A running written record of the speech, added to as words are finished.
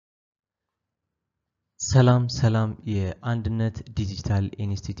ሰላም ሰላም የአንድነት ዲጂታል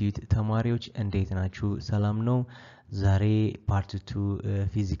ኢንስቲትዩት ተማሪዎች እንዴት ናችሁ? ሰላም ነው። ዛሬ ፓርት 2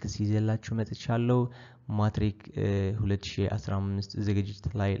 ፊዚክስ ይዘላችሁ መጥቻለሁ። ማትሪክ 2015 ዝግጅት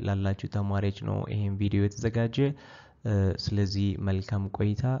ላይ ላላችሁ ተማሪዎች ነው ይሄን ቪዲዮ የተዘጋጀ። ስለዚህ መልካም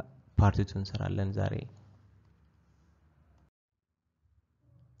ቆይታ። ፓርት 2 እንሰራለን ዛሬ።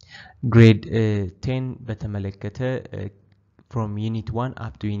 ግሬድ 10 በተመለከተ from unit 1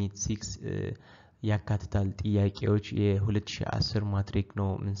 up to unit 6 ያካትታል ጥያቄዎች የ2010 ማትሪክ ነው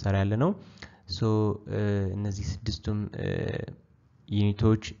ምንሰራ ያለ ነው። ሶ እነዚህ ስድስቱም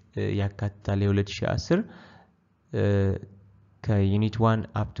ዩኒቶች ያካትታል የ2010 ከዩኒት 1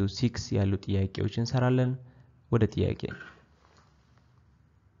 up to 6 ያሉ ጥያቄዎች እንሰራለን። ወደ ጥያቄ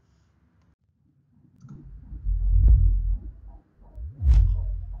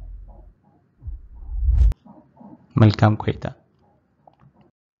መልካም ቆይታ።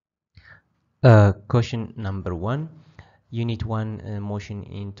 Question number 1 unit 1 motion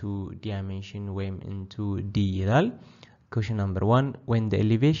into dimension when into d ይላል። Question number 1 when the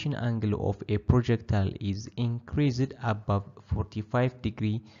elevation angle of a projectile is increased above 45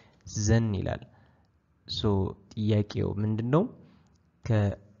 degree then ይላል። so ጥያቄው ምንድነው?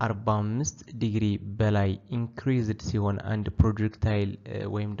 ከ45 ዲግሪ በላይ increased ሲሆን አንድ ፕሮጀክታይል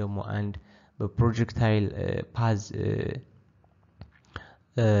ወይም ደግሞ አንድ በፕሮጀክታይል ፓዝ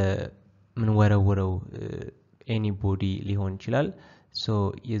ምን ወረወረው any body ሊሆን ይችላል። so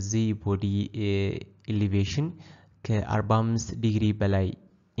የዚህ ቦዲ elevation ከ45 ዲግሪ በላይ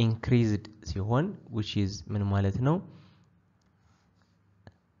increased ሲሆን which is ምን ማለት ነው?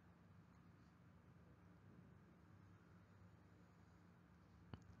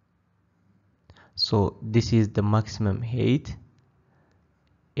 so this is the maximum height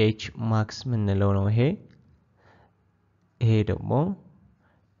h max ምንለው ነው። ይሄ ደግሞ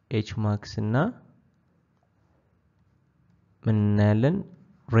h max እና ምን እናያለን?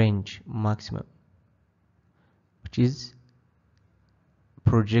 range maximum which is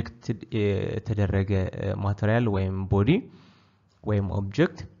projected የተደረገ ማቴሪያል ወይም ቦዲ ወይም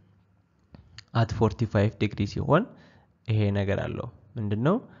ኦብጀክት at 45 ዲግሪ ሲሆን ይሄ ነገር አለው።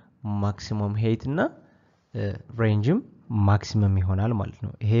 ምንድነው? maximum height እና rangeም maximum ይሆናል ማለት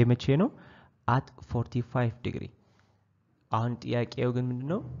ነው። ይሄ መቼ ነው? at 45 ዲግሪ። አሁን ጥያቄው ግን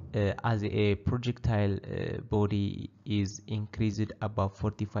ምንድነው? as a projectile body is increased above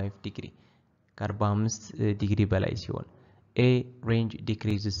 45 degree ከ45 ዲግሪ በላይ ሲሆን a range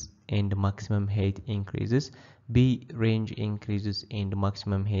decreases and maximum height increases, b range increases and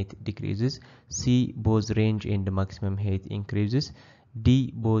maximum height decreases, c both range and maximum height increases, d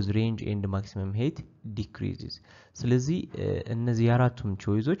both range and maximum height decreases። ስለዚህ እነዚህ አራቱም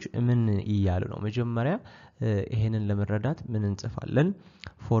ቾይዞች ምን ይያሉ ነው? መጀመሪያ ይሄንን ለመረዳት ምን እንጽፋለን?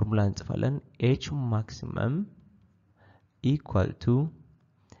 ፎርሙላ እንጽፋለን። h maximum equal to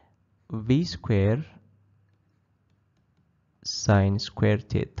v square sin square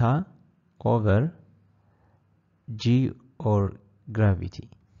theta over g or gravity።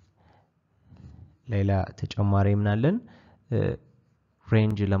 ሌላ ተጨማሪ ምን አለን?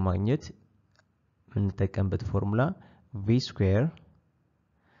 ሬንጅ ለማግኘት የምንጠቀምበት ፎርሙላ v square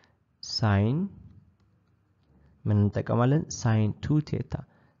sin ምን እንጠቀማለን? sin 2 theta።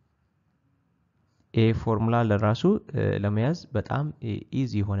 ይሄ ፎርሙላ ለራሱ ለመያዝ በጣም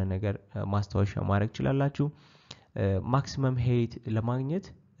ኢዚ የሆነ ነገር ማስታወሻ ማድረግ ይችላልላችሁ። ማክሲመም ሄይት ለማግኘት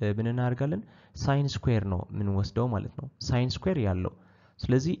ምን እናደርጋለን? sin square ነው ምን ወስደው ማለት ነው። sin square ያለው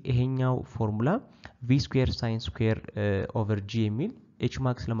ስለዚህ ይሄኛው ፎርሙላ v square sin square over g የሚል h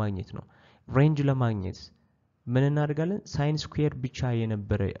max ለማግኘት ነው። ሬንጅ ለማግኘት ምን እናደርጋለን? sin square ብቻ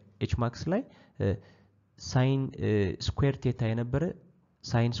የነበረ h max ላይ sin square theta የነበረ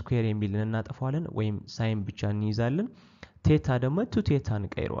sin square የሚል እናጠፋዋለን ወይም sin ብቻ እንይዛለን። theta ደግሞ 2 theta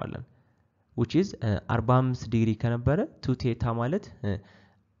እንቀይረዋለን which is 45 ዲግሪ ከነበረ 2 theta ማለት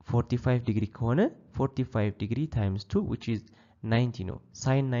 45 ዲግሪ ከሆነ 45 ዲግሪ times 2 which is 90 ነው።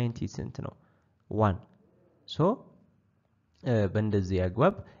 sin 90 ስንት ነው? 1 so በእንደዚህ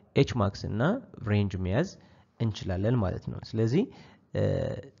አግባብ h max እና range መያዝ እንችላለን ማለት ነው። ስለዚህ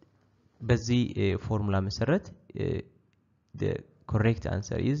በዚህ ፎርሙላ መሰረት the correct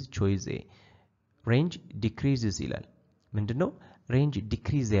answer is choice A range decreases ይላል። ምንድነው? range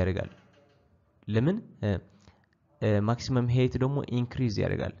decrease ያደርጋል። ለምን? maximum height ደግሞ increase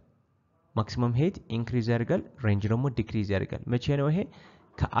ያደርጋል። maximum height increase ያደርጋል፣ range ደግሞ decrease ያደርጋል። መቼ ነው ይሄ?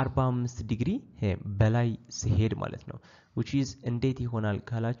 ከ45 ዲግሪ በላይ ሲሄድ ማለት ነው። which is እንዴት ይሆናል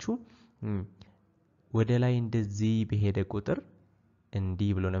ካላችሁ ወደ ላይ እንደዚህ በሄደ ቁጥር እንዲህ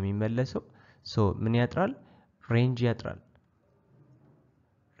ብሎ ነው የሚመለሰው። so ምን ያጥራል? range ያጥራል።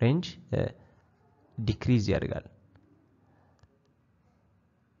 range ዲክሪዝ ያደርጋል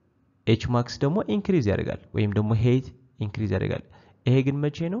h max ደግሞ ኢንክሪዝ ያደርጋል ወይም ደግሞ ሄት ኢንክሪዝ ያደርጋል ይሄ ግን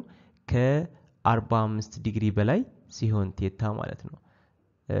መቼ ነው ከ45 ዲግሪ በላይ ሲሆን ቴታ ማለት ነው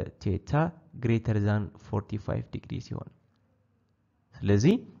ቴታ greater than 45 ዲግሪ ሲሆን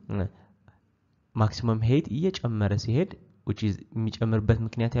ስለዚህ ማክሲመም ሄት እየጨመረ ሲሄድ which is የሚጨምርበት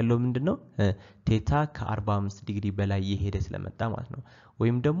ምክንያት ያለው ምንድነው ቴታ ከ45 ዲግሪ በላይ የሄደ ስለመጣ ማለት ነው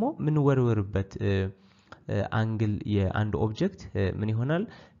ወይም ደግሞ ምን ወርወርበት አንግል የአንድ ኦብጀክት ምን ይሆናል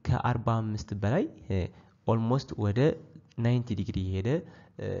ከ45 በላይ ኦልሞስት ወደ 90 ዲግሪ የሄደ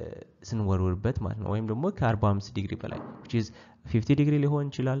ስንወርወርበት ማለት ነው ወይም ደግሞ ከ45 ዲግሪ በላይ which is 50 ዲግሪ ሊሆን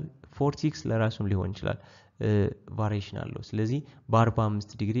ይችላል 46 ለራሱም ሊሆን ይችላል ቫሪዬሽን አለው ስለዚህ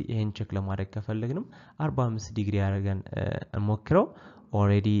በ45 ዲግሪ ይሄን ቼክ ለማድረግ ከፈለግንም 45 ዲግሪ ያደርገን እንሞክረው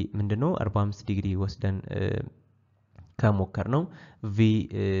ኦሬዲ ምንድነው 45 ዲግሪ ወስደን ከሞከርነው v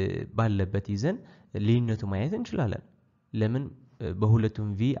ባለበት ይዘን ልዩነቱ ማየት እንችላለን ለምን በሁለቱም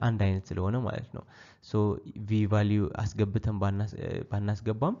v አንድ አይነት ስለሆነ ማለት ነው ሶ v ቫልዩ አስገብተን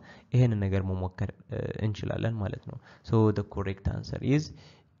ባናስገባም ይሄን ነገር መሞከር እንችላለን ማለት ነው so the correct answer is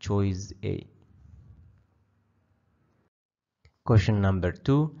choice A question number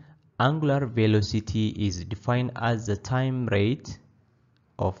 2 angular velocity is defined as the time rate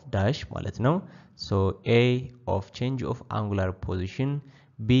of dash ማለት ነው so A of change of angular position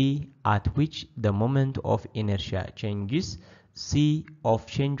B at which the moment of inertia changes C of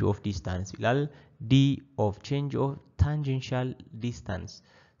change of distance ይላል D of change of tangential distance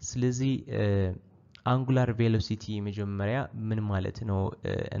ስለዚህ angular velocity መጀመሪያ ምን ማለት ነው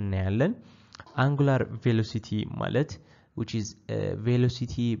እናያለን angular velocity ማለት which is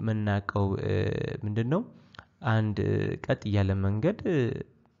velocity መናቀው ምንድነው አንድ ቀጥ ያለ መንገድ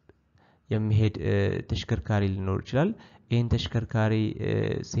የሚሄድ ተሽከርካሪ ሊኖር ይችላል ይሄን ተሽከርካሪ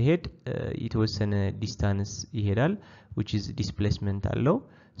ሲሄድ የተወሰነ ዲስታንስ ይሄዳል which is displacement አለው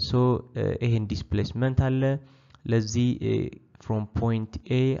so ይሄን displacement አለ ለዚህ from point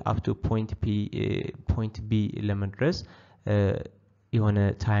A up to point B ለመድረስ የሆነ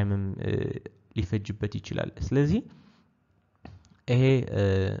ታይምም ሊፈጅበት ይችላል ስለዚህ ይሄ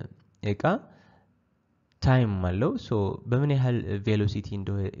እቃ ታይም አለው so በምን ያህል ቬሎሲቲ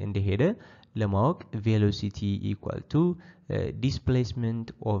እንደሄደ ለማወቅ velocity equal to displacement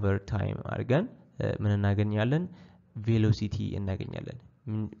over time አድርገን ምን እናገኛለን velocity እናገኛለን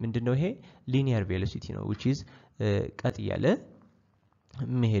ምንድነው ይሄ linear velocity ነው which is ቀጥ ያለ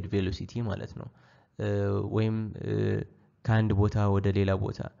መሄድ velocity ማለት ነው ወይም ከአንድ ቦታ ወደ ሌላ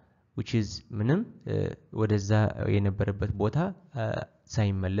ቦታ which is ምንም ወደዛ የነበረበት ቦታ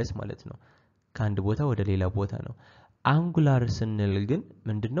ሳይመለስ ማለት ነው ከአንድ ቦታ ወደ ሌላ ቦታ ነው angular ስንል ግን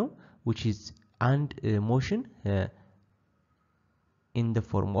ምንድነው which is and motion in the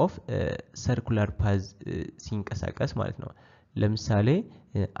form of circular path ሲንቀሳቀስ ማለት ነው ለምሳሌ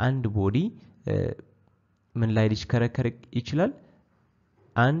አንድ ቦዲ ምን ላይ ሊሽከረከር ይችላል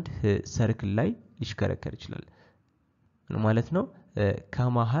አንድ ሰርክል ላይ ሊሽከረከር ይችላል ማለት ነው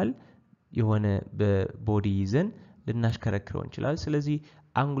ከመሃል የሆነ በቦዲ ይዘን ልናሽከረክረው እንችላለን ስለዚህ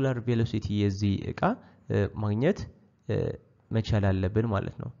angular velocity የዚህ እቃ ማግኘት መቻል አለብን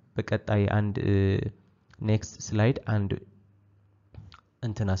ማለት ነው በቀጣይ አንድ next slide አንድ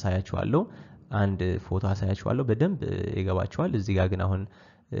እንትን አሳያችኋለሁ አንድ ፎቶ አሳያችኋለሁ በደንብ ይገባችኋል እዚህ ጋር ግን አሁን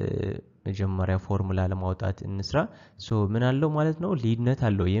መጀመሪያ ፎርሙላ ለማውጣት እንስራ ሶ ምን አለው ማለት ነው ልዩነት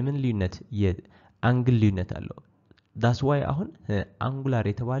አለው የምን ልዩነት የአንግል ልዩነት አለው that's why አሁን አንጉላር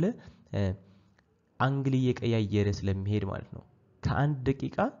የተባለ አንግል እየቀያየረ ስለሚሄድ ማለት ነው ከአንድ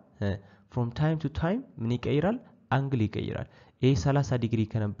ደቂቃ from time to time ምን ይቀይራል አንግል ይቀይራል ይሄ 30 ዲግሪ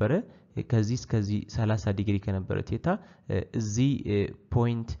ከነበረ ከዚህ እስከዚህ 30 ዲግሪ ከነበረ ቴታ እዚህ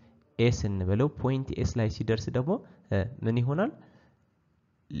ፖይንት ኤስ እንበለው ፖይንት ኤስ ላይ ሲደርስ ደግሞ ምን ይሆናል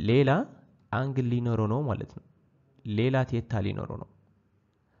ሌላ አንግል ሊኖረው ነው ማለት ነው ሌላ ቴታ ሊኖረው ነው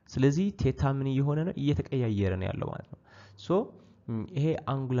ስለዚህ ቴታ ምን እየሆነ ነው እየተቀያየረ ነው ያለው ማለት ነው ሶ ይሄ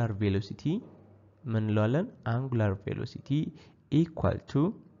angular velocity ምን እንለዋለን angular velocity equal to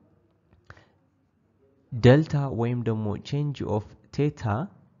delta ወይም ደግሞ change of theta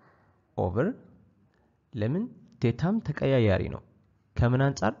over ለምን ቴታም ተቀያያሪ ነው ከምን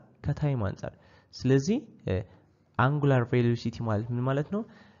አንፃር ከታይም አንፃር ስለዚህ angular velocity ማለት ምን ማለት ነው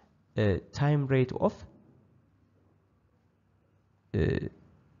time rate of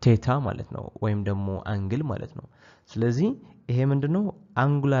theta ማለት ነው ወይም ደግሞ አንግል ማለት ነው ስለዚህ ይሄ ምንድነው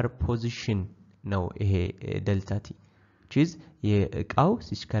angular position ነው ይሄ delta t which is የእቃው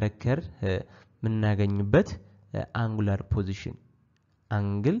ሲሽከረከር ምናገኝበት angular position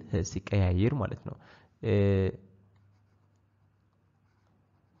አንግል ሲቀያየር ማለት ነው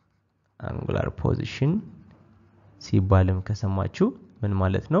አንጉላር ፖዚሽን ሲባልም ከሰማችሁ ምን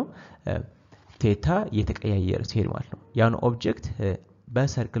ማለት ነው? ቴታ እየተቀያየረ ሲሄድ ማለት ነው። ያን ኦብጀክት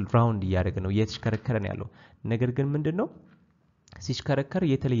በሰርክል ራውንድ እያደረገ ነው እየተሽከረከረ ነው ያለው። ነገር ግን ምንድነው ሲሽከረከር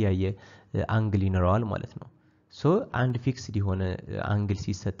የተለያየ አንግል ይኖረዋል ማለት ነው። ሶ አንድ ፊክስድ የሆነ አንግል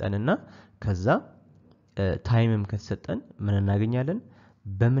ሲሰጠንና ከዛ ታይምም ከተሰጠን ምን እናገኛለን?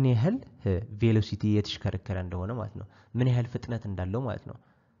 በምን ያህል ቬሎሲቲ እየተሽከረከረ እንደሆነ ማለት ነው። ምን ያህል ፍጥነት እንዳለው ማለት ነው።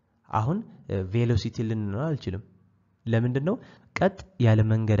 አሁን ቬሎሲቲ ልንለው አልችልም። ለምንድነው? ቀጥ ያለ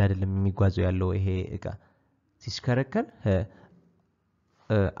መንገድ አይደለም የሚጓዘው ያለው ይሄ እቃ ሲሽከረከር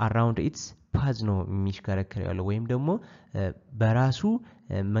አራውንድ ኢትስ ፓዝ ነው የሚሽከረከር ያለው ወይም ደግሞ በራሱ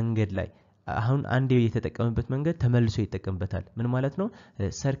መንገድ ላይ አሁን አንዴ የተጠቀመበት መንገድ ተመልሶ ይተጠቀምበታል። ምን ማለት ነው?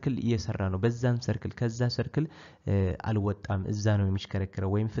 ሰርክል እየሰራ ነው። በዛም ሰርክል ከዛ ሰርክል አልወጣም እዛ ነው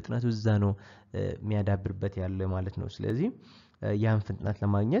የሚሽከረከረው ወይም ፍጥነቱ እዛ ነው የሚያዳብርበት ያለው ማለት ነው። ስለዚህ ያን ፍጥነት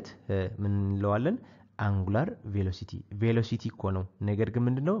ለማግኘት ምን እንለዋለን? አንጉላር ቬሎሲቲ። ቬሎሲቲ እኮ ነው። ነገር ግን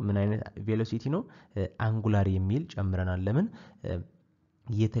ምንድነው? ምን አይነት ቬሎሲቲ ነው? አንጉላር የሚል ጨምረናል። ለምን?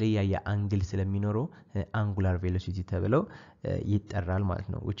 የተለያየ አንግል ስለሚኖረው አንጉላር ቬሎሲቲ ተብለው ይጠራል ማለት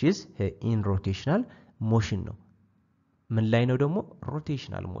ነው። which is in rotational motion ነው። ምን ላይ ነው ደግሞ?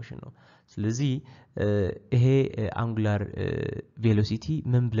 rotational motion ነው። ስለዚህ ይሄ አንጉላር ቬሎሲቲ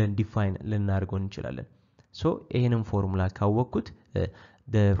ምን ብለን ዲፋይን ልናደርገው እንችላለን? ሶ ይሄንን ፎርሙላ ካወቅኩት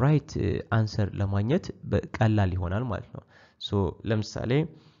the right answer ለማግኘት ቀላል ይሆናል ማለት ነው። ሶ ለምሳሌ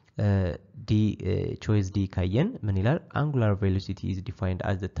D choice D ካየን ምን ይላል? angular velocity is defined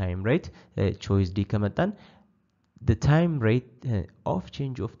as the time rate choice D ከመጣን the time rate of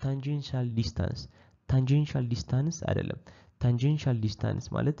change of tangential distance አይደለም። tangential distance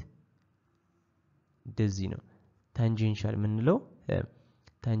ማለት እንደዚህ ነው። tangential ምንለው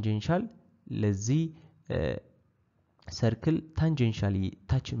tangential ለዚህ ሰርክል tangentially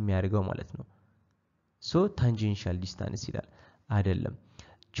ታች የሚያደርገው ማለት ነው። ሶ tangential distance ይላል አይደለም።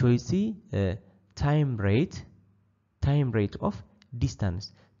 choice time rate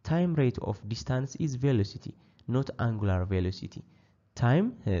of distance is velocity not angular velocity. time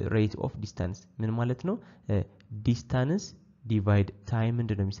rate of distance ምን ማለት ነው? distance divide time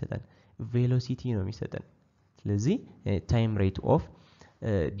እንደሆነ የሚሰጠን velocity ነው የሚሰጠን። ስለዚህ time rate of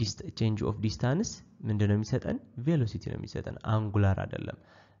change of distance ምንድነው የሚሰጠን? velocity ነው የሚሰጠን አንጉላር አይደለም።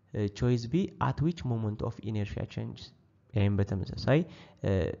 choice B at which moment of inertia changes ይሄን በተመሳሳይ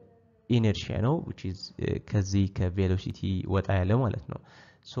inertia ነው which is ከዚህ ከቬሎሲቲ ወጣ ያለ ማለት ነው።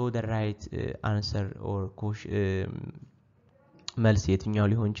 so the right answer or መልስ የትኛው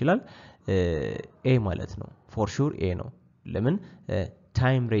ሊሆን ይችላል? A ማለት ነው። for sure A ነው። ለምን?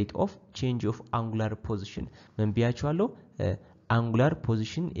 time rate of change of angular position ምን ቢያቻለው? angular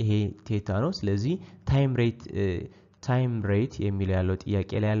position ይሄ ቴታ ነው። ስለዚህ time rate የሚለው ያለው ጥያቄ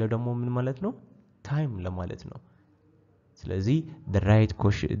ላይ ያለው ደግሞ ምን ማለት ነው? time ለማለት ነው። ስለዚህ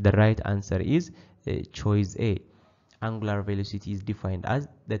the right answer is choice A. angular velocity is defined as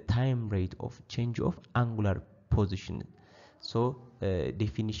the time rate of change of angular position. so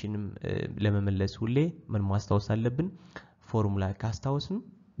definition ለመመለስ ሁሌ ምን ማስታወስ አለብን? ፎርሙላ ካስታወስን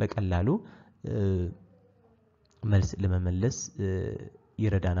በቀላሉ መልስ ለመመለስ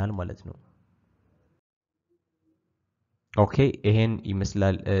ይረዳናል ማለት ነው። ኦኬ ይሄን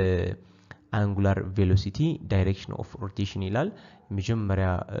ይመስላል angular velocity direction of rotation ይላል።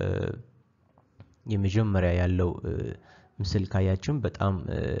 የመጀመሪያ ያለው ምስል ካያችሁም በጣም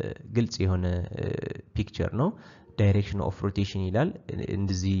ግልጽ የሆነ ፒክቸር ነው። direction of rotation ይላል።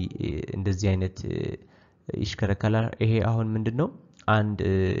 እንደዚህ አይነት ይሽከረከራል። ይሄ አሁን ምንድነው? አንድ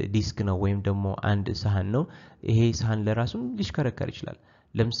ዲስክ ነው ወይም ደግሞ አንድ ሳህን ነው። ይሄ ሳህን ለራሱ ሊሽከረከር ይችላል።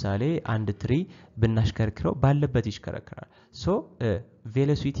 ለምሳሌ አንድ ትሪ ብናሽከረክረው ባለበት ይሽከረከራል። ሶ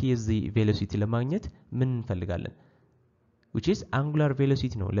ቬሎሲቲ የዚህ ቬሎሲቲ ለማግኘት ምን እንፈልጋለን? which is angular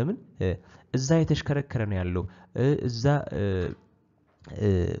velocity ነው። ለምን? እዛ የተሽከረከረ ነው ያለው እዛ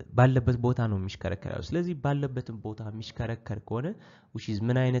ባለበት ቦታ ነው የሚሽከረከረው። ስለዚህ ባለበትም ቦታ የሚሽከረከር ከሆነ which is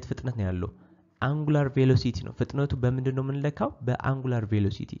ምን አይነት ፍጥነት ነው ያለው? angular velocity ነው። ፍጥነቱ በምንድነው የምንለካው? በangular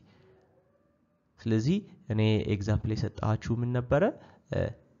velocity። ስለዚህ እኔ ኤግዛምፕል የሰጣችሁ ምን ነበረ?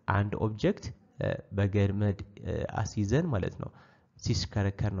 አንድ ኦብጀክት በገመድ አስይዘን ማለት ነው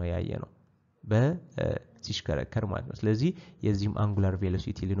ሲሽከረከር ነው ያየነው። በሲሽከረከር ማለት ነው። ስለዚህ የዚህም አንጉላር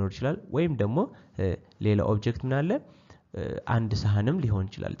ቬሎሲቲ ሊኖር ይችላል። ወይም ደግሞ ሌላ ኦብጀክት ምን አለ? አንድ ሳህንም ሊሆን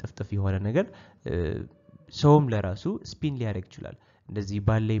ይችላል። ጥፍጥፍ የሆነ ነገር ሰውም ለራሱ ስፒን ሊያደርግ ይችላል። እንደዚህ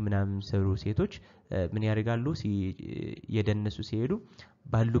ባለይ ምናምን ሰሩ ሴቶች ምን ያደርጋሉ? የደነሱ ሲሄዱ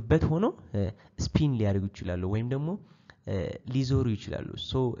ባሉበት ሆኖ ስፒን ሊያደርጉ ይችላሉ ወይም ደግሞ ሊዞሩ ይችላሉ።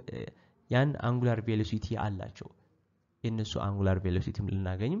 ሶ ያን አንጉላር ቬሎሲቲ አላቸው። የነሱ አንጉላር ቬሎሲቲም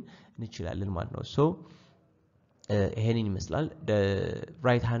ልናገኝም እንችላለን ማለት ነው ሶ ይሄንን ይመስላል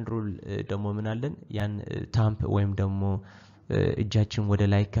ራይት ሃንድ ሩል ደግሞ ምን አለን ያን ታምፕ ወይም ደግሞ እጃችን ወደ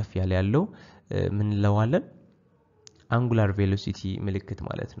ላይ ከፍ ያለው ምን ለዋለን አንጉላር ቬሎሲቲ ምልክት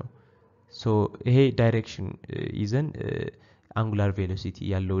ማለት ነው ሶ ይሄ ዳይሬክሽን ይዘን አንጉላር ቬሎሲቲ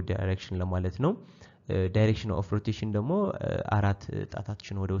ያለው ዳይሬክሽን ለማለት ነው ዳይሬክሽን ኦፍ ሮቴሽን ደግሞ አራት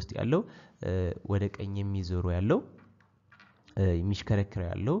ጣታችን ወደ ውስጥ ያለው ወደ ቀኝ የሚዞሩ ያለው የሚሽከረከር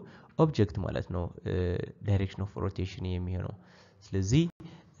ያለው ኦብጀክት ማለት ነው ዳይሬክሽን ኦፍ ሮቴሽን የሚሆነው ስለዚህ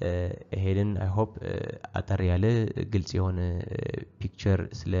ይሄንን አይ ሆፕ አጠር ያለ ግልጽ የሆነ ፒክቸር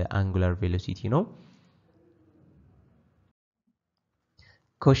ስለ አንጉላር ቬሎሲቲ ነው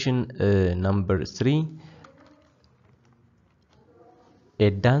question number 3 A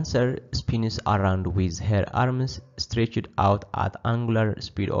dancer spins around with her arms stretched out at angular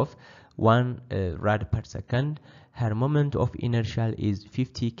speed of 1 rad per second. Her moment of inertia is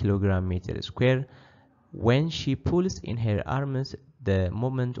 50 kg/meter square. When she pulls in her arms, the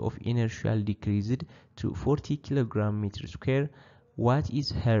moment of inertia decreased to 40 kg/meter square. What is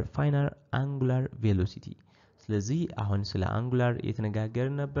her final angular velocity? ስለዚህ አሁን ስለ አንጉላር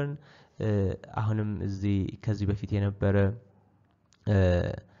የተነጋገርን ነበር አሁንም እዚህ ከዚህ በፊት የነበረ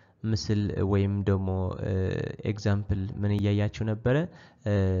ምስል ወይም ደግሞ ኤግዛምፕል ምን ያያችሁ ነበር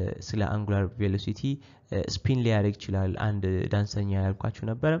ስለ አንጉላር ቬሎሲቲ ስፒን ሊያደርግ ይችላል አንድ ዳንሰኛ ያልኳችሁ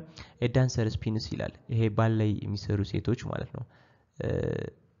ነበር ዳንሰር ስፒንስ ይላል ይሄ ባል ላይ የሚሰሩ ሴቶች ማለት ነው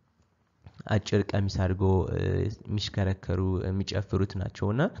አጭር ቀሚስ አድርጎ የሚሽከረከሩ የሚጨፍሩት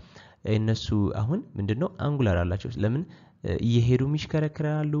ናቸውና እነሱ አሁን ምንድነው አንጉላር አላቸው ለምን እየሄዱ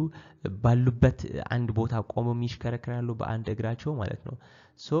የሚሽከረከራሉ ባሉበት አንድ ቦታ ቆመው የሚሽከረከራሉ በአንድ እግራቸው ማለት ነው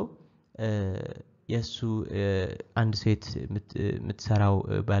ሶ የሱ አንድ ሴት የምትሰራው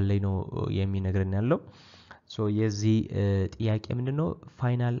ባል ላይ ነው የሚነግረን ያለው ሶ የዚህ ጥያቄ ምንድነው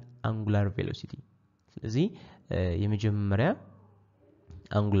ፋይናል አንጉላር ቬሎሲቲ ስለዚህ የመጀመሪያ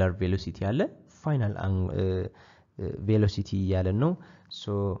አንጉላር ቬሎሲቲ አለ ፋይናል ቬሎሲቲ ያለን ነው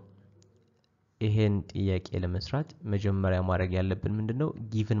ሶ ይሄን ጥያቄ ለመስራት መጀመሪያ ማድረግ ያለብን ምንድነው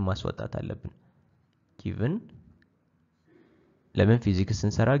ጊቭን ማስወጣት አለብን ጊቭን ለምን ፊዚክስ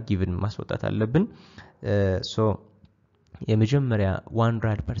እንሰራ ጊቭን ማስወጣት አለብን ሶ የመጀመሪያ 1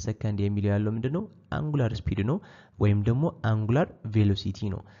 rad per second የሚለው ያለው ምንድነው አንጉላር ስፒድ ነው ወይም ደግሞ አንጉላር ቬሎሲቲ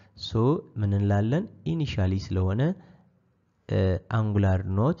ነው ሶ ምን እንላለን ኢኒሺያሊ ስለሆነ አንጉላር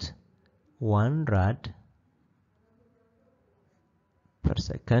ኖት 1 rad per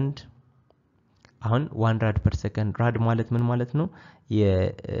second አሁን 1 rad per second rad ማለት ምን ማለት ነው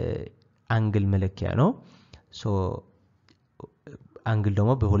የአንግል መለኪያ ነው ሶ አንግል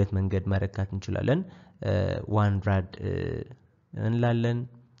ደግሞ በሁለት መንገድ መረካት እንችላለን 1 rad እንላለን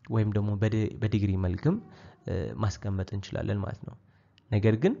ወይም ደግሞ በዲግሪ መልክም ማስቀመጥ እንችላለን ማለት ነው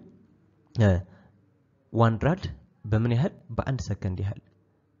ነገር ግን 1 rad በምን ያህል በአንድ ሰከንድ ያህል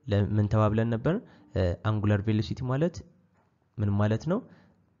ለምን ተባብለን ነበር አንጉላር ቬሎሲቲ ማለት ምን ማለት ነው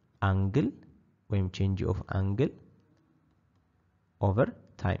አንግል ወይም change of angle over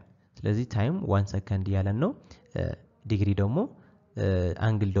time ስለዚህ ታይም 1 ሰከንድ ያለን ነው ዲግሪ ደግሞ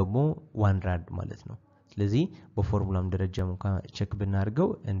አንግል ደግሞ 1 rad ማለት ነው ስለዚህ በፎርሙላም ደረጃም እንኳን ቼክ ብናርገው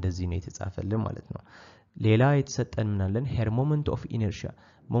እንደዚህ ነው የተጻፈልን ማለት ነው ሌላ የተሰጠን ምን አለን her moment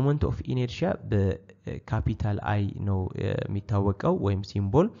of inertia በካፒታል አይ ነው የሚታወቀው ወይም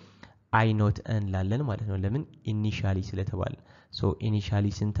ሲምቦል አይ ኖት ኤን ላለን ማለት ነው ለምን ኢኒሺያሊ ስለተባለ ሶ ኢኒሺያሊ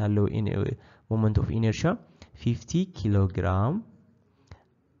ስንታለው moment of inertia 50 kilogram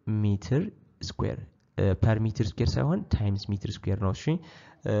meter square per meter square ሳይሆን times meter square ነው እሺ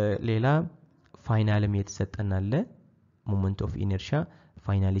ሌላ ፋይናልም የተሰጠናለ moment of inertia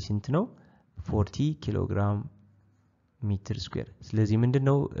ፋይናሊ ስንት ነው 40 kilogram meter square ስለዚህ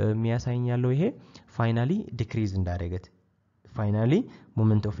ምንድነው የሚያሳየኝ ያለው ይሄ ፋይናሊ ዲክሪዝ እንዳደረገት ፋይናሊ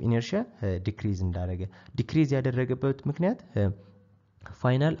moment of inertia ዲክሪዝ እንዳደረገ ዲክሪዝ ያደረገበት ምክንያት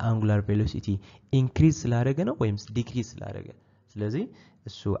ፋይናል አንጉላር ቬሎሲቲ ኢንክሪዝ ስላደረገ ነው ወይስ ዲክሪዝ ስላደረገ ስለዚህ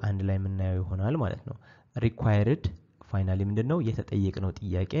እሱ አንድ ላይ የምናየው ይሆናል ማለት ነው ሪኳየርድ ፋይናሊ ምንድነው የተጠየቀው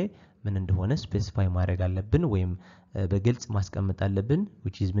ጥያቄ ምን እንደሆነ ስፔሲፋይ ማድረግ አለብን ወይም በግልጽ ማስቀመጥ አለብን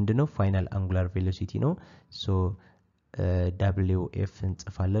which is ምንድነው ፋይናል አንጉላር ቬሎሲቲ ነው ሶ WF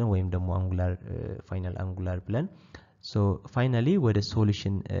እንጽፋለን ወይም ደግሞ አንጉላር ፋይናል አንጉላር ብለን ሶ ፋይናሊ ወደ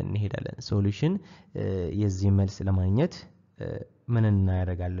ሶሉሽን እንሄዳለን ሶሉሽን የዚህ መልስ ለማግኘት ምን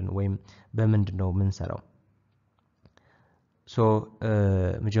እናደርጋለን ወይም በመንድነው ምን ሰራው ሶ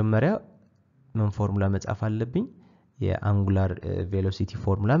መጀመሪያ ምን ፎርሙላ መጻፍ አለብኝ የአንጉላር ቬሎሲቲ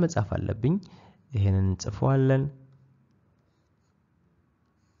ፎርሙላ መጻፍ አለብኝ ይሄንን ጽፈዋለን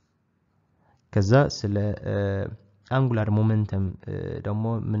ከዛ ስለ አንጉላር ሞመንተም ደግሞ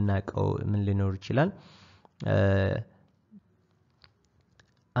ምናቀው ምን ሊኖር ይችላል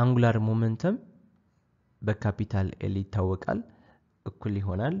አንጉላር ሞመንተም በካፒታል ኤል ይታወቃል እኩል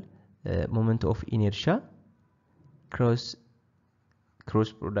ይሆናል ሞመንት ኦፍ ኢነርሺያ ክሮስ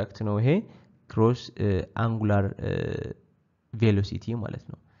ፕሮዳክት ነው ይሄ ክሮስ አንጉላር ቬሎሲቲ ማለት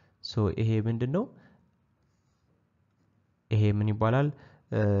ነው ሶ ይሄ ምንድነው ይሄ ምን ይባላል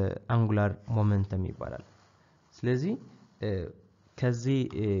አንጉላር ሞመንተም ይባላል ስለዚህ ከዚህ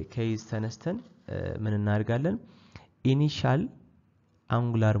ኬዝ ተነስተን ምን እናደርጋለን ኢኒሻል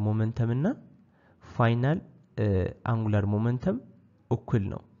አንጉላር ሞመንተም እና ፋይናል አንጉላር ሞመንተም እኩል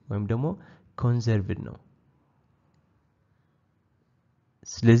ነው ወይም ደግሞ ኮንዘርቭድ ነው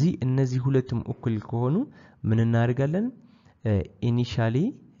ስለዚህ እነዚህ ሁለቱም እኩል ከሆኑ ምን እናደርጋለን ኢኒሻሊ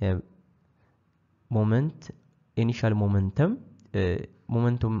ሞመንተም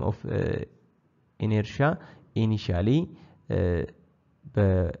momentum of inertia initially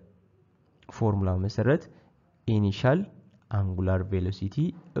በፎርሙላው መሰረት initial angular velocity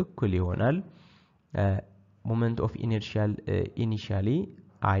እኩል ይሆናል moment of inertial initially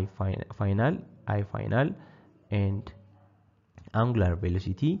I final and angular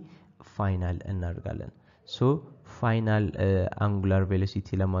velocity final እናደርጋለን so final angular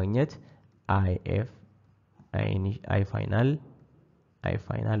velocity ለማግኘት I final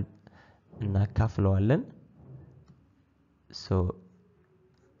እናካፍለዋለን so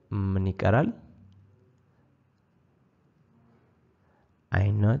ምን ይቀራል I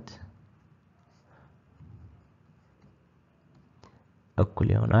not እኩል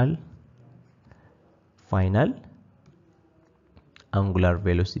ይሆናል final angular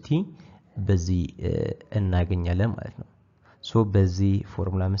velocity በዚህ እናገኛለን ማለት ነው so በዚህ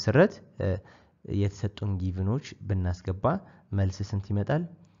ፎርሙላ መሰረት የተሰጡን ጊቭኖች ብናስገባ መልስ ስንት ይመጣል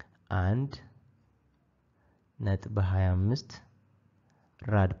 1.25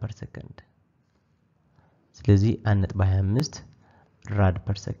 ራድ ፐር ሰከንድ ስለዚህ 1.25 ራድ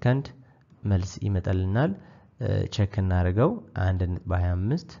ፐር ሰከንድ መልስ ይመጣልናል ቼክ እናደርገው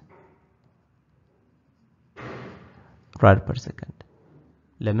 1.25 ራድ ፐር ሰከንድ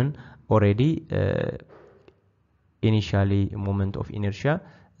ለምን ኦሬዲ initially moment of inertia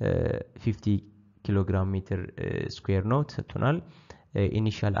 50 ኪሎግራም ሜትር ስኩዌር ነው ተሰጥቶናል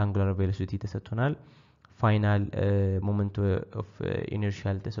initial angular velocity ተሰጥቶናል final moment of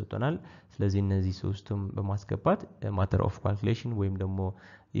inertia ተሰጥቶናል ስለዚህ እነዚህ ሶስቱም በማስገባት matter of calculation ወይም ደግሞ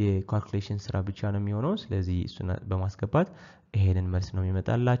የካልኩሌሽን ስራ ብቻ ነው የሚሆነው ስለዚህ እሱን በማስገባት ይሄንን መልስ ነው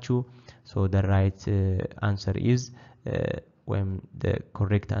የሚመጣላችሁ so the right answer is when the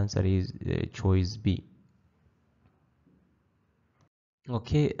correct answer is choice B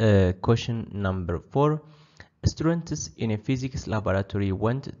okay question number 4 students in a physics laboratory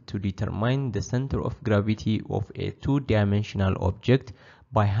want to determine the center of gravity of a two-dimensional object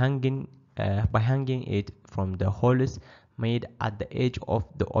by hanging it from the holes made at the edge of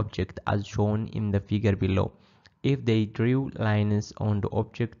the object as shown in the figure below. If they drew lines on the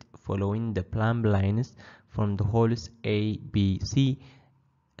object following the plumb lines from the holes A, B, C,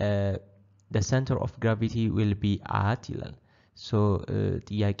 the center of gravity will be at ይላል so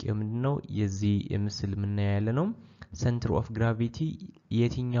ጥያቄው ምንድነው የዚህ ምስል ምን ያለ ነው center of gravity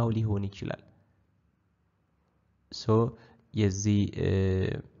የትኛው ሊሆን ይችላል so የዚህ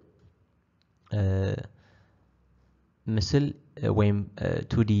ምስል ወይም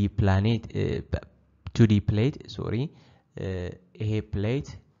 2D planet 2D plate sorry ይሄ plate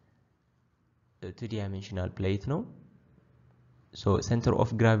 2D-dimensional plate ነው so center of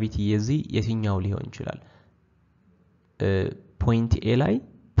gravity የዚህ የትኛው ሊሆን ይችላል point A ላይ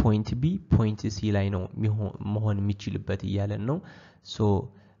point B point C ላይ ነው መሆን የሚችልበት ይያለን ነው so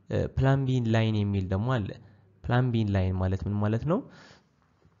plumbing line የሚል ደግሞ አለ plumbing line ማለት ምን ማለት ነው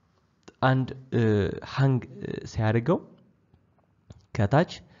አንድ hang ሲያደርገው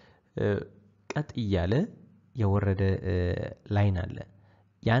ከታች ቀጥ ይያለ የወረደ ላይን አለ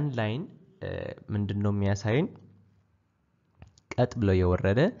ያን ላይን ምንድነው የሚያሳየን ቀጥ ብሎ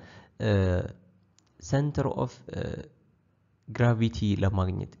የወረደ center of gravity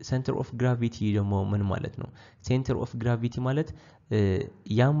ለማግኘት center of gravity ደግሞ ምን ማለት ነው center of gravity ማለት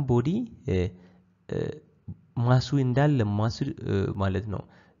ያም ቦዲ ማሱ እንዳለ ማሱ ማለት ነው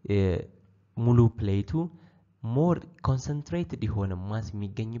ሙሉ ፕሌቱ more concentrated የሆነ ማስ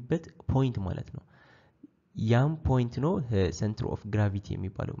የሚገኝበት ፖይንት ማለት ነው ያም ፖይንት ነው center of gravity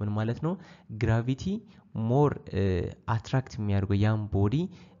የሚባለው ምን ማለት ነው gravity more attract የሚያደርገው ያም ቦዲ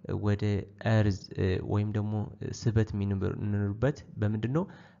ወደ earth ወይም ደግሞ ስበት የሚኖርበት በምንድነው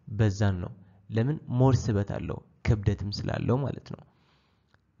በዛን ነው ለምን more ስበት አለው ክብደትም ስላለው ማለት ነው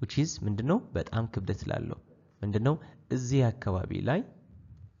which is ምንድነው በጣም ክብደት ስላለው ምንድነው እዚህ አካባቢ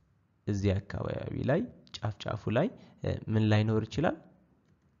ላይ ጫፍ ላይ ምን ላይኖር ይችላል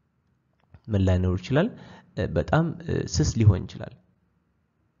በጣም ስስ ሊሆን ይችላል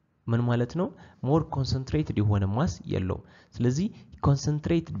ምን ማለት ነው ሞር ኮንሰንትሬትድ የሆነ ማስ የለውም ስለዚህ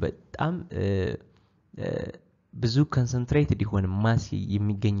ኮንሰንትሬትድ በጣም ብዙ ኮንሰንትሬትድ የሆነ ማስ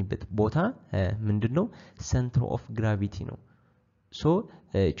የሚገኝበት ቦታ ምንድነው ሴንተር ኦፍ ግራቪቲ ነው ሶ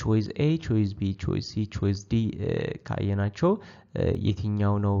choice A choice B choice C choice D ካየናቸው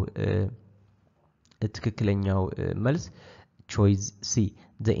የትኛው ነው ትክክለኛው መልስ choice C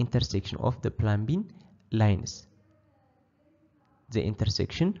the intersection of the plumbing lines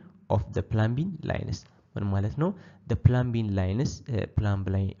ምን ማለት ነው the plumbing lines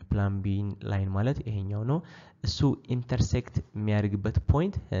plumbing line ማለት ይሄኛው ነው እሱ intersect የሚያደርግበት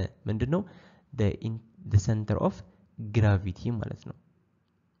ፖይንት ምንድነው the center of gravity ማለት ነው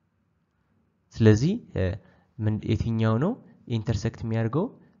ስለዚህ የትኛው ነው intersect የሚያደርገው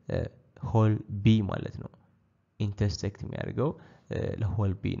ሆል B ማለት ነው intersect የሚያደርገው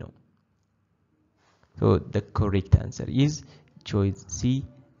ለሆል B ነው so the correct answer is choice C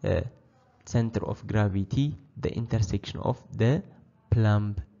center of gravity the intersection of the plumb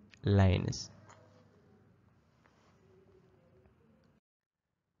lines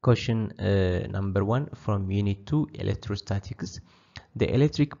question number 1 from unit 2 electrostatics the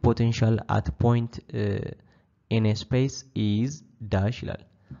electric potential at point in a space is dash ይላል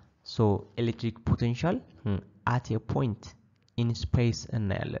so electric potential at a point in space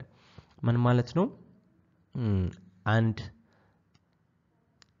እናያለን ምን ማለት ነው and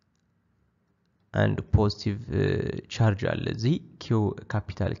positive charge አለ እዚህ q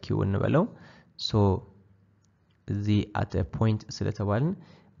capital q እንበለው so እዚህ at a point ስለተባልን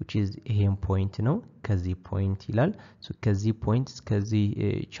which is ይሄን point ነው ከዚህ point ይላል so ከዚህ point እስከዚህ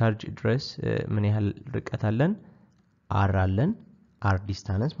charge ድረስ ምን ያህል ርቀት አለን r አለን r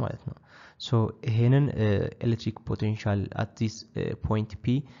distance ማለት ነው so ይሄንን electric potential at this point p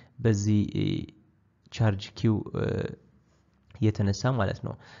በዚህ charge q የተነሳ ማለት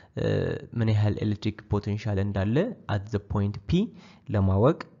ነው ምን ያህል ኤሌክትሪክ ፖቴንሻል እንዳለ at the point p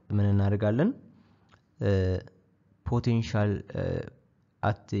ለማወቅ ምን እናደርጋለን potential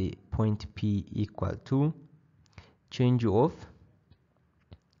at the point p equal to change of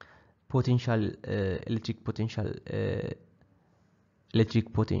potential electric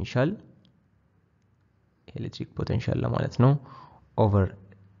potential ለማለት ነው over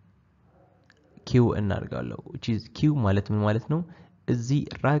q እናርጋለው which is q ማለት ምን ማለት ነው እዚህ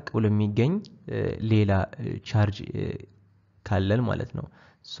ራቅ ብሎ የሚገኝ ሌላ ቻርጅ ካለን ማለት ነው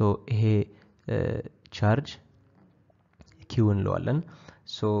so ይሄ ቻርጅ q እንለዋለን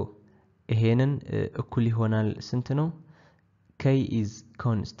so ይሄንን እኩል ይሆናል ስንት ነው k is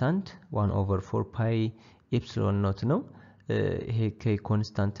constant 1 over 4 pi epsilon naught ነው ይሄ k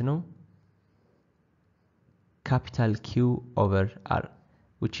constant ነው capital q over r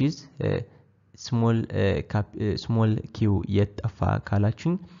which is small q የጠፋ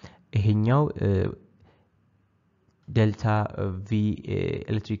ካላችን ይሄኛው ዴልታ v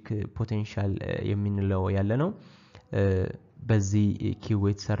ኤሌክትሪክ ፖቴንሻል የምንለው ያለ ነው በዚህ q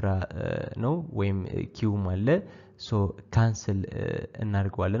የተሰራ ነው ወይም q ማለ so ካንስል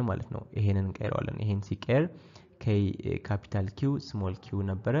እናርገዋለን ማለት ነው ይሄንን እንቀይረዋለን ይሄን ሲቀየር k capital q small q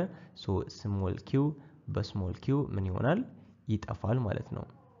ነበረ so small q በስሞል q ምን ይሆናል ይጠፋል ማለት ነው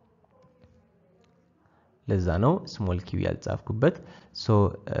ለዛ ነው ስሞል q ያልጻፍኩበት so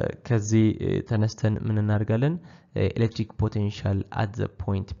ከዚህ ተነስተን ምን እናርጋለን ኤሌክትሪክ ፖቴንሻል at the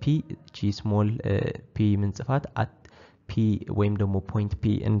point p ቺ ስሞል p ምን ጽፋት at p ወይም ደግሞ point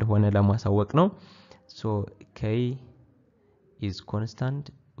p እንደሆነ ለማሳወቅ ነው so k is constant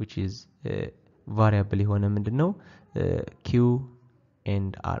which is variable የሆነ ምንድነው q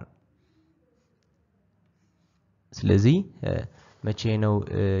and r ስለዚህ መቼ ነው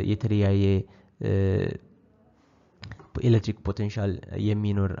የተለያየ electric potential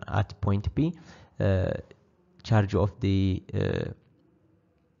የሚኖር at point p charge of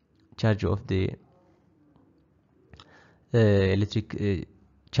the electric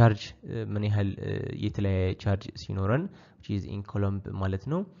charge ምን ያህል የተለያየ charge ሲኖረን which is in coulomb ማለት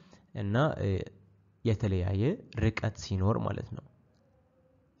ነው እና የተለያየ ርቀት ሲኖር ማለት ነው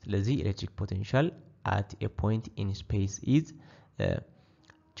ስለዚህ electric potential at a point in space is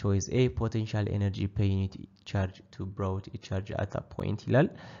choice A potential energy per unit charge to brought a charge at a point ይላል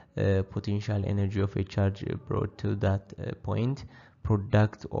potential energy of a charge brought to that point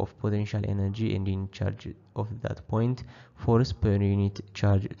product of potential energy and in charge of that point force per unit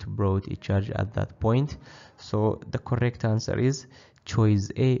charge to brought a charge at that point so the correct answer is choice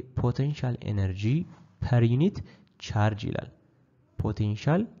A potential energy per unit charge ይላል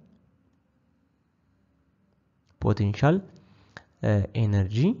potential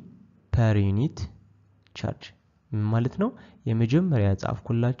energy per unit charge ማለት ነው የመጀመሪያ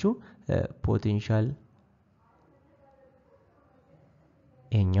ጻፍኩላችሁ potential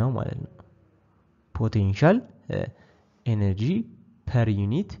እኛው ማለት ነው potential energy per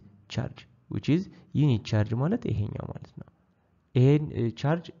unit charge which is unit charge ማለት ይሄኛው ማለት ነው ይሄን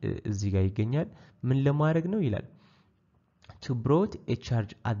ቻርጅ እዚህ ጋር ይገኛል ምን ለማድረግ ነው ይላል to brought a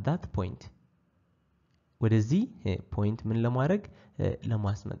charge at that point ወደዚህ ፖይንት ምን ለማድረግ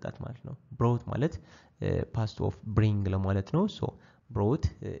ለማስመጣት ማለት ነው brought ማለት past of bring ለማለት ነው so brought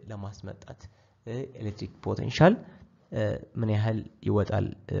ለማስመጣት ኤሌክትሪክ ፖቴንሻል ምን ያህል ይወጣል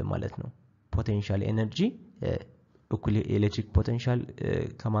ማለት ነው ፖቴንሻል ኤነርጂ እኩል ኤሌክትሪክ ፖቴንሻል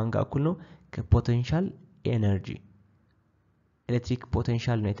ከማን ጋር እኩል ነው ከፖቴንሻል ኤነርጂ ኤሌክትሪክ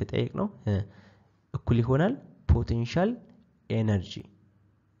ፖቴንሻል ነው የተጠየቅነው እኩል ይሆናል ፖቴንሻል ኤነርጂ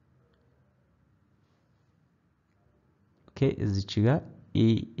ኦኬ እዚች ጋር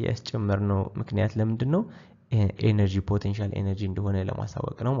ያስጨመርነው ምክንያት ለምንድነው ኤነርጂ ፖቴንሻል ኤነርጂ እንደሆነ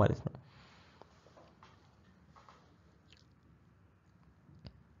ለማሳወቅ ነው ማለት ነው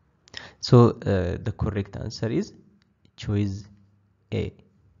so the correct answer is choice A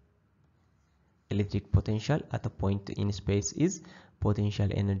electric potential at a point in space is potential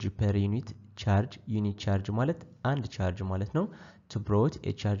energy per unit charge ማለት አንድ ቻርጅ ማለት ነው to brought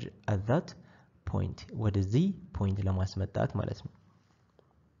a charge at that point ወደዚህ ፖይንት ለማስመጣት ማለት ነው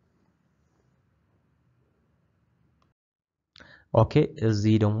ኦኬ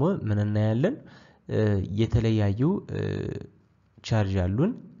እዚህ ደግሞ ምን እናያለን የተለያዩ ቻርጅ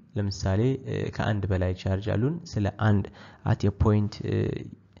አሉን ለምሳሌ ከአንድ በላይ ቻርጅ አሉን ስለ አንድ at a point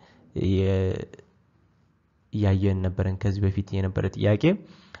ያየን ነበርን ከዚህ በፊት የነበረ ጥያቄ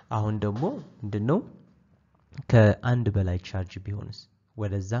አሁን ደግሞ ምንድነው ከአንድ በላይ ቻርጅ ቢሆንስ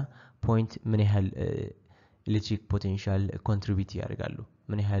ወደዛ ፖይንት ምን ያህል ኤሌክትሪክ ፖቴንሻል ኮንትሪቢዩት ያደርጋሉ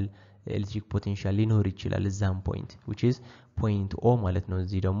ምን ያህል ኤሌክትሪክ ፖቴንሻል ሊኖር ይችላል እዛም ፖይንት which is point O ማለት ነው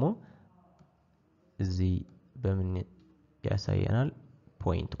እዚህ ደግሞ እዚህ በምን ያሳየናል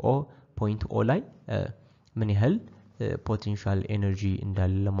point O ላይ ምን ያህል ፖቴንሻል ኤነርጂ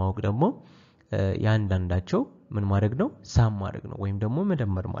እንዳለ ለማወቅ ደግሞ ያንዳንዳቸው ምን ማድረግ ነው ሳም ማድረግ ነው ወይም ደግሞ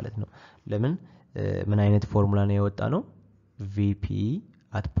መደመር ማለት ነው ለምን ምን አይነት ፎርሙላ ነው የወጣ ነው VP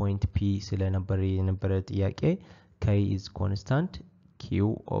at point P የነበረ ጥያቄ K is constant Q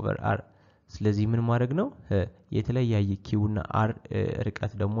over R ስለዚህ ምን ማድረግ ነው የተለያየ Q እና R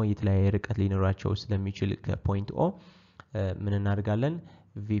ርቀት ደግሞ የተለያየ ርቀት ሊኖራቸው ስለሚችል ከፖይንት O ምን እናደርጋለን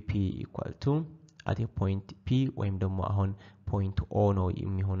VP equal to at a point P ወይም ደግሞ አሁን point O ነው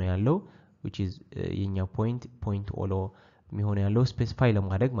የሚሆነው ያለው which is የኛ point O ነው የሚሆነው ያለው ስፔሲፋይ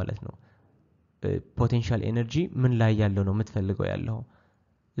ለማድረግ ማለት ነው ፖቴንሻል ኤነርጂ ምን ላይ ያለው ነው የምትፈልገው ያለው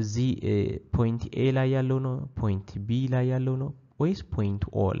እዚህ ፖይንት A ላይ ያለው ነው ፖይንት B ላይ ያለው ነው ወይስ ፖይንት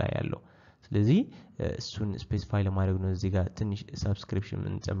O ላይ ያለው ስለዚህ እሱን ስፔሲፋይ ለማድረግ ነው እዚህ ጋር ትንሽ ሰብስክሪፕሽን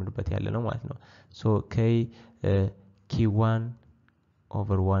እንጨምርበት ያለ ነው ማለት ነው so K Q1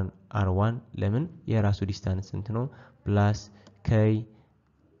 over 1 R1 ለምን የራሱ ዲስታንስ እንት ነው plus K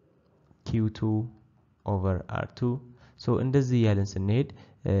Q2 over R2 so እንደዚህ ያለን ስንሄድ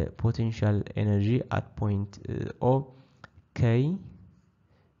potential energy at point O K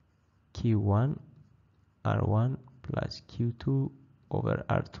Q1 R1 plus Q2 over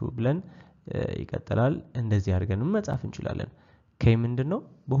R2 ብለን ይቀጥላል እንደዚህ አድርገን መጻፍ እንችላለን K ምንድነው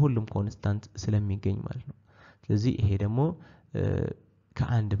በሁሉም ኮንስታንት ስለሚገኝ ማለት ነው ስለዚህ ይሄ ደግሞ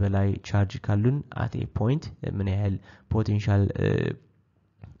ከአንድ በላይ ቻርጅ ካሉን at a point ምን ያህል ፖቴንሻል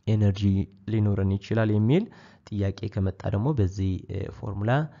ኤነርጂ ሊኖረን ይችላል የሚል ጥያቄ ከመጣ ደግሞ በዚህ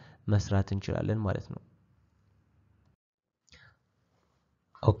ፎርሙላ መስራት እንችላለን ማለት ነው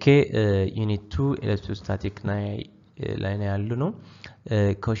ኦኬ ዩኒት 2 ኤሌክትሮስታቲክ ላይ ያሉ ነው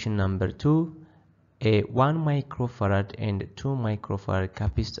question number 2 a 1 microfarad and 2 microfarad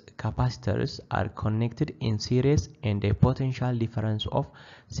capacitors are connected in series and a potential difference of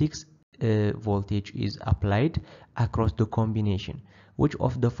 6 voltage is applied across the combination which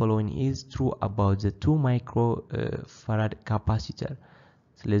of the following is true about the 2 microfarad capacitor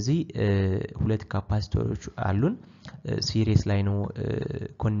ስለዚህ ሁለት ካፓሲተሮች አሉን ሲሪስ ላይ ነው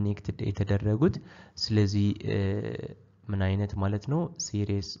ኮኔክትድ የተደረጉት ስለዚህ ምን አይነት ማለት ነው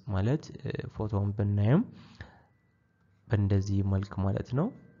ሲሪስ ማለት ፎቶውን ብናየው በእንደዚህ መልክ ማለት ነው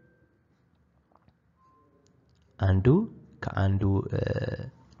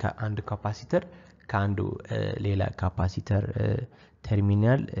ከአንዱ ካፓሲተር ከአንዱ ሌላ ካፓሲተር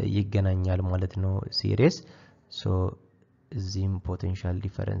ተርሚናል ይገናኛል ማለት ነው ሲሪስ ሶ እዚህም ፖቴንሻል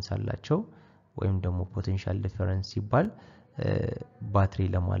ዲፈረንስ አላቸው ወይም ደግሞ ፖቴንሻል ዲፈረንስ ሲባል ባትሪ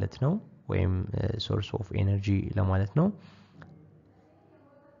ለማለት ነው ወይም ሶርስ ኦፍ ኤነርጂ ለማለት ነው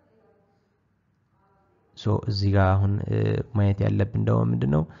ሶ እዚህ ጋር አሁን ማየት ያለብን ደግሞ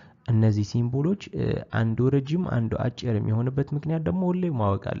ምንድነው እነዚህ ሲምቦሎች አንዱ ረጅም አንዱ አጭር የሚሆንበት ምክንያት ደግሞ ሁሌ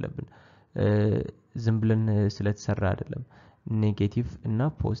ማወቅ አለብን ዝም ብለን ስለተሰራ አይደለም ኔጌቲቭ እና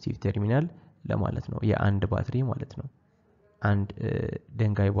ፖዚቲቭ ተርሚናል ለማለት ነው የአንድ ባትሪ ማለት ነው አንድ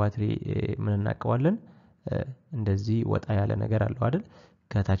ደንጋይ ባትሪ ምን እናቀዋለን እንደዚህ ወጣ ያለ ነገር አለው አይደል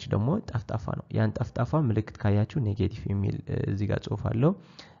ከታች ደግሞ ጠፍጣፋ ነው ያን ጠፍጣፋ ምልክት ካያችሁ ኔጌቲቭ የሚል እዚህ ጋር ጽሁፍ አለው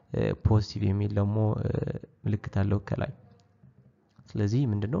ፖዚቲቭ የሚል ደግሞ ምልክት አለው ከላይ ስለዚህ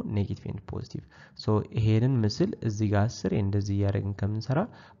ምንድነው ኔጌቲቭ ኤንድ ፖዚቲቭ ሶ ይሄንን ምስል እዚህ ጋር 10 እንደዚህ ያደረግን ከምንሰራ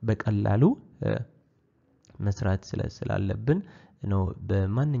በቀላሉ መስራት ስላለብን ነው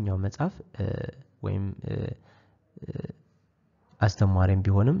በማንኛው መጽሐፍ ወይም አስተማሪም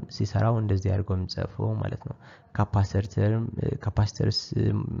ቢሆንም ሲሰራው እንደዚህ አድርጎ ምጽፈው ማለት ነው ካፓሲተርስ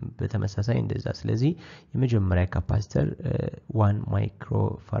በተመሳሳይ እንደዛ ስለዚህ የመጀመሪያ ካፓሲተር 1 ማይክሮ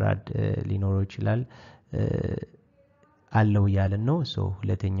ፈራድ ሊኖረው ይችላል አለው ያለን ነው ሶ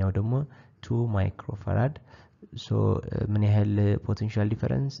ሁለተኛው ደግሞ 2 ማይክሮ ፈራድ ሶ ምን ያህል ፖቴንሻል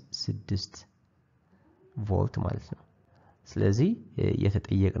ዲፈረንስ 6 ቮልት ማለት ነው ስለዚህ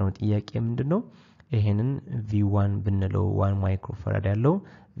የተጠየቅነው ጥያቄ ምንድነው ይሄንን V1 ብንለው 1 ማይክሮ ፈራድ ያለው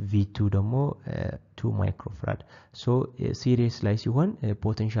V2 ደግሞ 2 ማይክሮ ፈራድ ሶ ሲሪየስ ላይ ሲሆን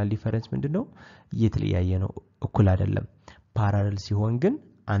ፖቴንሻል ዲፈረንስ ምንድነው የተለያየ ነው እኩል አይደለም ፓራለል ሲሆን ግን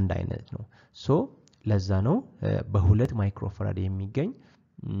አንድ አይነት ነው ሶ ለዛ ነው በ2 ማይክሮ ፈራድ የሚገኝ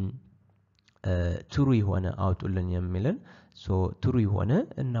ትሩ የሆነ አውጡልን የሚለን ሶ ትሩ የሆነ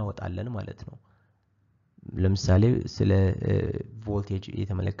እናወጣለን ማለት ነው ለምሳሌ ስለ ቮልቴጅ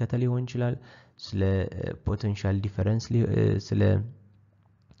የተመለከተ ሊሆን ይችላል ስለ ፖቴንሻል ዲፈረንስ ስለ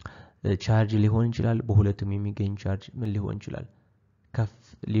ቻርጅ ሊሆን ይችላል በሁለቱም የሚገኝ ቻርጅ ምን ሊሆን ይችላል ከፍ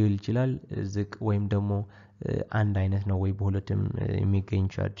ሊል ይችላል ዝቅ ወይም ደግሞ አንድ አይነት ነው ወይ በሁለቱም የሚገኝ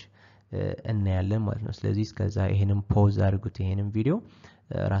ቻርጅ እናያለን ማለት ነው ስለዚህ እስከዛ ይሄንን ፖዝ አድርጉት ይሄንን ቪዲዮ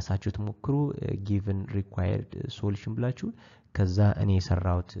ራሳችሁ ተሞክሩ given required solution ብላችሁ ከዛ እኔ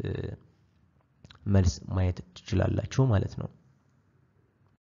የሰራሁት መልስ ማየት ትችላላችሁ ማለት ነው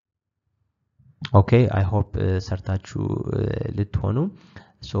ኦኬ አይ ሆፕ ሰርታችሁ ልትሆኑ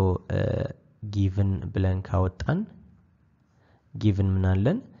ሶ given ብለን ካወጣን given ምን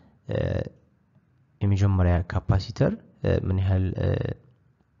አለን የመጀመሪያ ካፓሲተር ምን ያህል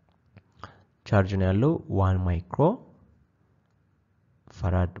ቻርጅ ነው ያለው 1 ማይክሮ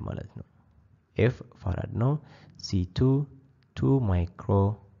ፈራድ ማለት ነው F ፈራድ ነው C2 2 ማይክሮ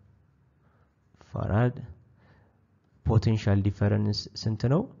ፈራድ ፖቴንሻል ዲፈረንስ ስንት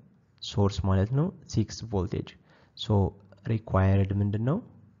ነው ሶርስ ማለት ነው 6 ቮልቴጅ ሶ required ምንድነው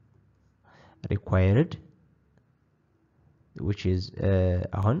required which is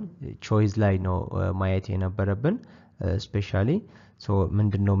አሁን choice ላይ ነው ማየት የነበረብን especially so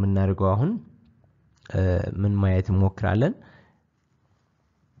ምንድነው የምናደርገው አሁን ምን ማየት እንሞክራለን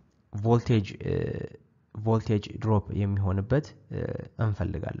ቮልቴጅ ድሮፕ የሚሆንበት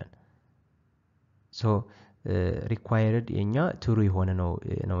እንፈልጋለን ሶ required የኛ ትሩ የሆነ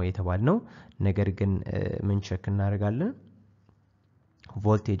ነው የተባልነው ነገር ግን ምን ቼክ እናደርጋለን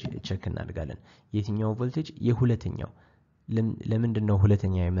ቮልቴጅ ቼክ እናደርጋለን የትኛው ቮልቴጅ የሁለተኛው ለምንድነው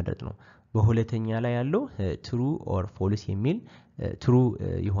ሁለተኛ የመረጥነው በሁለተኛ ላይ ያለው ትሩ ኦር ፎልስ የሚል ትሩ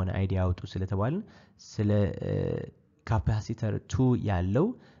የሆነ አይዲያ አውጡ ስለተባልን ስለ ካፓሲተር 2 ያለው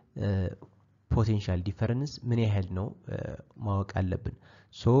ፖቴንሻል ዲፈረንስ ምን ያህል ነው ማወቅ አለብን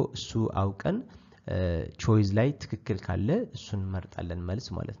ሶ እሱ አውቀን ቾይስ ላይ ትክክል ካለ እሱን መርጣለን መልስ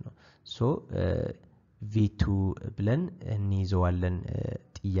ማለት ነው ሶ V2 ብለን እንይዘዋለን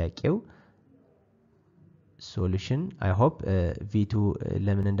ጥያቄው ሶሉሽን አይ ሆፕ V2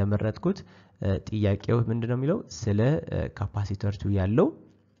 ለምን እንደመረጥኩት ጥያቄው ምንድነው የሚለው ስለ ካፓሲተር 2 ያለው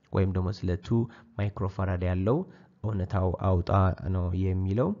ወይም ደግሞ ስለ 2 ማይክሮፋራድ ያለው እውነታው አውጣ ነው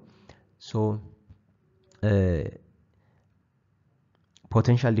የሚለው ሶ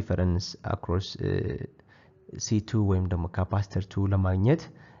ፖቴንሻል ዲፈረንስ አክሮስ C2 ወይም ደግሞ ካፓሲተር 2 ለማግኘት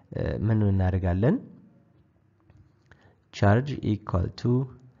ምን እናደርጋለን charge equal to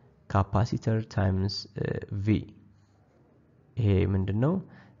capacitor times V ይሄ ምንድነው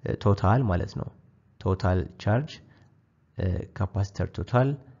ቶታል ማለት ነው ቶታል ቻርጅ ካፓሲተር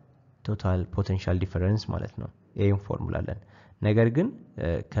ቶታል ፖቴንሻል ዲፈረንስ ማለት ነው ይሄን ፎርሙላ አለን ነገር ግን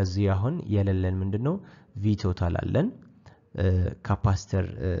ከዚህ አሁን የለለን ምንድነው V ቶታል አለን ካፓሲተር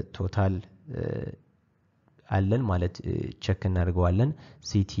ቶታል አለን ማለት ቼክ እናደርገዋለን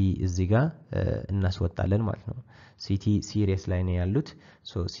ሲቲ እዚህ ጋር እናስወጣለን ማለት ነው ሲቲ ሲሪየስ ላይ ነው ያሉት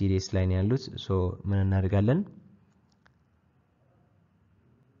ሶ ሲሪየስ ላይ ነው ያሉት ሶ ምን እናደርጋለን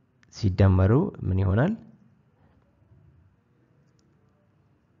ሲደመሩ ምን ይሆናል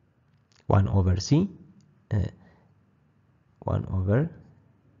 1 over c 1 over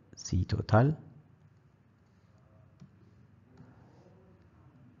c total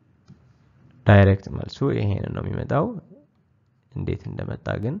ዳይሬክት መልሱ ይሄንን ነው የሚመጣው እንዴት እንደመጣ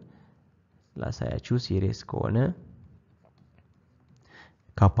ግን ላሳያችሁ ሲሪየስ ከሆነ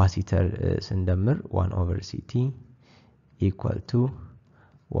ካፓሲተር ስንደምር 1 over ct equal to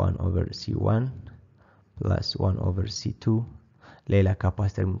 1 over c1 plus 1 over c2 ሌላ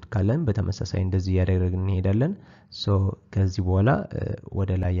ካፓሲተር ካለን በተመሳሳይ እንደዚህ ያደረግን እንሄዳለን ሶ ከዚህ በኋላ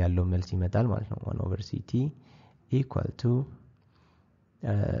ወደ ላይ ያለው መልስ ይመጣል ማለት ነው 1 over ct equal to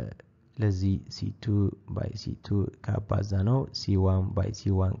ለዚህ c2 by c2 ካባዛ ነው c1 by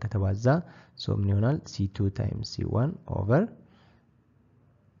c1 ከተባዛ ሶ ምን ይሆናል c2 times c1 over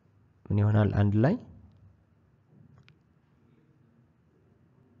ምን ይሆናል አንድ ላይ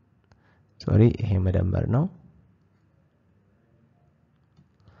ሶሪ ይሄ መደመር ነው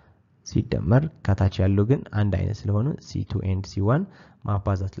ሲደመር ከታች ያለው ግን አንድ አይነት ስለሆነ c2 and c1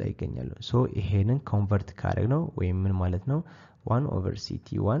 ማባዛት ላይ ይገኛሉ ሶ ይሄንን ኮንቨርት ካደረግ ነው ወይም ምን ማለት ነው 1 over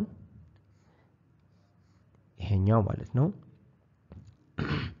ct1 ይሄኛው ማለት ነው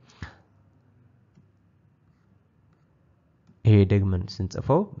ይሄ ደግመን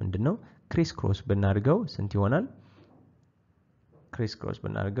ስንጽፈው ምንድነው ክሪስ ክሮስ ብናርገው ስንት ይሆናል ክሪስ ክሮስ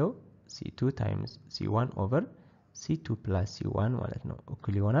ብናርገው c2 times c1 over c2 plus c1 ማለት ነው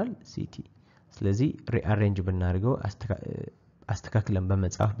እኩል ይሆናል ct ስለዚህ ሪአሬንጅ ብናርገው አስተካክለን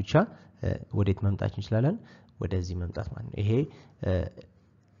በመጻፍ ብቻ ወዴት መምጣት እንችላለን ወደዚህ መምጣት ማለት ነው ይሄ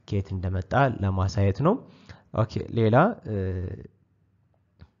ኬት እንደመጣ ለማሳየት ነው ኦኬ ሌላ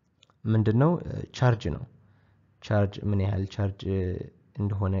ምንድነው ቻርጅ ነው ቻርጅ ምን ያህል ቻርጅ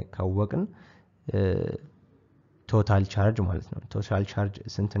እንደሆነ ካወቅን ቶታል ቻርጅ ማለት ነው ቶታል ቻርጅ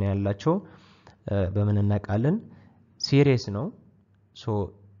ስንት ነው ያላቸው በምን እናቃለን ሲሪየስ ነው ሶ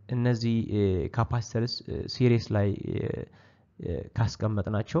እነዚህ ካፓሲተርስ ሲሪየስ ላይ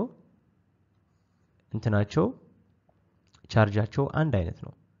ካስቀመጥናቸው እንትናቸው ቻርጃቸው አንድ አይነት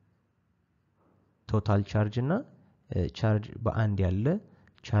ነው ቶታል ቻርጅ እና ቻርጅ በአንድ ያለ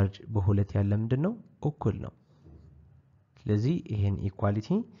ቻርጅ በሁለት ያለ ምንድነው እኩል ነው ስለዚህ ይሄን ኢኳሊቲ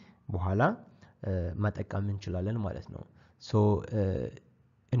በኋላ መጠቀም እንችላለን ማለት ነው ሶ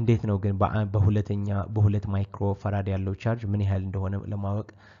እንዴት ነው ግን በሁለት ማይክሮ ፈራድ ያለው ቻርጅ ምን ያህል እንደሆነ ለማወቅ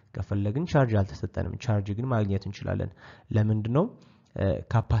ከፈለግን ቻርጅ አልተሰጠንም ቻርጅ ግን ማግኘት እንችላለን ለምንድነው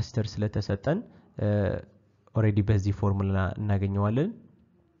ካፓሲተር ስለተሰጠን ኦሬዲ በዚህ ፎርሙላ እናገኘዋለን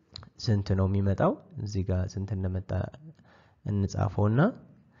ስንት ነው የሚመጣው እዚህ ጋር ስንት እንደመጣ እንጻፈውና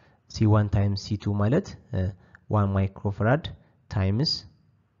c1 times c2 ማለት 1 ማይክሮፈራድ times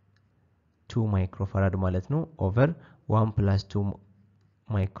 2 ማይክሮፈራድ ማለት ነው over 1 plus 2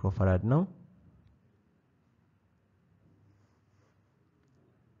 ማይክሮፈራድ ነው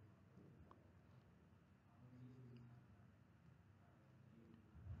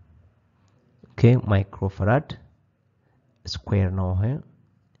ኦኬ ማይክሮፈራድ ስኩዌር ነው ይሄ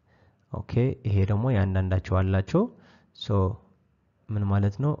ኦኬ ይሄ ደግሞ ያንዳንዳቸው አላቸው ሶ ምን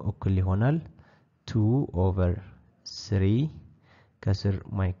ማለት ነው እኩል ይሆናል 2 over 3 ከስር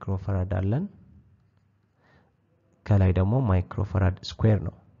ማይክሮፈራድ አለን ከላይ ደግሞ ማይክሮፈራድ ስኩዌር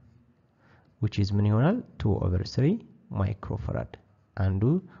ነው which is ምን ይሆናል 2 over 3 ማይክሮፈራድ አንዱ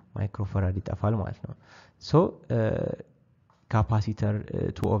ማይክሮፈራድ ይጠፋል ማለት ነው ሶ ካፓሲተር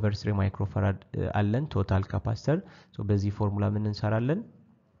 2 over 3 ማይክሮፈራድ አለን ቶታል ካፓሲተር ሶ በዚህ ፎርሙላ ምን እንሰራለን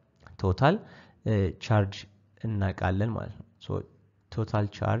ቶታል ቻርጅ እናቃለን ማለት ነው ሶ ቶታል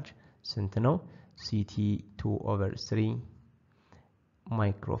ቻርጅ ስንት ነው ct 2 over 3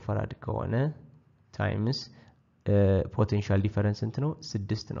 ማይክሮፈራድ ከሆነ ታይምስ ፖቴንሻል ዲፈረንስ ስንት ነው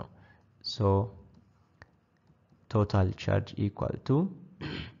 6 ነው ሶ ቶታል ቻርጅ equal to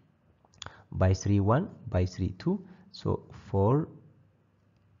by 3 1 by 3 2 so 4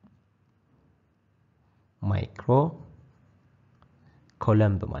 ማይክሮ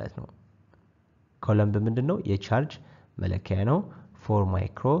ኮለምብ ማለት ነው ኮለምብ ምንድነው የቻርጅ መለኪያ ነው 4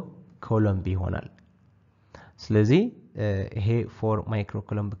 ማይክሮ ኮለምብ ይሆናል ስለዚህ ይሄ 4 ማይክሮ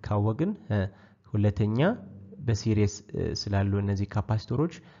ኮለምብ ካወቅን ሁለተኛ በሲሪየስ ስላሉ እነዚህ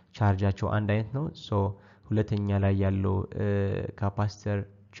ካፓሲተሮች ቻርጃቸው አንድ አይነት ነው ሶ ሁለተኛ ላይ ያለው ካፓሲተር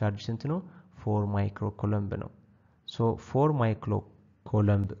ቻርጅ ስንት ነው 4 ማይክሮ ኮለምብ ነው ሶ 4 ማይክሮ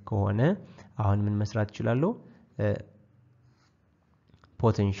ኮለምብ ከሆነ አሁን ምን መስራት ይችላል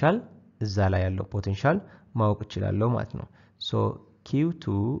ፖቴንሻል እዛ ላይ ያለው ፖቴንሻል ማወቅ እችላለሁ ማለት ነው so q2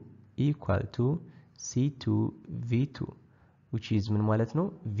 equal to c2 v2 which is ምን ማለት ነው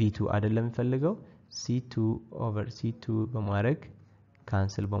v2 አይደለም የምፈልገው c2 over c2 በማድረግ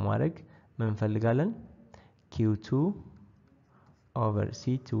ካንስል በማድረግ ምን እንፈልጋለን q2 over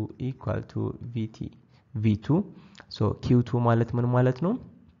c2 equal to v2 so q2 ማለት ምን ማለት ነው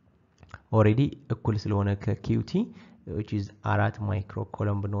already እኩል ስለሆነ ከqt which is 4 ማይክሮ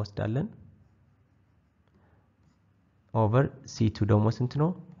ኮሎምብ እንወስዳለን over c2 ደግሞ ስንት ነው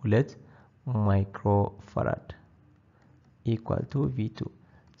 2 ማይክሮ ፈራድ equal to v2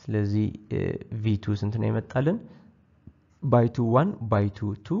 ስለዚህ v2 ስንት ነው የመጣልን by 2 1 by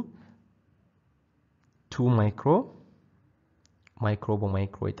 2 2 ማይክሮ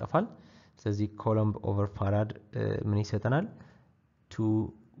በማይክሮ ይጠፋል ስለዚህ ኮሎምብ ኦቨር ፋራድ ምን ይሰጠናል 2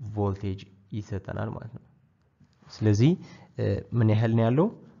 ቮልቴጅ ይሰጠናል ማለት ነው ስለዚህ ምን ያህል ነው ያለው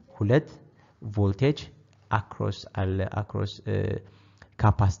 2 ቮልቴጅ across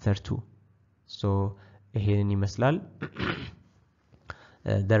capacitor 2 so ይሄንን ይመስላል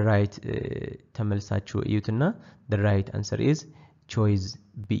the right ተመልሳችሁ እዩትና the right answer is choice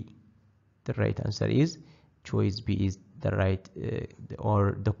B the right answer is choice B is the right or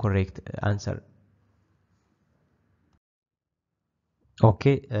the correct answer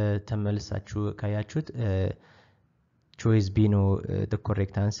okay ተመልሳችሁ ካያችሁት choice B ነው the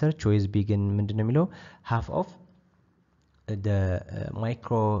correct answer choice B ግን ምንድነው የሚለው half of the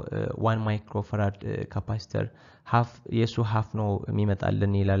one microfarad capacitor half የሱ half ነው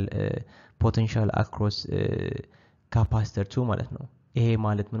የሚመጣልን ይላል potential across capacitor 2 ማለት ነው ይሄ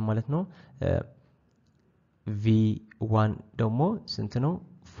ማለት ምን ማለት ነው V1 ደግሞ ስንት ነው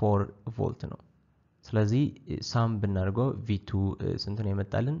 4 ቮልት ነው ስለዚህ ሳም ብናደርገው V2 ስንት ነው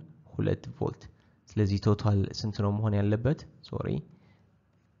የመጣልን 2 ቮልት ስለዚህ ቶታል ስንት ነው መሆን ያለበት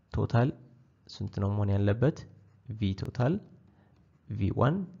ቶታል ስንት ነው መሆን ያለበት V total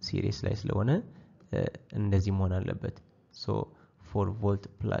V1 ሲሪስ ላይ ስለሆነ እንደዚህ መሆን አለበት so 4 ቮልት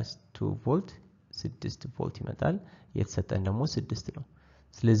plus 2 ቮልት 6 ቮልት ይመጣል የተሰጠን ደግሞ 6 ነው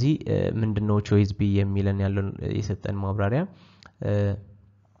ስለዚህ ምንድነው choice B የሚለን ያለው የሰጠን ማብራሪያ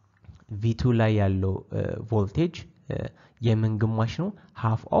V2 ላይ ያለው ቮልቴጅ የምን ግማሽ ነው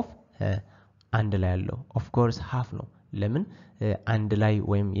half of አንድ ላይ ያለው of course half ነው ለምን አንድ ላይ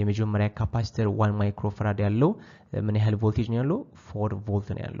ወይም የመጀመሪያ ካፓሲተር 1 ማይክሮፈራድ ያለው ምን ያህል ቮልቴጅ ነው ያለው 4 ቮልት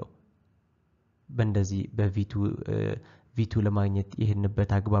ነው ያለው በእንደዚህ በV2 ለማግኘት ይሄንበት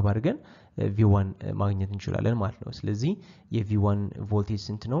አግባብ አድርገን V1 ማግኘት እንችላለን ማለት ነው ስለዚህ የV1 ቮልቴጅ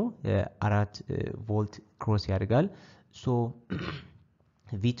ስንት ነው 4 ቮልት ክሮስ ያደርጋል so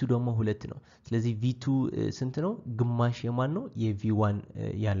V2 ደግሞ 2 ነው ስለዚህ V2 ስንት ነው ግማሽ የማን ነው የV1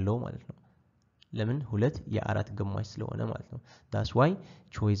 ያለው ማለት ነው ለምን 2 የ4 ግማሽ ስለሆነ ማለት ነው that's why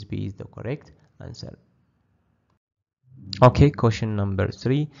choice B is the correct answer okay question number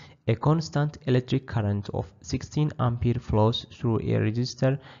 3 a constant electric current of 16 ampere flows through a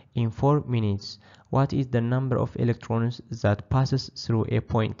resistor in 4 minutes what is the number of electrons that passes through a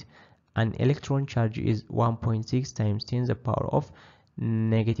point an electron charge is 1.6 times 10 the power of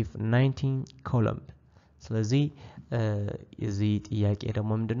negative 19 coulomb ስለዚህ እዚህ ጥያቄ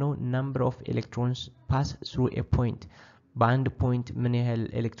ደግሞ ምንድነው number of electrons pass through a point በአንድ ፖይንት ምን ያህል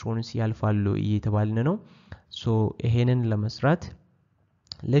ኤሌክትሮንስ ያልፋሉ እየተባልን ነው so ይሄንን ለመስራት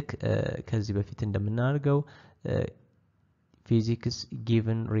ልክ ከዚህ በፊት እንደምናደርገው physics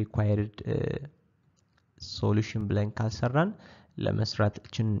given required solution ብለን ካልሰራን ለመስራት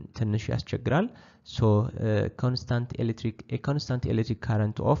ትንሽ ያስቸግራል so constant electric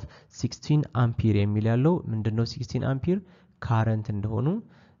current of 16 ampere የሚል ያለው ምንድነው 16 ampere current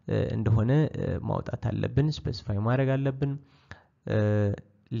እንደሆነ ማውጣት አለብን ስፔሲፋይ ማድረግ አለብን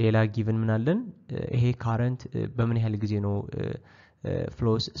ሌላ given ምን አለን ይሄ current በምን ያህል ጊዜ ነው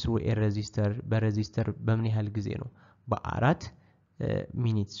flows through a resistor በሬዚስተር በምን ያህል ጊዜ ነው በ4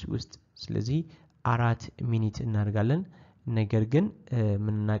 ሚኒትስ ውስጥ ስለዚህ 4 ሚኒት እናደርጋለን ነገር ግን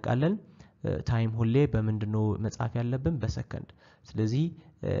ምን እናቃለን ታይም ሁሌ በምንድነው መጻፍ ያለብን በሰከንድ ስለዚህ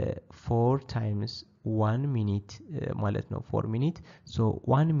 4 times 1 minute ማለት ነው 4 minute so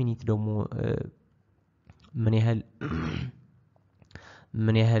 1 minute ደግሞ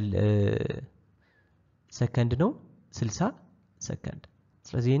ምን ያህል ሰከንድ ነው 60 ሰከንድ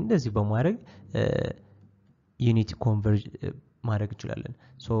ስለዚህ እንደዚህ በማድረግ ዩኒት ኮንቨርጅ ማድረግ እንችላለን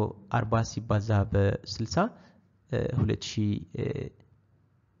so 40 ሲባዛ በ60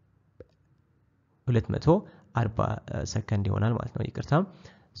 240 ሰከንድ ይሆናል ማለት ነው ይቅርታ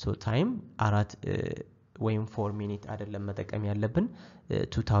so ታይም 4 ወይም 4 ሚኒት አይደለም መጠቀም ያለብን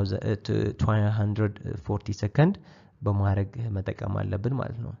 240 ሰከንድ በማድረግ መጠቀም አለብን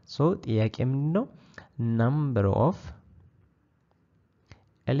ማለት ነው። ሶ ጥያቄ ምንድነው? number of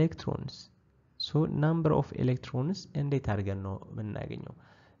electrons ሶ number of electrons እንዴት አድርገን ነው የምናገኘው?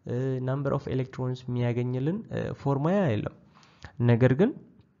 number of electrons የሚያገኝልን ፎርሙላ የለም። ነገር ግን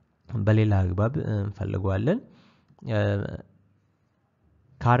በሌላ አግባብ እንፈልገዋለን።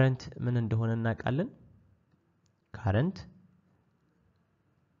 current ምን እንደሆነ እናውቃለን። current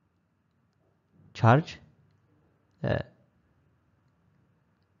charge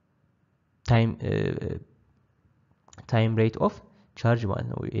time rate of charge ማለት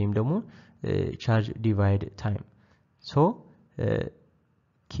ነው ወይም ደግሞ charge divide time so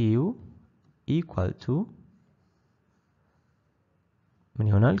q equal to ምን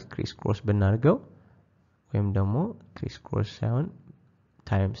ይሆናል? ክሪስ ክሮስ ብናደርገው ወይም ደግሞ ክሪስ ክሮስ ሳይሆን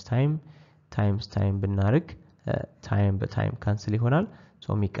times time ብናደርግ time በtime ካንስል ይሆናል። ሶ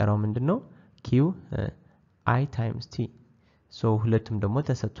የሚቀረው ምንድነው? q I times t ሶ ሁለቱም ደግሞ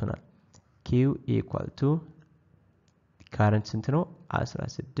ተሰጥቶናል። q equal to current ስንት ነው?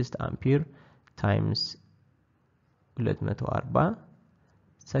 16 አምፒር times 240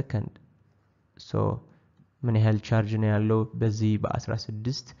 ሰከንድ ሶ ምን ያህል ቻርጅ ነው ያለው በዚህ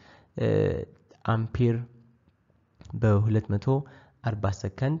በ16 አምፒር በ240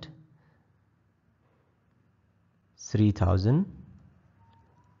 ሰከንድ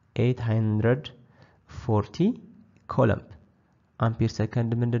 3840 ኮለምብ አምፒር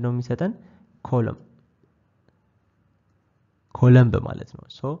ሰከንድ ምንድነው የሚሰጠን? ኮለምብ ማለት ነው።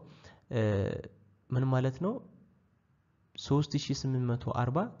 ሶ ምን ማለት ነው?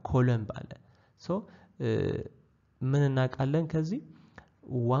 3840 ኮለምብ አለ። ሶ ምን እናውቃለን ከዚህ?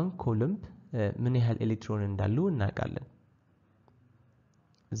 1 ኮለምብ ምን ያህል ኤሌክትሮን እንዳለው እናውቃለን።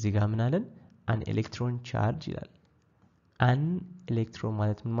 እዚህ ጋር ምን አለን? አን ኤሌክትሮን ቻርጅ ይላል። አን ኤሌክትሮን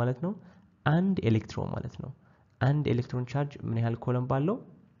ማለት ምን ማለት ነው? አንድ ኤሌክትሮን ማለት ነው። አንድ ኤሌክትሮን ቻርጅ ምን ያህል ኮለምብ አለው?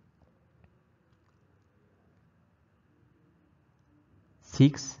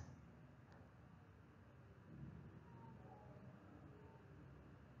 6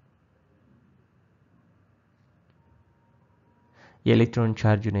 የኤሌክትሮን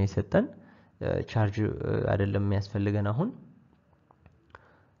ቻርጅ ነው የሰጠን። ቻርጅ አይደለም የሚያስፈልገን አሁን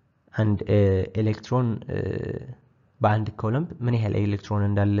አንድ ኤሌክትሮን በአንድ ኮለምብ ምን ያህል ኤሌክትሮን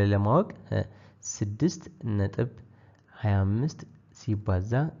እንዳለ ለማወቅ 6.25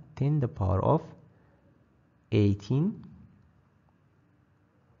 ሲባዛ 10 the power of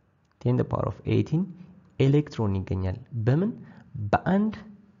 18 ኤሌክትሮን ይገኛል። በምን? በአንድ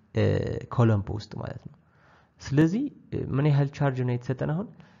ኮለምብ ውስጥ ማለት ነው። ስለዚህ ምን ያህል ቻርጅ ነው የተሰጠን? አሁን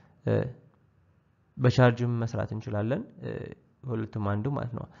በቻርጅም መስራት እንችላለን። ሁለቱም አንዱ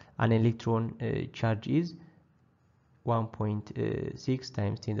ማለት ነው። an electron charge is 1.6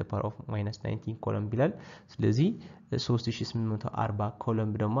 times 10 the power of minus 19 ኮለምብ ይላል። ስለዚህ 3840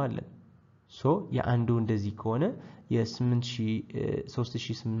 ኮለምብ ደግሞ አለን። ሶ የአንዱ እንደዚህ ከሆነ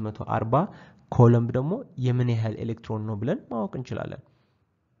የ3840 ኮለምብ ደግሞ የምን ያህል ኤሌክትሮን ነው ብለን ማወቅ እንችላለን።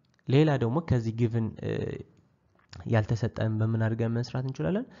 ሌላ ደግሞ ከዚህ given ያልተሰጠን በምን አድርገን መስራት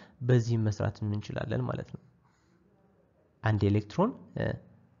እንችላለን? በዚህ መስራት እንችላለን ማለት ነው። አንድ ኤሌክትሮን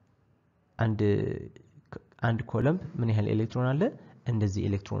አንድ ኮለምብ ምን ያህል ኤሌክትሮን አለ? እንደዚህ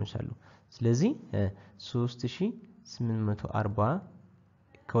ኤሌክትሮኖች አሉ። ስለዚህ 3840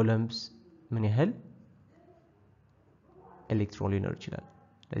 ኮለምብስ ምን ያህል ኤሌክትሮን ሊኖር ይችላል?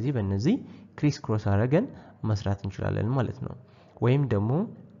 ስለዚህ በእነዚህ ክሪስ ክሮስ አድርገን መስራት እንችላለን ማለት ነው። ወይም ደግሞ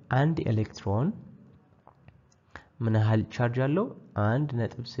አንድ ኤሌክትሮን ምን ያህል ቻርጅ አለው?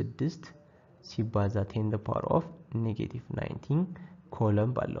 1.6 ሲባዛ 10 the power of -19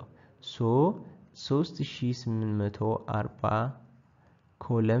 ኮለምብ አለው። ሶ 3840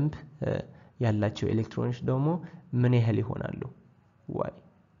 ኮለምብ ያላቸው ኤሌክትሮኖች ደግሞ ምን ያህል ይሆናሉ? ዋይ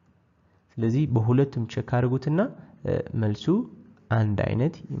ስለዚህ በሁለቱም ቼክ አድርጉትና መልሱ አንድ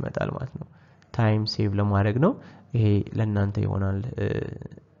አይነት ይመጣል ማለት ነው። ታይም ሴቭ ለማድረግ ነው። ይሄ ለእናንተ ይሆናል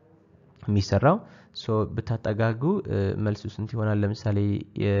የሚሰራው። ሶ ብታጠጋጉ መልሱ ስንት ይሆናል? ለምሳሌ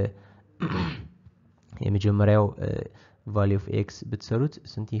የመጀመሪያው value of x ብትሰሩት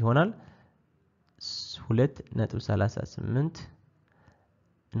ስንት ይሆናል? 2.38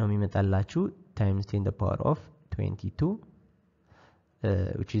 ነው የሚመጣላችሁ times 10 the power of 22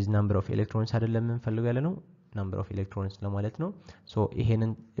 which is number of electrons አይደለም የምንፈልገው ያለ ነው number of electrons ለማለት ነው። ሶ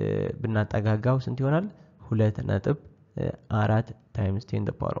ይሄንን ብናጠጋጋው ስንት ይሆናል? 2.4 times 10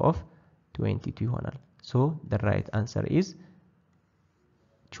 the power of 22 ይሆናል። So the right answer is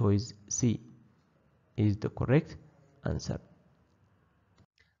choice C is the correct answer.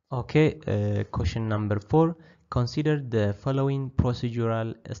 Okay, question number 4. Consider the following procedural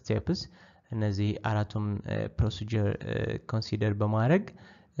steps እነዚህ አራቱም ፕሮሲጀር ኮንሲደር በማድረግ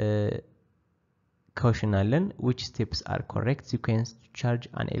caution አለን which steps are correct sequence to charge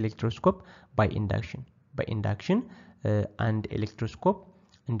an electroscope by induction and electroscope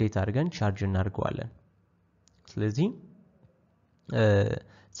እንዴት አድርገን ቻርጅ እናደርገዋለን ስለዚህ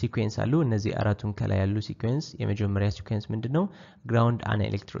ሲኩዌንስ አሉ እነዚህ አራቱም ከላይ ያሉ ሲኩዌንስ የመጀመሪያ ሲኩዌንስ ምንድነው ground an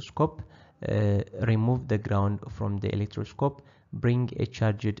electroscope remove the ground from the electroscope bring a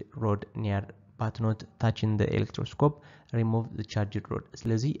charged rod near but not touching the electroscope remove the charged rod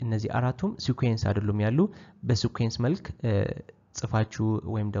ስለዚህ እነዚህ አራቱም ሲኩዌንስ አይደሉም ያሉ በሲኩዌንስ መልክ ጽፋችሁ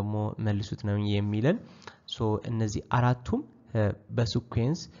ወይም ደግሞ መልሱት ነው የሚለን ሶ እነዚህ አራቱም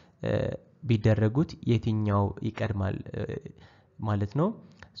በሲኩዌንስ ቢደረጉት የትኛው ይቀድማል ማለት ነው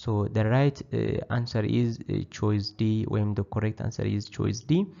so the right answer is choice D ወይም the correct answer is choice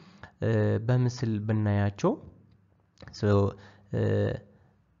D በምስል ብናያቸው so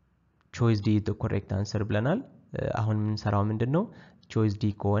choice D the correct answer ብለናል አሁን የምንሰራው ምንድነው choice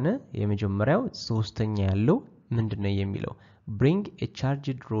D ከሆነ የመጀመሪያው ሶስተኛ ያለው ምንድነው የሚለው bring a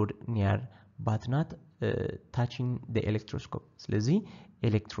charged rod near but not touching the electroscope ስለዚህ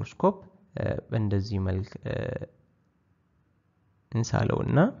ኤሌክትሮስኮፕ በእንደዚህ መልክ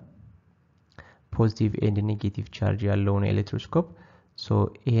እንሳለውና ፖዚቲቭ ኤንድ ኔጌቲቭ ቻርጅ ያለው ነው ኤሌክትሮስኮፕ ሶ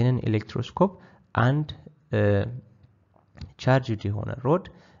ይሄንን ኤሌክትሮስኮፕ አንድ ቻርጅድ የሆነ ሮድ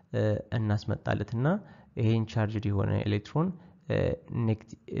እናስመጣለትና ይሄን ቻርጅድ የሆነ ኤሌክትሮን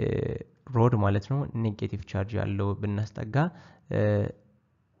ሮድ ማለት ነው ኔጌቲቭ ቻርጅ ያለው ብናስጠጋ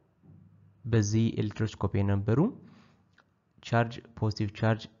በዚህ ኤሌክትሮስኮፕ የነበሩ ቻርጅ ፖዚቲቭ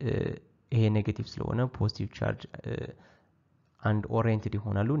ቻርጅ ይሄ ኔጌቲቭ ስለሆነ ፖዚቲቭ ቻርጅ አንድ ኦሪየንትድ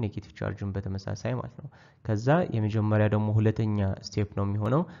ይሆናሉ ኔጌቲቭ ቻርጅን በተመሳሳይ ማለት ነው ከዛ የመጀመሪያ ደግሞ ሁለተኛ ስቴፕ ነው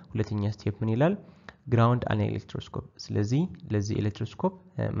የሚሆነው ሁለተኛ ስቴፕ ምን ይላል ground an electroscope ስለዚህ ለዚህ ኤሌክትሮስኮፕ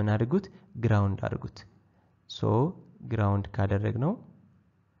ምን አድርጉት ground አድርጉት so ground ካደረግነው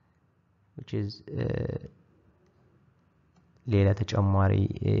which is ሌላ ተጨማሪ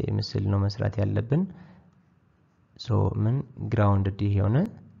ምስል ነው መስራት ያለብን so ምን grounded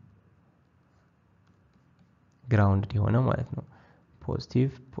የሆነ ማለት ነው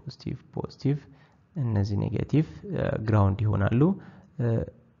ፖዚቲቭ እነዚህ ኔጌቲቭ ground ይሆናሉ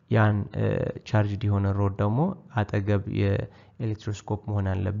ያን ቻርጅድ የሆነ ሮድ ደግሞ አጠገብ የኤሌክትሮስኮፕ መሆን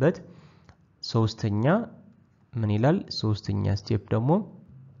አለበት ሶስተኛ ምን ይላል ሶስተኛ ስቴፕ ደግሞ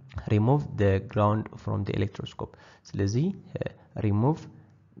remove the ground from the electroscope ስለዚህ remove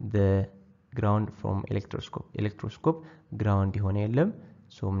the ground from electroscope ground የሆነ የለም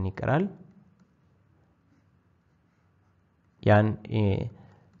ሶ ምን ይቀራል ያን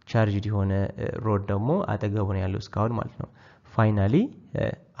ቻርጅድ የሆነ ሮድ ደግሞ አጠገቡ ነው ያለው እስካሁን ማለት ነው ፋይናሊ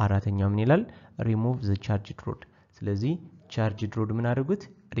አራተኛው ምን ይላል remove the charged rod ስለዚህ charged rod ምን አድርጉት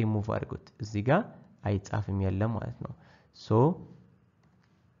remove አድርጉት እዚህ ጋር አይጻፍም የለም ማለት ነው ሶ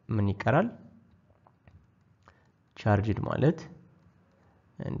ምን ይቀራል charged ማለት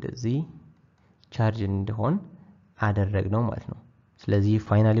እንደዚህ charged እንደሆን አደረግነው ማለት ነው ስለዚህ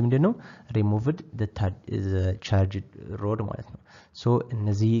ፋይናሊ ምንድነው removed the charged rod ማለት ነው ሶ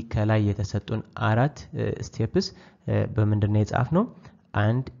እነዚህ ከላይ የተሰጡን አራት ስቴፕስ በመንደና የጻፍነው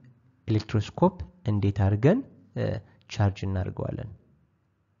አንድ ኤሌክትሮስኮፕ እንዴት አድርገን ቻርጅ እናደርገዋለን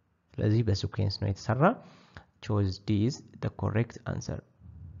ስለዚህ በሲኩዌንስ ነው የተሰራ choice D is the correct answer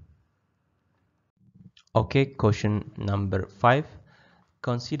okay question number 5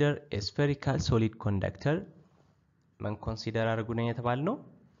 consider a spherical solid conductor ምን ኮንሲደር አድርጉ ነው የተባልነው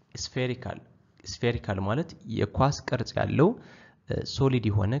ስፌሪካል ማለት የኳስ ቅርጽ ያለው ሶሊድ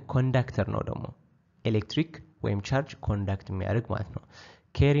የሆነ ኮንዳክተር ነው ደግሞ ኤሌክትሪክ ወይም ቻርጅ ኮንዳክት የሚያደርግ ማለት ነው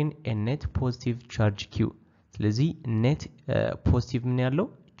carrying a net positive charge q ስለዚህ net positive ምን ያለው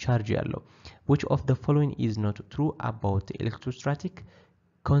ቻርጅ ያለው which of the following is not true about the electrostatic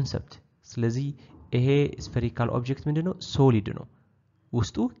concept ስለዚህ ይሄ ስፌሪካል ኦብጀክት ምንድነው ሶሊድ ነው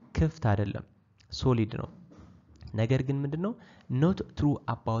ውስጡ ክፍት አይደለም ሶሊድ ነው ነገር ግን ምንድነው not true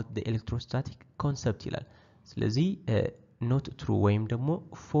about the electrostatic concept ይላል ስለዚህ not true ወይም ደግሞ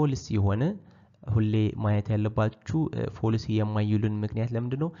false የሆነ ሁሌ ማየት ያለባችሁ false የማይሉን ምክንያት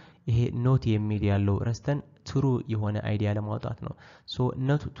ለምንድነው ይሄ not የሚል ያለው ረስተን true የሆነ አይዲያ ለማውጣት ነው so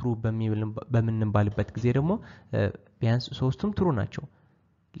not true በምንባልበት ጊዜ ደግሞ ቢያንስ ሶስቱም true ናቸው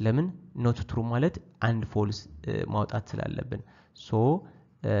ለምን not true ማለት አንድ false ማውጣት ስላለብን so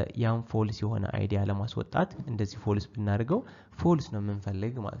ያን ፎልስ የሆነ አይዲያ ለማስወጣት እንደዚህ ፎልስ ብናደርገው ፎልስ ነው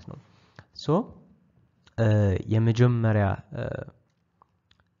የምንፈልግ ማለት ነው ሶ የመጀመሪያ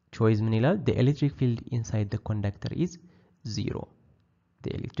choice ምን ይላል the electric field inside the conductor is 0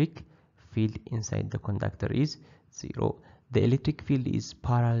 the electric field inside the conductor is 0 the electric field is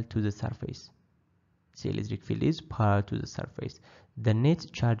parallel to the surface. The electric field is parallel to the surface. The net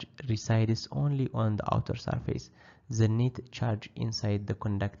charge resides only on the outer surface. The net charge inside the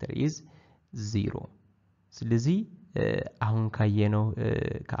conductor is 0. ስለዚህ አሁን ካየነው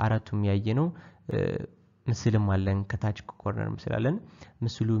ከአራቱም ያየነው ምስልም አለን ከታች ኮርነር ምስላለን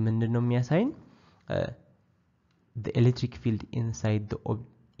ምስሉ ምንድነው የሚያሳይን the electric field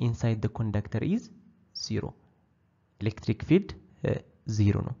inside the conductor is 0. electric field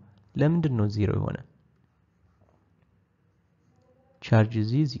 0 ነው ለምንድን ነው 0 የሆነ charge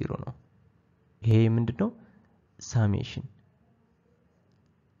z 0 ነው ይሄ ምንድነው summation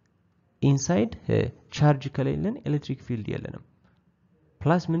inside charge ከሌለን electric field የለንም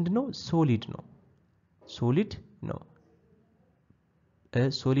plus ምንድነው solid ነው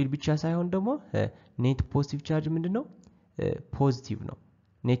solid ብቻ ሳይሆን ደግሞ net positive charge ምንድነው positive ነው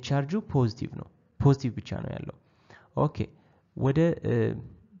net charge positive ነው positive ብቻ ነው ያለው ኦኬ ወደ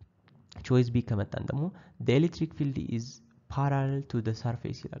choice b ከመጣን ደግሞ the electric field is parallel to the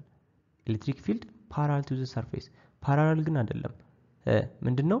surface ይላል electric field parallel to the surface parallel ግን አይደለም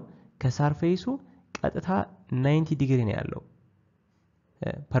ምንድነው ከሰርፌሱ ቀጥታ 90 ዲግሪ ነው ያለው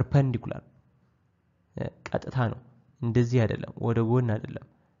perpendicular ቀጥታ ነው እንደዚህ አይደለም ወደ ጎን አይደለም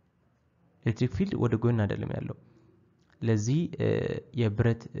electric field ወደ ጎን አይደለም ያለው ለዚህ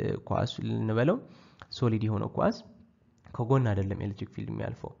የብረት ኳስ ልንበለው solid የሆነ ኳስ ከጎን አይደለም electric field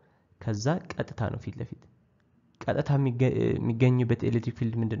የሚያልፈው ከዛ ቀጥታ ነው ፊት ለፊት ቀጥታ የሚገኝበት electric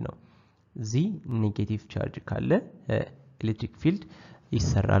field ምንድነው ዚ ኔጌቲቭ ቻርጅ ካለ electric field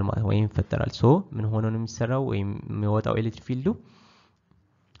ይሰራል ማለት ወይም ይፈጠራል ሶ ምን ሆኖ ነው የሚሰራው ወይም የሚወጣው electric field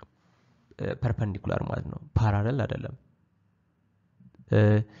perpendicular ማለት ነው parallel አይደለም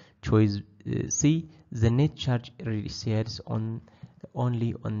choice c the net charge resides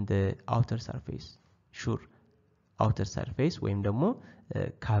only on the outer surface sure outer surface ወይም ደግሞ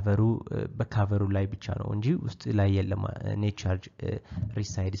በካቨሩ ላይ ብቻ ነው እንጂ ውስጥ ላይ የለም net charge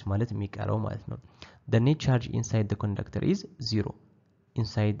resides ማለት የሚቀረው ማለት ነው the net charge inside the conductor is 0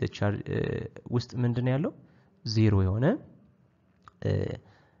 inside the charge ውስጥ ምንድነው ያለው 0 የሆነ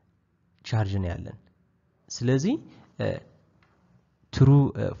ቻርጅ ነው ያለን ስለዚህ true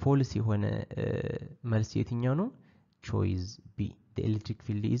false የሆነ መልስ የትኛው ነው choice b the electric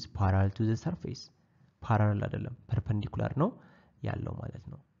field is parallel to the surface parallel አይደለም perpendicular ነው ያለው ማለት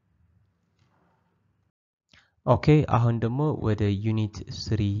ነው ኦኬ አሁን ደግሞ ወደ ዩኒት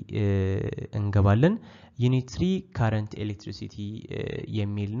 3 እንገባለን ዩኒት 3 current electricity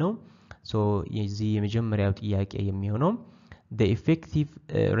የሚል ነው ሶ የዚህ የመጀመሪያው ጥያቄ የሚሆነው the effective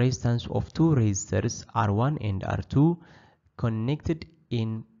resistance of two resistors R1 and R2 connected in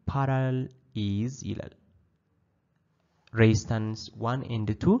parallel is ይላል resistance 1 and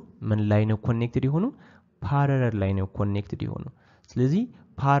 2 ምን ላይ ነው connected የሆኑ parallel ላይ ነው connected የሆኑ ስለዚህ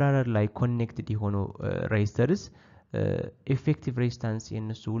parallel ላይ connected የሆኑ resistors effective resistance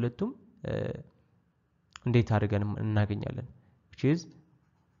የነሱ ሁለቱም እንዴት አድርገን እናገኛለን which is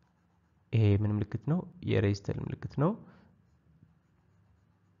ይሄ ምን ምልክት ነው የሬዚስተር ምልክት ነው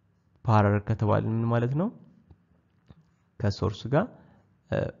parallel ከተባለ ምን ማለት ነው ከሶርስ ጋር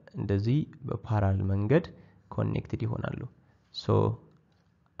እንደዚህ በፓራለል መንገድ ኮኔክትድ ይሆናሉ ሶ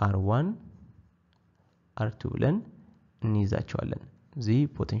R1 R2 ብለን እንይዛቸዋለን እዚህ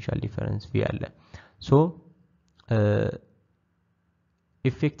ፖቴንሻል ዲፈረንስ V አለ ሶ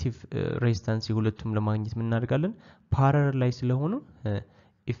ኢፌክቲቭ ሬዚስታንስ የሁለቱም ለማግኘት ምን እናደርጋለን ፓራለል ላይ ስለሆኑ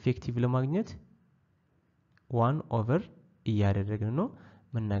ኢፌክቲቭ ለማግኘት 1 ኦቨር እያደረግን ነው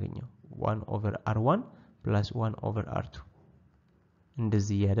ምናገኘው 1 ኦቨር R1 plus 1 over R2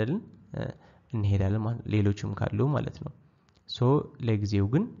 እንደዚህ ያደልን እንሄዳለን ማለት ሌሎችም ካሉ ማለት ነው ሶ ለጊዜው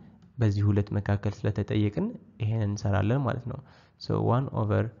ግን በዚህ ሁለት መካከል ስለተጠየቅን ይሄን እንሰራለን ማለት ነው ሶ 1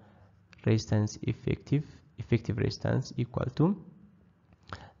 over resistance effective resistance equal to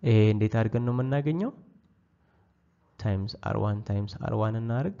እንዴት አድርገን ነው የምናገኘው times R1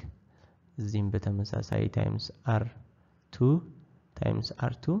 እናርግ እዚህም በተመሳሳይ times R2 times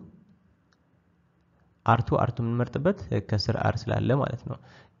R2 ምን መርጥበት ከስር R ስላለ ማለት ነው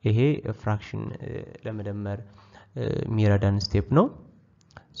ይሄ ፍራክሽን ለመደመር ሚራዳን ስቴፕ ነው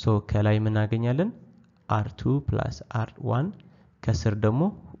ሶ ከላይ ምን አገኛለን R2 plus R1 ከስር ደግሞ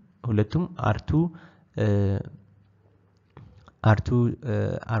ሁለቱም R2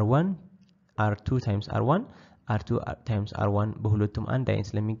 times R1 R2 times R1 በሁለቱም አንድ አይነት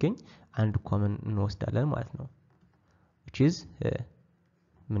ስለሚገኝ አንድ ኮመን እንወስዳለን ማለት ነው which is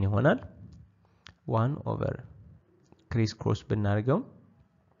ምን ይሆናል 1 over criss cross ብናደርገው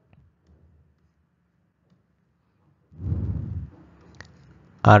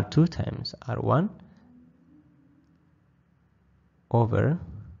R2 times R1 over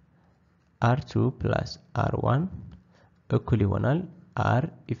r2 plus r1 እኩል ይሆናል r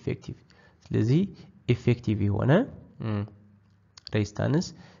effective ስለዚህ effective የሆነ ሬዚስታንስ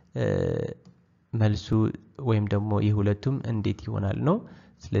መልሱ ወይም ደግሞ የሁለቱም እንዴት ይሆናል ነው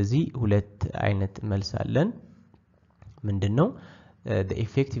ስለዚህ ሁለት አይነት መልስ አለን ምንድነው the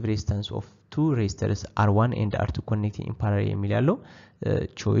effective resistance of two resistors R1 and R2 connected in parallel የሚል ያለው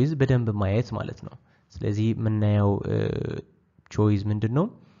choice በደንብ ማየት ማለት ነው ስለዚህ ምናየው choice ምንድነው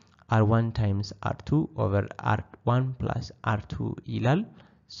R1 times R2 over R1 plus R2 ይላል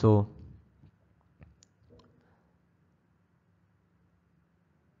so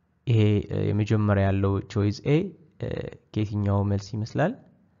ይሄ የመጀመሪያ ያለው choice A ከየትኛው መልስ ይመስላል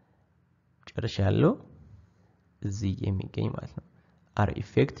ጨርሻ ያለው እዚህ የሚገኝ ማለት ነው R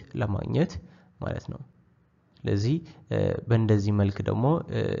effect ለማግኘት ማለት ነው ስለዚህ በእንደዚህ መልክ ደግሞ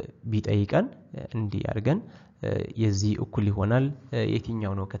ቢጠይቀን እንዲህ አድርገን የዚህ እኩል ይሆናል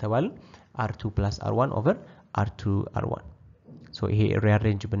የትኛው ነው ከተባለ R2 plus R1 over R2 R1 so ይሄ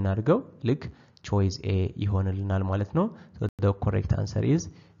rearrange ብናደርገው ልክ choice A ይሆንልናል ማለት ነው so the correct answer is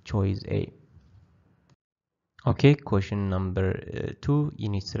choice A okay question number 2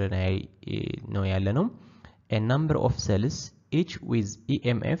 unit ስራይ ነው ያለነው a number of cells each with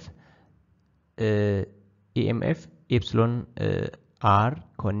EMF epsilon are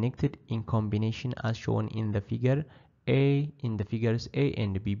connected in combination as shown in the figures A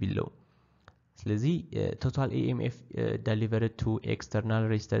and B below ስለዚህ total EMF delivered to external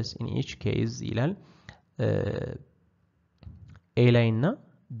resistors in each case ይላል A ላይ እና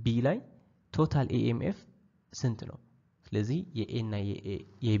B ላይ total EMF ስንት ነው ስለዚህ የA እና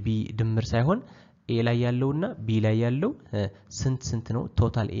የB ድምር ሳይሆን A ላይ ያለውና B ላይ ያለው ስንት ነው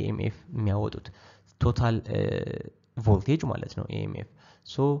total EMF የሚያወጡት total voltage ማለት ነው EMF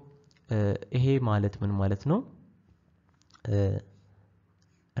so ይሄ ማለት ምን ማለት ነው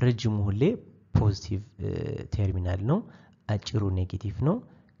ረጅሙ ሁሌ ፖዚቲቭ ተርሚናል ነው አጭሩ ኔጌቲቭ ነው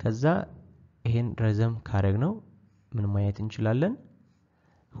ከዛ ይሄን ረዘም ካረግነው ምን ማየት እንችላለን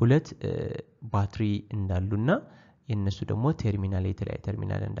ሁለት ባትሪ እንዳሉና የነሱ ደግሞ ተርሚናል የተለያየ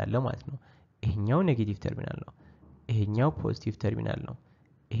ተርሚናል እንዳለ ማለት ነው ይሄኛው ኔጌቲቭ ተርሚናል ነው ይሄኛው ፖዚቲቭ ተርሚናል ነው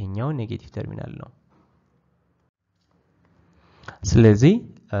ይሄኛው ኔጌቲቭ ተርሚናል ነው ስለዚህ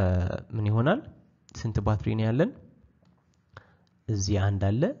ምን ይሆናል ስንት ባትሪ ነው ያለን እዚህ አንድ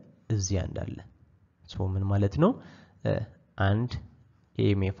አለ እዚህ አንድ አለ ሶ ምን ማለት ነው አንድ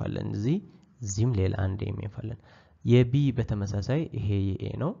EMF አለን እዚህም ሌላ አንድ EMF አለን የB በተመሳሳይ ይሄ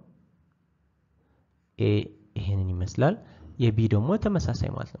የA ነው A ይሄንን ይመስላል የB ደግሞ ተመሳሳይ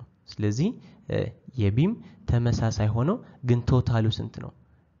ማለት ነው ስለዚህ የBም ተመሳሳይ ሆኖ ግን ቶታሉ ስንት ነው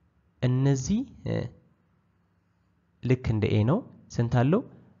እነዚህ ልክ እንደ A ነው ስንት አለው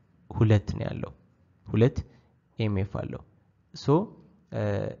ሁለት ነው ያለው ሁለት EMF አለው ሶ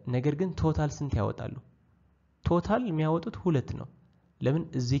ነገር ግን ቶታል ስንት ያወጣሉ ቶታል የሚያወጡት ሁለት ነው ለምን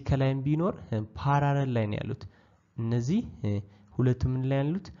እዚህ ከላይም ቢኖር ፓራለል ላይ ነው ያሉት እነዚህ ሁለቱም ላይ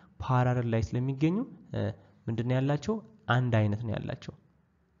ያሉት ፓራለል ላይ ስለሚገኙ ምንድነው ያላቸው አንድ አይነት ነው ያላቸው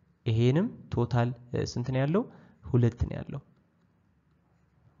ይሄንም ቶታል ስንት ነው ያለው ሁለት ነው ያለው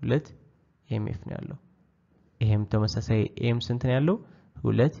ሁለት EMF ነው ያለው ይሄም ተመሳሳይ ኤም ስንት ነው ያለው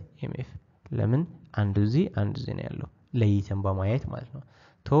ሁለት EMF ለምን አንዱ እዚህ ነው ያለው ለይተን በማየት ማለት ነው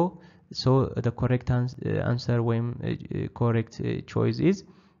so the correct answer when correct choice is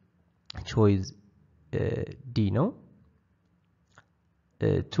choice D no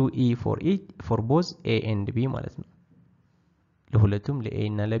 2E for both A and B ማለት ነው ለሁለቱም ለA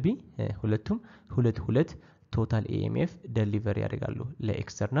እና ለB ሁለቱም ሁለት ቶታል EMF ዴሊቨር ያደርጋሉ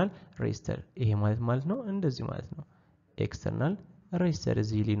ለኤክስተርናል ሬዚስተር ይሄ ማለት ነው እንደዚህ ማለት ነው ኤክስተርናል ሬዚስተር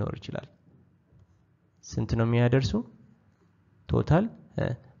እዚህ ሊኖር ይችላል ስንት ነው የሚያደርሱ ቶታል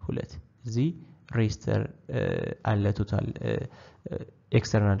ሁለት እዚህ ሬዚስተር አለ ቶታል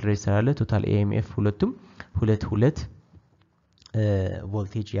ኤክስተርናል ሬዚስተር አለ ቶታል EMF ሁለቱም ሁለት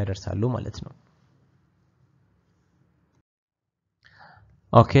ቮልቴጅ ያደርሳሉ ማለት ነው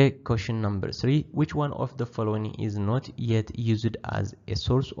Okay, question number 3. Which one of the following is not yet used as a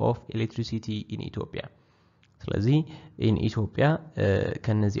source of electricity in Ethiopia? ስለዚህ in Ethiopia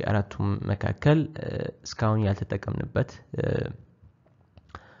ከነዚህ አራቱም መካከል እስካሁን ያልተጠቀምንበት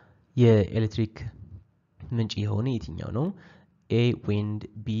የኤሌክትሪክ ምንጭ የሆነ የትኛው ነው? A wind,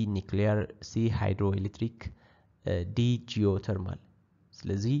 B nuclear, C hydroelectric, D geothermal.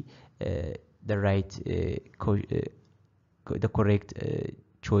 ስለዚህ the correct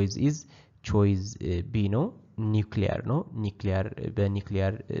choice is choice B ነው nuclear ነው nuclear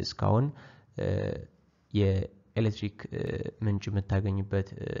በnuclear እስካሁን የኤሌክትሪክ ምንጭ የምታገኙበት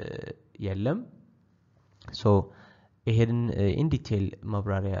የለም so ይሄን ኢን ዲቴል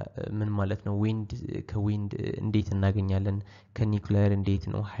ማብራሪያ ምን ማለት ነው ዊንድ ከዊንድ እንዴት እናገኛለን ከኒውክሊየር እንዴት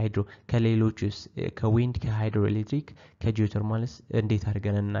ነው ሃይድሮ ከሌሎችስ ከዊንድ ከሃይድሮ ኤሌክትሪክ ከጂኦተርማልስ እንዴት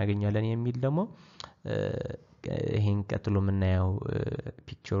አድርገን እናገኛለን የሚል ደግሞ ይሄን ቀጥሎ የምናየው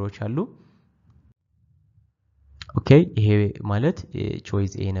ፒክቸሮች አሉ ኦኬ ይሄ ማለት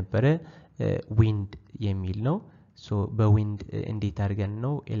ቾይስ ኤ ነበረ ዊንድ የሚል ነው ሶ በዊንድ እንዴት አድርገን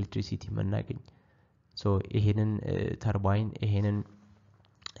ነው ኤሌክትሪሲቲ መናገኝ ሶ ይሄንን ተርባይን ይሄንን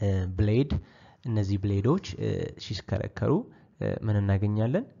ብሌድ እነዚህ ብሌዶች ሲሽከረከሩ ምን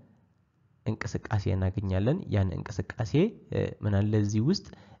እናገኛለን እንቅስቃሴ እናገኛለን ያን እንቅስቃሴ ምን አለ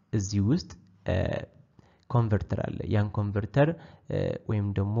እዚህ ውስጥ ኮንቨርተር አለ ያን ኮንቨርተር ወይም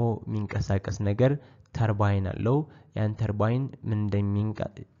ደግሞ የሚንቀሳቀስ ነገር ተርባይን አለው ያን ተርባይን ምን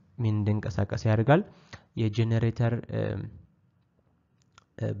እንደሚንቀሳቀስ ያደርጋል የጄነሬተር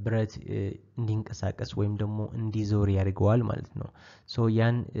ብረት እንዲንቀሳቀስ ወይም ደግሞ እንዲዞር ያደርገዋል ማለት ነው ሶ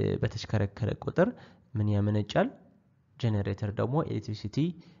ያን በተሽከረከረ ቁጥር ምን ያመነጫል ጄነሬተር ደግሞ ኤሌክትሪሲቲ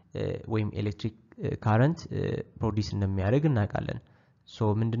ወይም ኤሌክትሪክ ካረንት ፕሮዲዩስ እንደሚያደርግ እናውቃለን ሶ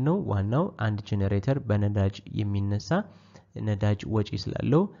ምንድነው ዋናው አንድ ጄነሬተር በነዳጅ የሚነሳ ነዳጅ ወጪ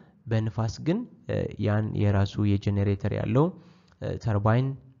ስላለው በንፋስ ግን ያን የራሱ የጄነሬተር ያለው ተርባይን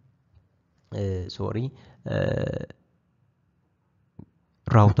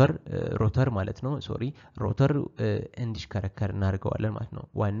ሮተር ማለት ነው ሮተር እንዲሽከረከር እናደርገዋለን ማለት ነው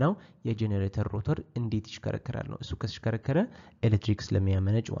ዋናው የጄነሬተር ሮተር እንዴት ይሽከረከራል ነው እሱ ከተሽከረከረ ኤሌክትሪክ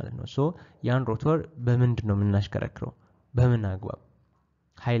ስለሚያመነጭ ማለት ነው ሶ ያን ሮተር በምንድነው የምናሽከረክረው በምን አግባብ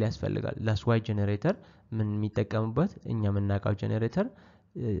ኃይል ያስፈልጋል ላስዋይ ጄነሬተር ምን የሚጠቀምበት እኛ የምናውቀው ጄነሬተር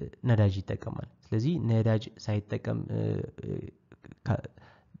ነዳጅ ይጠቀማል ስለዚህ ነዳጅ ሳይጠቀም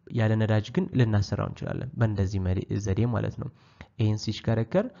ያለ ነዳጅ ግን ልናሰራው እንችላለን በእንደዚህ ዘዴ ማለት ነው ይሄን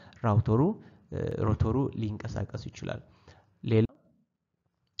ሲሽከረከር ሮተሩ ሊንቀሳቀስ ይችላል ሌላ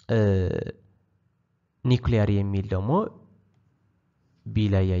ኒውክሊየር የሚል ደግሞ ቢ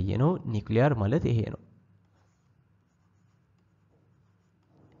ላይ ያየነው ኒውክሊየር ማለት ይሄ ነው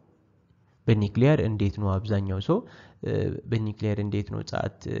በኒውክሊየር እንዴት ነው አብዛኛው ሰው በኒውክሊየር እንዴት ነው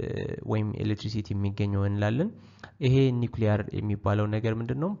ጻት ወይም ኤሌክትሪሲቲ የሚገኘው እንላለን ይሄ ኒውክሊየር የሚባለው ነገር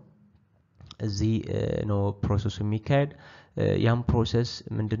ምንድነው እዚህ ነው ፕሮሰሱ የሚካሄድ ያን ፕሮሰስ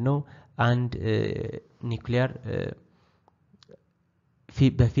ምንድነው አንድ ኒውክሊየር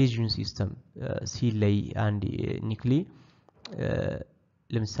በፊዥን ሲስተም ሲለይ አንድ ኒውክሊ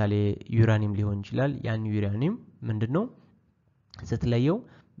ለምሳሌ ዩራኒየም ሊሆን ይችላል ያን ዩራኒየም ምንድነው ስትለየው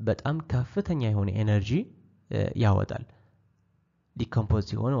በጣም ከፍተኛ የሆነ ኤነርጂ ያወጣል ዲኮምፖዝ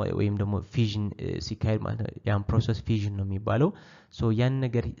ሲሆን ወይም ደግሞ ፊዥን ሲካሄድ ማለት ነው ያን ፕሮሰስ ፊዥን ነው የሚባለው ሶ ያን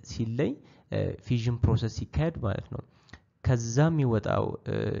ነገር ሲለይ ፊዥን ፕሮሰስ ሲካሄድ ማለት ነው ከዛም ይወጣው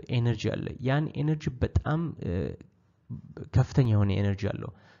ኤነርጂ አለ ያን ኤነርጂ በጣም ከፍተኛ የሆነ ኤነርጂ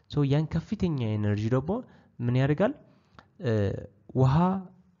አለው ሶ ያን ከፍተኛ ኤነርጂ ደግሞ ምን ያደርጋል ውሃ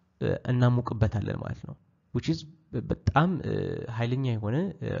እናሙቅበታለን ማለት ነው which is በጣም ኃይለኛ የሆነ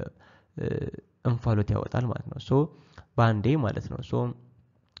እንፋሎት ያወጣል ማለት ነው ሶ ባንዴ ማለት ነው ሶ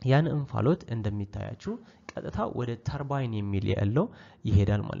ያን እንፋሎት እንደሚታያችሁ ቀጥታ ወደ ተርባይን የሚል ያለው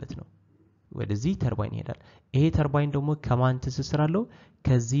ይሄዳል ማለት ነው ወደዚህ ተርባይን ይሄዳል ይሄ ተርባይን ደግሞ ከማን ትስስር አለው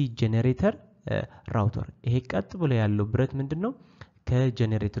ከዚህ ጄነሬተር ራውተር ይሄ ቀጥ ብሎ ያለው ብረት ምንድነው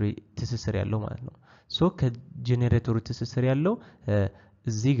ከጄነሬተሩ ትስስር ያለው ማለት ነው ሶ ከጄነሬተሩ ትስስር ያለው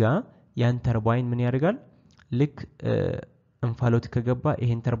እዚህ ጋር ያን ተርባይን ምን ያደርጋል ልክ እንፋሎት ከገባ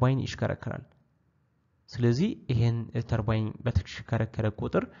ይሄን ተርባይን ይሽከረከራል ስለዚህ ይሄን ተርባይን በተሽከረከረ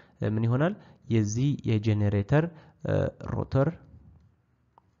ቁጥር ምን ይሆናል የዚህ የጄነሬተር ሮተር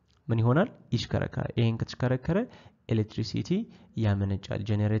ምን ይሆናል ይሽከረከራል ይሄን ከተሽከረከረ ኤሌክትሪሲቲ ያመነጫል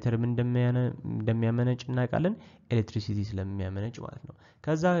ጄነሬተር ምን እንደሚያመነጭ እናውቃለን ኤሌክትሪሲቲ ስለሚያመነጭ ማለት ነው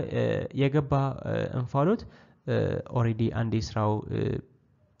ከዛ የገባ እንፋሎት ኦሬዲ አንዴ ስራው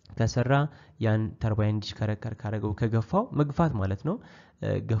ከሰራ ያን ተርባይን እንዲሽከረከር ካደረገው ከገፋው መግፋት ማለት ነው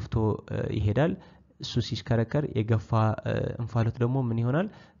ገፍቶ ይሄዳል እሱ ሲሽከረከር የገፋ እንፋሎት ደግሞ ምን ይሆናል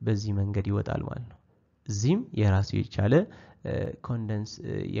በዚህ መንገድ ይወጣል ማለት ነው እዚህም የራሱ የቻለ ኮንደንስ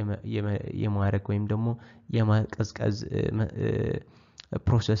የማድረግ ወይም ደግሞ የማቀዝቀዝ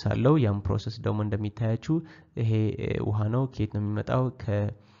ፕሮሰስ አለው ያን ፕሮሰስ ደግሞ እንደሚታያችሁ ይሄ ውሃ ነው ከየት ነው የሚመጣው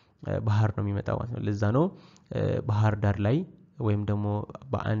ከባህር ነው የሚመጣው ማለት ነው ለዛ ነው ባህር ዳር ላይ ወይም ደግሞ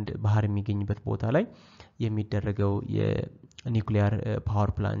በአንድ ባህር የሚገኝበት ቦታ ላይ የሚደረገው የኒውክሊየር ፓወር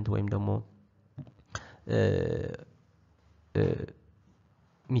ፕላንት ወይም ደግሞ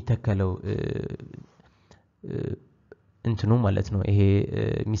የሚተከለው እንትኑ ማለት ነው ይሄ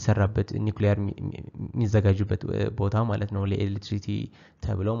የሚሰራበት ኒውክሊየር የሚዘጋጁበት ቦታ ማለት ነው ለኤሌክትሪሲቲ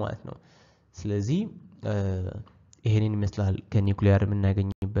ተብለው ማለት ነው ስለዚህ ይሄንን ይመስላል ከኒውክሊየር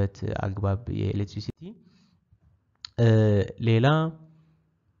የምናገኝበት አግባብ የኤሌክትሪሲቲ ሌላ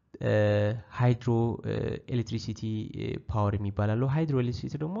ሃይድሮ ኤሌክትሪሲቲ ፓወር የሚባላለው ሃይድሮ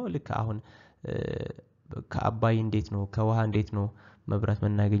ኤሌክትሪሲቲ ደግሞ ልክ አሁን ከአባይ እንዴት ነው ከውሃ እንዴት ነው መብራት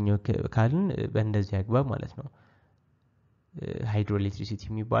መናገኘው ካልን በእንደዚህ አግባብ ማለት ነው ሃይድሮ ኤሌክትሪሲቲ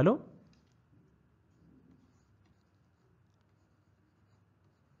የሚባለው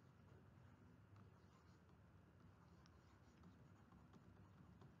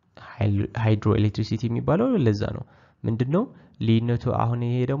ሃይድሮ ኤሌክትሪሲቲ የሚባለው ለዛ ነው ምንድነው ልዩነቱ አሁን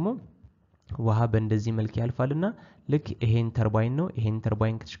ይሄ ደግሞ ውሃ በእንደዚህ መልክ ያልፋልና ልክ ይሄን ተርባይን ነው ይሄን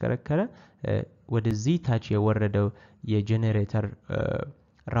ተርባይን ከተሽከረከረ ወደዚህ ታች የወረደው የጄኔሬተር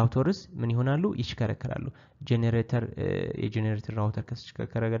ራውተርስ ምን ይሆናሉ ይሽከረከራሉ ጄኔሬተር የጄኔሬተር ራውተር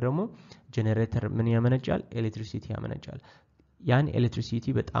ከተሽከረከረ ደግሞ ጄኔሬተር ምን ያመነጫል ኤሌክትሪሲቲ ያመነጫል ያን ኤሌክትሪሲቲ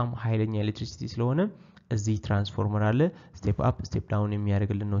በጣም ኃይለኛ ኤሌክትሪሲቲ ስለሆነ እዚህ ትራንስፎርመር አለ ስቴፕ አፕ ስቴፕ ዳውን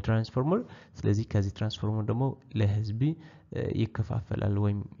የሚያደርግልን ነው ትራንስፎርመር ስለዚህ ከዚህ ትራንስፎርመር ደግሞ ለህዝብ ይከፋፈላል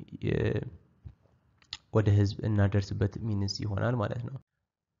ወይም ወደ ህዝብ እናደርስበት ሚንስ ይሆናል ማለት ነው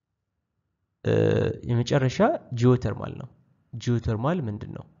የመጨረሻ ጂኦተርማል ነው ጂኦተርማል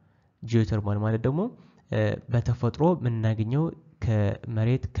ምንድነው ጂኦተርማል ማለት ደግሞ በተፈጥሮ ምናገኘው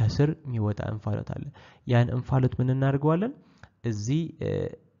ከመሬት ከስር የሚወጣ እንፋሎት አለ ያን እንፋሎት ምን እናደርገዋለን እዚህ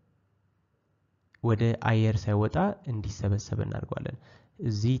ወደ አየር ሳይወጣ እንዲሰበሰብ እናደርገዋለን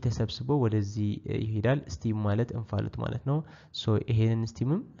እዚህ ተሰብስቦ ወደዚህ ይሄዳል ስቲም ማለት እንፋሎት ማለት ነው ሶ ይሄንን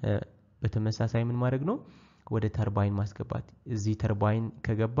ስቲምም በተመሳሳይ ምን ማድረግ ነው ወደ ተርባይን ማስገባት እዚህ ተርባይን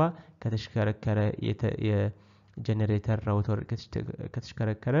ከገባ ከተሽከረከረ የጄኔሬተር ራውተር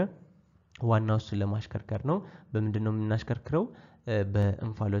ከተሽከረከረ ዋናው እሱ ለማሽከርከር ነው በምንድነው የምናሽከርከረው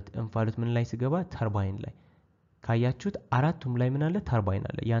በእንፋሎት እንፋሎት ምን ላይ ሲገባ ተርባይን ላይ ካያችሁት አራቱም ላይ ምን አለ ተርባይን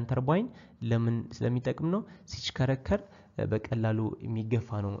አለ ያን ተርባይን ለምን ስለሚጠቅም ነው ሲሽከረከር በቀላሉ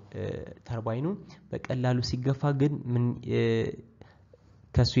የሚገፋ ነው ተርባይኑ በቀላሉ ሲገፋ ግን ምን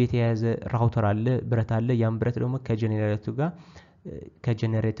ከሱ የተያያዘ ራውተር አለ ብረት አለ ያን ብረት ደግሞ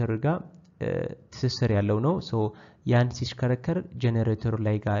ከጄኔሬተሩ ጋር ትስስር ያለው ነው ሶ ያን ሲሽከረከር ጄኔሬተሩ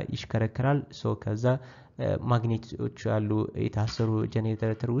ላይ ጋር ይሽከረከራል ሶ ከዛ ማግኔቶች አሉ የታሰሩ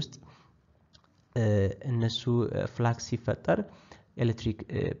ጄኔሬተር ውስጥ እነሱ ፍላክስ ሲፈጠር ኤሌክትሪክ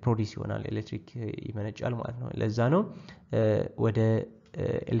ፕሮዲዩስ ይሆናል ኤሌክትሪክ ይመነጫል ማለት ነው ለዛ ነው ወደ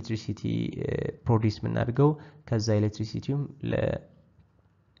ኤሌክትሪሲቲ ፕሮዲዩስ የምናደርገው ከዛ ኤሌክትሪሲቲውም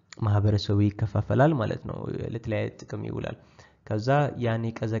ለማህበረሰቡ ይከፋፈላል ማለት ነው ለተለያየ ጥቅም ይውላል ከዛ ያን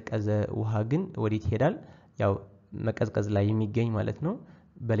የቀዘቀዘ ውሃ ግን ወዴት ይሄዳል ያው መቀዝቀዝ ላይ የሚገኝ ማለት ነው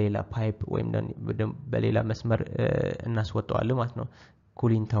በሌላ ፓይፕ ወይም በሌላ መስመር እናስወጣዋለን ማለት ነው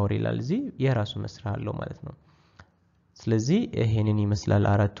ኩሊንግ ታወር ይላል እዚህ የራሱ መስራ አለው ማለት ነው ስለዚህ ይሄንን ይመስላል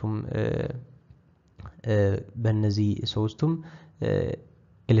አራቱም በእነዚህ ሶስቱም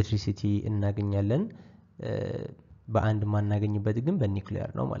ኤሌክትሪሲቲ እናገኛለን በአንድ ማናገኝበት ግን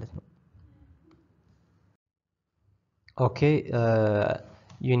በኒውክሊየር ነው ማለት ነው ኦኬ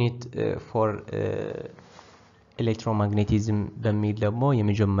ዩኒት ፎር ኤሌክትሮማግኔቲዝም በሚል ደግሞ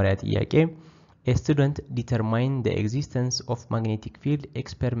የመጀመሪያ ጥያቄ A student determined the existence of magnetic field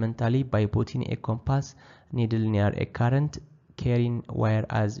experimentally by putting a compass needle near a current carrying wire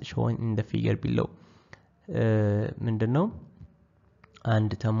as shown in the figure below. ምንድነው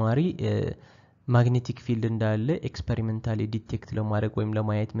አንድ ተማሪ ማግኔቲክ ፊልድ እንዳለ ኤክስፔሪመንታሊ ዲቴክት ለማድረግ ወይም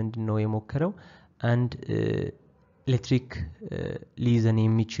ለማየት ምንድነው የሞከረው አንድ ኤሌክትሪክ ሊይዘን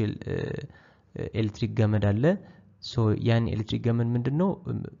የሚችል ኤሌክትሪክ ገመድ አለ ሶ ያን ኤሌክትሪክ ገመድ ምንድነው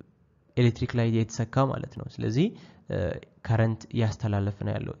ኤሌክትሪክ ላይ የተሰካ ማለት ነው ስለዚህ ካረንት ያስተላልፍ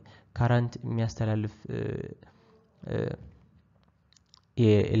ነው ያለው ካረንት የሚያስተላልፍ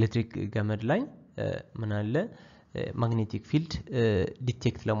የኤሌክትሪክ ገመድ ላይ ምን አለ ማግኔቲክ ፊልድ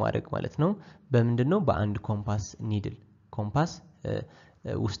ዲቴክት ለማድረግ ማለት ነው በምንድነው በአንድ ኮምፓስ ኒድል ኮምፓስ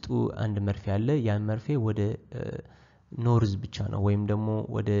ውስጡ አንድ መርፌ አለ ያን መርፌ ወደ ኖርዝ ብቻ ነው ወይም ደግሞ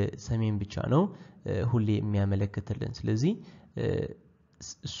ወደ ሰሜን ብቻ ነው ሁሌ የሚያመለክትልን ስለዚህ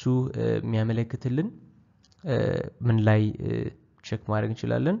እሱ የሚያመለክትልን ምን ላይ ቼክ ማድረግ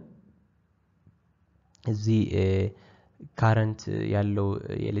እንችላለን እዚህ ካረንት ያለው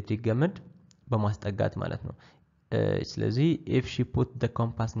የኤሌክትሪክ ገመድ በማስጠጋት ማለት ነው ስለዚህ if she put the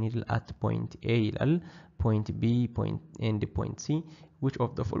compass needle at point A ይላል point B point and point C which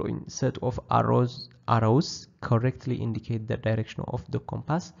of the following set of arrows correctly indicate the direction of the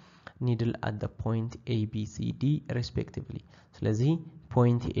compass needle at the point A B C D respectively ስለዚህ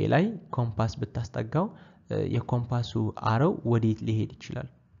point A ላይ ኮምፓስ ብታስጠጋው የኮምፓሱ አረው ወዴት ሊሄድ ይችላል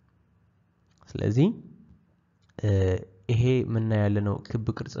ስለዚህ ይሄ ምን ያለ ነው ክብ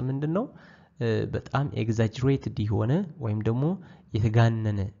ቅርጽ ምንድነው በጣም ኤግዛጀሬትድ የሆነ ወይም ደግሞ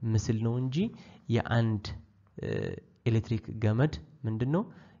የተጋነነ ምስል ነው እንጂ የአንድ ኤሌክትሪክ ገመድ ምንድነው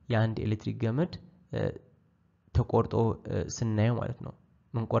የአንድ ኤሌክትሪክ ገመድ ተቆርጦ ስናየው ማለት ነው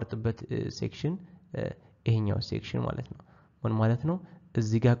ምን ቆርጥበት ሴክሽን ይሄኛው ሴክሽን ማለት ነው ምን ማለት ነው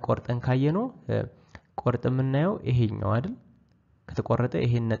እዚህ ጋር ቆርጠን ካየነው ቆርጥ የምናየው ይሄኛው አይደል ከተቆረጠ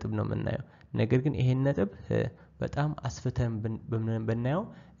ይሄን ነጥብ ነው የምናየው ነገር ግን ይሄን ነጥብ በጣም አስፍተን ብናየው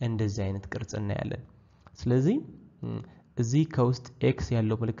እንደዚህ አይነት ቅርጽ እናያለን ስለዚህ እዚህ ከውስጥ ኤክስ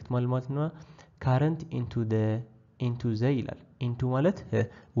ያለው ምልክት ማለት ነው current into the ይላል into ማለት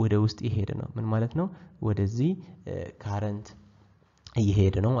ወደ ውስጥ ይሄድ ነው ምን ማለት ነው ወደዚህ current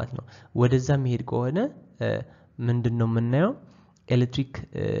ይሄድ ነው ማለት ነው ወደዛ መሄድ ከሆነ ምንድነው የምናየው ኤሌክትሪክ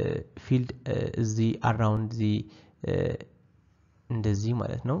ፊልድ እዚህ around the እንደዚህ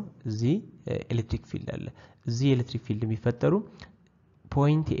ማለት ነው እዚህ ኤሌክትሪክ ፊልድ አለ እዚህ ኤሌክትሪክ ፊልድ የሚፈጠሩ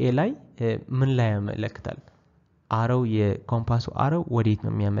ፖይንት ኤ ላይ ምን ላይ ያመለክታል አረው የኮምፓሱ አረው ወዴት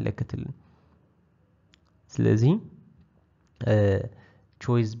ነው የሚያመለክትልን ስለዚህ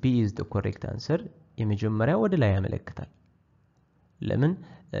choice B is the correct answer የመጀመሪያ ወደ ላይ ያመለክታል ለምን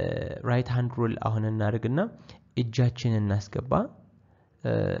right hand rule አሁን እናደርግና እጃችንን እናስገባ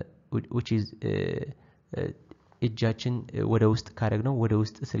which is እጃችን ወደ ውስጥ ካደረግነው ወደ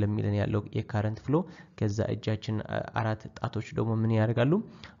ውስጥ ስለሚለን ያለው የካረንት ፍሎ ከዛ እጃችን አራት ጣቶች ደግሞ ምን ያደርጋሉ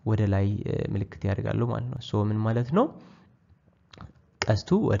ወደ ላይ ምልክት ያደርጋሉ ማለት ነው ሶ ምን ማለት ነው ቀስቱ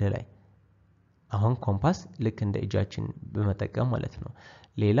ወደ ላይ አሁን ኮምፓስ ልክ እንደ እጃችን በመጠቀም ማለት ነው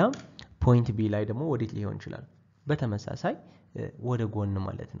ሌላ ፖይንት ቢ ላይ ደግሞ ወዴት ሊሆን ይችላል በተመሳሳይ ወደ ጎን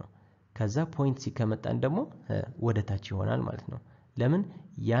ማለት ነው ከዛ ፖይንት ሲ ከመጣን ደግሞ ወደ ታች ይሆናል ማለት ነው ለምን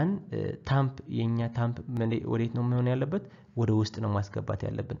ያን ታምፕ የኛ ታምፕ ወዴት ነው መሆን ያለበት ወደ ውስጥ ነው ማስገባት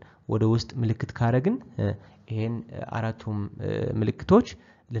ያለብን ወደ ውስጥ ምልክት ካረግን ይሄን አራቱም ምልክቶች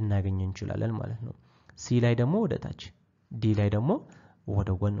ልናገኝ እንችላለን ማለት ነው ሲ ላይ ደግሞ ወደ ታች ዲ ላይ ደግሞ ወደ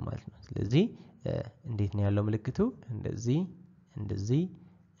ጎን ማለት ነው ስለዚህ እንዴት ነው ያለው ምልክቱ እንደዚህ እንደዚህ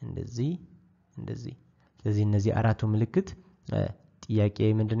እንደዚህ እንደዚህ ስለዚህ እነዚህ አራቱ ምልክት ጥያቄ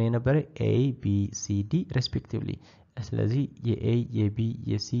ምንድነው የነበረ A B C D respectively ስለዚህ የA የB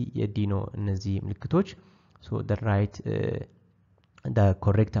የC የD ነው እነዚህ ምልክቶች so the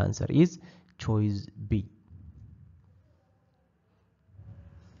correct answer is choice B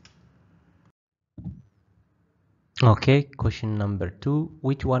okay question number 2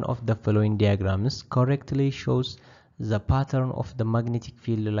 which one of the following diagrams correctly shows the pattern of the magnetic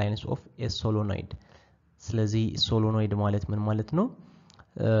field lines of a solenoid ስለዚህ ሶሎኖይድ ማለት ምን ማለት ነው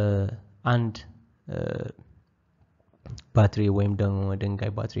አንድ ባትሪ ወይም ደግሞ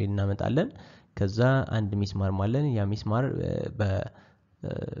ድንጋይ ባትሪ እናመጣለን ከዛ አንድ ሚስማር ማለት ያ ሚስማር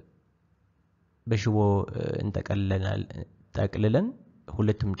በሽቦ እንጠቀልለን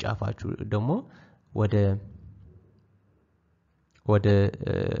ሁለቱም ጫፋቹ ደግሞ ወደ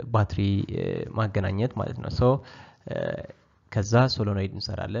ባትሪ ማገናኘት ማለት ነው ሶ ከዛ ሶሎኖይድ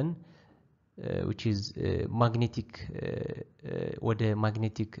እንሰራለን which is magnetic ወደ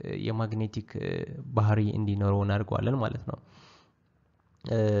magnetic የማግኔቲክ ባህሪ እንዲኖረው እናርጋለን ማለት ነው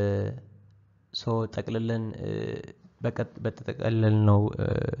ሶ ጠቅልለን በተጠቀለልነው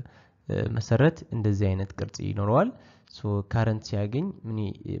መሰረት እንደዚህ አይነት ቅርጽ ይኖረዋል ሶ ካረንት ሲያገኝ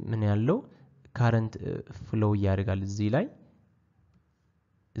ምን ያለው ካረንት ፍሎው ያደርጋል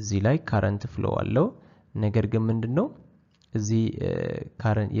እዚህ ላይ ካረንት ፍሎው አለው ነገር ግን ምንድነው እዚህ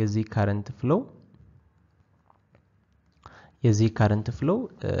ካረንት የዚህ ካረንት ፍሎው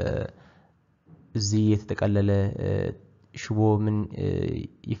እዚህ የተጠቀለለ ሽቦ ምን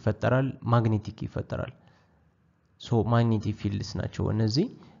ይፈጠራል ማግኔቲክ ይፈጠራል ሶ ማግኔቲክ ፊልድስ ናቸው እነዚህ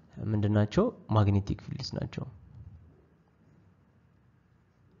ምንድናቸው ማግኔቲክ ፊልድስ ናቸው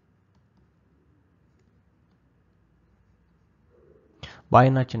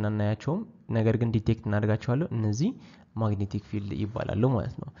በአይናችን እናያቸውም ነገር ግን ዲቴክት እናደርጋቸዋለን እነዚህ magnetic field ይባላሉ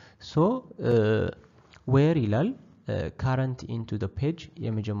ማለት ነው so where ይላል current into the page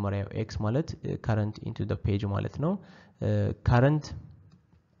የመጀመሪያው x ማለት current into the page ማለት ነው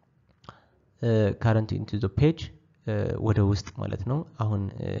current into the page ወደ ውስጥ ማለት ነው አሁን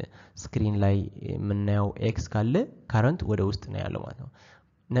ስክሪን ላይ የምናየው x ካለ current ወደ ውስጥ ነው ያለው ማለት ነው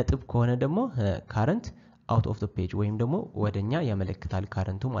ነጥብ ከሆነ ደግሞ current out of the page ወይም ደግሞ ወደኛ ያመለክታል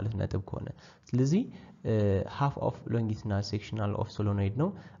current ማለት ነጥብ ከሆነ ስለዚህ half of longitudinal sectional of solenoid ነው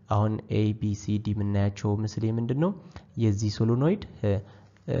አሁን A B C D ምናያቸው ምስል ምንድነው የዚህ solenoid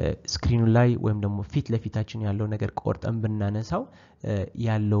ስክሪኑ ላይ ወይም ደግሞ ፊት ለፊታችን ያለው ነገር ቆርጠን ብናነሳው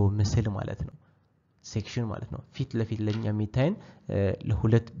ያለው ምስል ማለት ነው ሴክሽን ማለት ነው ፊት ለፊት ለኛ የሚታየን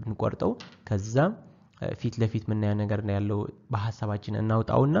ለሁለት ብንቆርጠው ከዛ ፊት ለፊት ምን ነገር ነው ያለው በሐሳባችን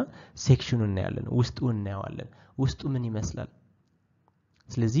እናውጣውና ሴክሽኑን እናያለን ውስጡ እናያዋለን ውስጡ ምን ይመስላል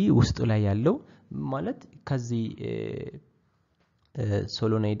ስለዚህ ውስጡ ላይ ያለው ማለት ከዚህ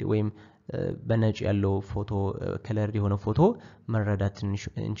ሶሎናይድ ወይም በነጭ ያለው ፎቶ ከለር የሆነ ፎቶ መረዳት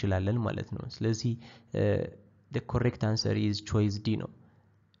እንችላለን ማለት ነው ስለዚህ the correct answer is choice D ነው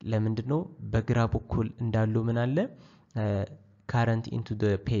ለምንድነው በግራ በኩል እንዳለው ምን አለ current into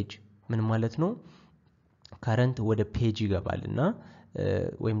the page ምን ማለት ነው current ወደ ፔጅ ይገባልና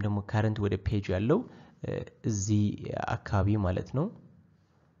ወይም ደግሞ current ወደ ፔጅ ያለው እዚህ አካባቢ ማለት ነው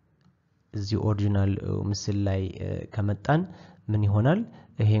እዚህ ኦሪጂናል ምስል ላይ ከመጣን ምን ይሆናል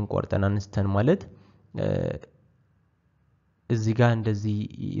ይሄን ቆርጠን አንስተን ማለት እዚህ ጋር እንደዚህ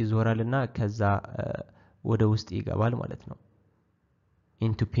ይዞራልና ከዛ ወደ ውስጥ ይገባል ማለት ነው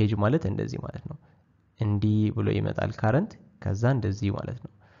into page ማለት እንደዚህ ማለት ነው እንዲ ብሎ ይመጣል current ከዛ እንደዚህ ማለት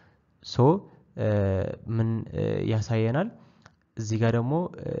ነው ሶ ምን ያሳየናል እዚህ ጋር ደግሞ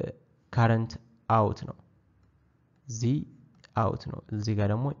current out ነው እዚህ out ነው እዚህ ጋር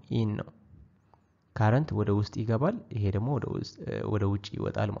ደግሞ in ነው current ወደ ውስጥ ይገባል ይሄ ደግሞ ወደ ውጭ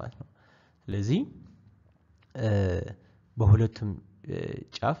ይወጣል ማለት ነው ስለዚህ በሁለቱም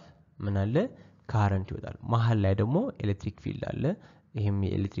ጫፍ ምን አለ current ይወጣል መሃል ላይ ደግሞ ኤሌክትሪክ ፊልድ አለ ይሄም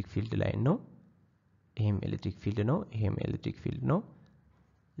የኤሌክትሪክ ፊልድ ላይ ነው ይሄም ኤሌክትሪክ ፊልድ ነው ይሄም ኤሌክትሪክ ፊልድ ነው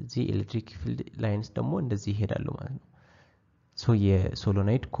እዚህ ኤሌክትሪክ ፊልድ ላይንስ ደግሞ እንደዚህ ይሄዳሉ ማለት ነው ሶ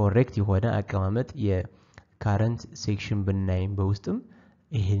የሶሎናይድ ኮሬክት የሆነ አቀማመጥ የካረንት ሴክሽን ብናይም በውስጥም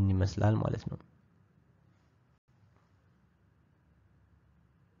ይሄን ይመስላል ማለት ነው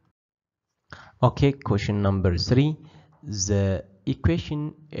Okay, question number 3. The equation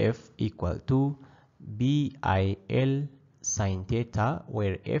F equal to BIL sin theta,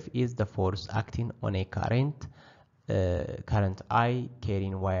 where F is the force acting on a current I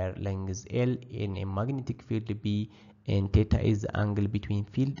carrying wire length L in a magnetic field B, and theta is the angle between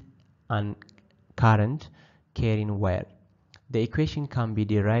field and current carrying wire. The equation can be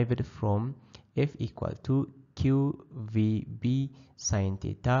derived from F equal to QVB sin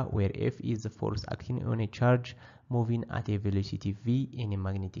theta, where F is the force acting on a charge moving at a velocity V in a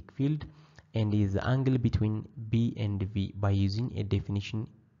magnetic field, and is the angle between B and V by using a definition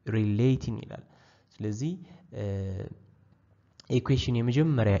relating ይላል ስለዚህ ኢኩዌሽን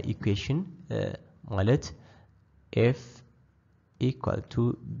የመጀመሪያ ኢኩዌሽን ማለት F equal to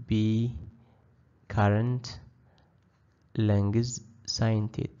B current length sin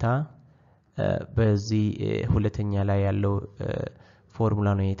theta በዚህ ሁለተኛ ላይ ያለው ፎርሙላ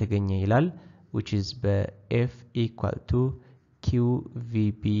ነው የተገኘ ይላል which is በF equal to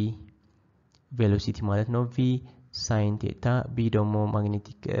QVB velocity ማለት ነው V sin theta B ደግሞ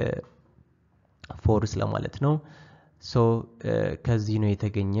magnetic force ለማለት ነው so ከዚህ ነው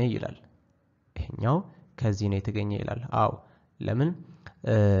የተገኘ ይላል ይሄኛው ከዚህ ነው የተገኘ ይላል አው ለምን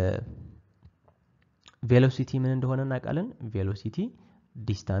velocity ምን እንደሆነ እናውቃለን velocity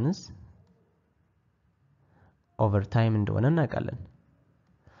distance over time እንደሆነ እናውቃለን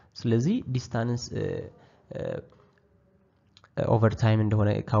ስለዚህ ዲስታንስ over time እንደሆነ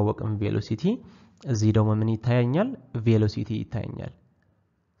ካወቅን ቬሎሲቲ እዚህ ደግሞ ምን ይታያኛል ቬሎሲቲ ይታያኛል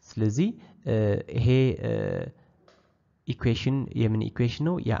ስለዚህ ይሄ ኢኩዌሽን የምን ኢኩዌሽን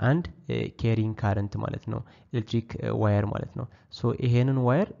ነው የአንድ carrying current ማለት ነው ኤሌክትሪክ ዋየር ማለት ነው ሶ ይሄንን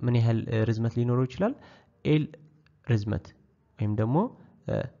ዋየር ምን ያህል ርዝመት ሊኖረው ይችላል L ርዝመት ወይም ደግሞ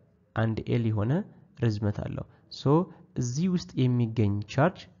አንድ L የሆነ ርዝመት አለው ሶ እዚህ ውስጥ የሚገኝ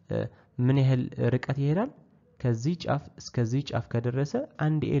ቻርጅ ምን ያህል ርቀት ይሄዳል ከዚህ ጫፍ እስከዚህ ጫፍ ከደረሰ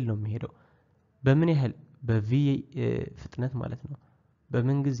አንድ ኤል ነው የሚሄደው በምን ያህል በv ፍጥነት ማለት ነው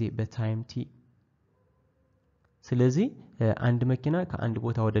በምን ጊዜ በታይም t ስለዚህ አንድ መኪና ከአንድ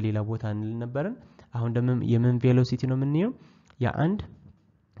ቦታ ወደ ሌላ ቦታ እንል ነበርን አሁን ደግሞ የምን ቬሎሲቲ ነው የምንየው የአንድ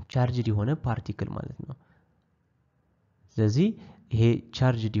ቻርጅድ የሆነ ፓርቲክል ማለት ነው ስለዚህ ይሄ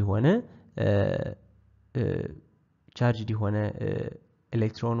ቻርጅድ የሆነ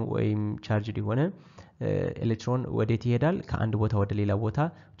ኤሌክትሮን ወይም ቻርጅድ የሆነ ኤሌክትሮን ወዴት ይሄዳል ከአንድ ቦታ ወደ ሌላ ቦታ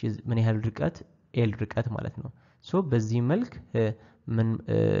ምን ያህል ርቀት ኤል ርቀት ማለት ነው ሶ በዚህ መልክ ምን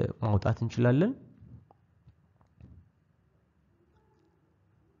ማውጣት እንችላለን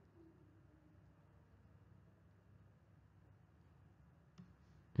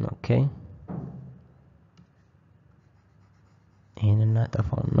ኦኬ ይሄንና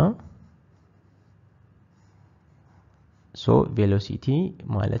ጠፋውና ሶ ቬሎሲቲ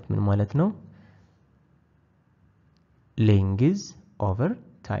ማለት ምን ማለት ነው length over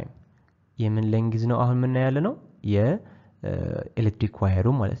time የምን length ነው አሁን ምን ያለ ነው የኤሌክትሪክ ዋየሩ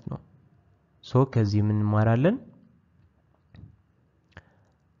ማለት ነው ሶ ከዚህ ምን ማራለን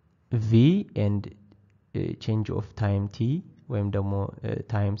V and change of time t ወይም ደግሞ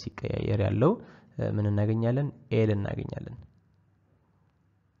ታይም ሲቀያየር ያለው ምን እናገኛለን ኤል እናገኛለን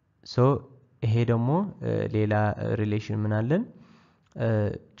ሶ ይሄ ደግሞ ሌላ ሪሌሽን ምን አለን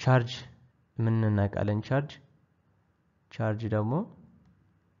ቻርጅ ምን እናቃለን ቻርጅ ደግሞ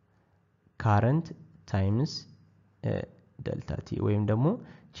current times delta t ወይም ደግሞ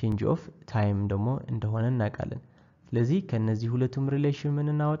change of time ደግሞ እንደሆነ እናቃለን ስለዚህ ከነዚህ ሁለቱም ሪሌሽን ምን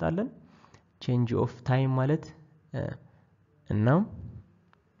እናወጣለን change of time ማለት እና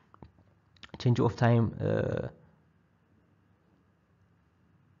change of time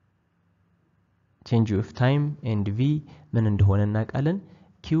change of time and v ምን እንደሆነ እናቃለን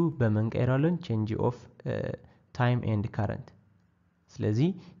q በመንቀይራለን change of time and current ስለዚህ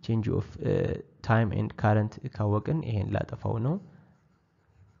change of time and current ካወቅን ይሄን ላጠፋው ነው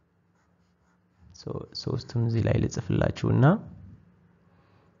ሶስቱን እዚህ ላይ ልጽፍላችሁና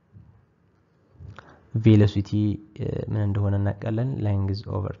velocity ምን እንደሆነ እናቃለን length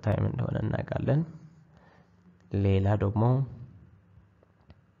over time እንደሆነ እናቃለን ሌላ ደግሞ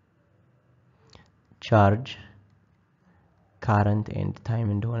charge current and time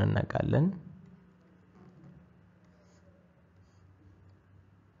እንደሆነ እናቃለን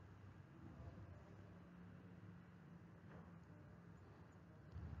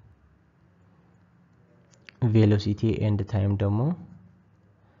velocity and time ደግሞ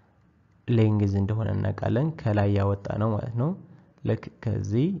length እንደሆነ እናቃለን ከላይ ያወጣ ነው ማለት ነው ለክ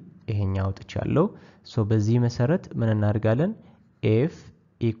ከዚህ ይሄኛው አውጥቻለሁ ሶ በዚህ መሰረት ምን እናደርጋለን f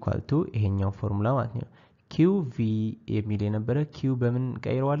equal to ይሄኛው ፎርሙላ ማለት ነው qv የሚል የነበረ q በምን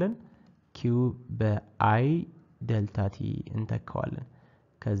ቀይረዋለን q በi delta t እንተካዋለን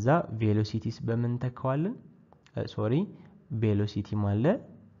ከዛ velocities በምን እንተካዋለን ሶሪ velocity ማለት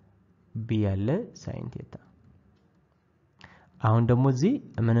b ያለ sin theta አሁን ደግሞ እዚህ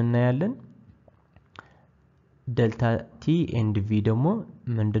ምን እናያለን delta t and v ደግሞ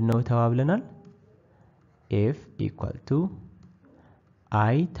ምንድነው ተባብለናል f equal to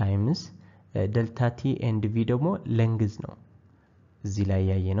I times delta t and v ደግሞ length ነው እዚህ ላይ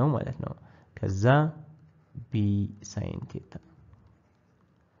ያየነው ማለት ነው ከዛ b sin theta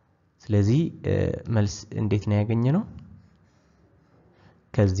ስለዚህ መልስ እንዴት ነው ያገኘነው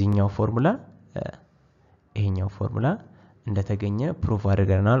ከዚህኛው ፎርሙላ ይሄኛው ፎርሙላ እንደተገኘ ፕሩፍ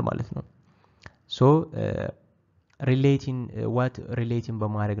አድርገናል ማለት ነው ሶ ሪሌቲንግ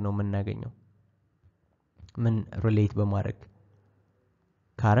በማድረግ ነው የምናገኘው ምን ሪሌት በማድረግ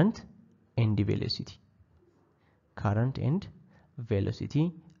current and velocity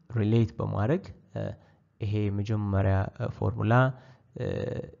relate በማድረግ ይሄ መጀመሪያ ፎርሙላ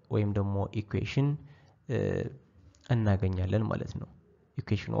ወይም ደግሞ ኢኩዌሽን እናገኛለን ማለት ነው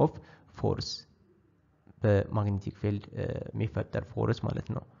ኢኩዌሽን ኦፍ ፎርስ በማግኔቲክ ፊልድ የሚፈጠር ፎርስ ማለት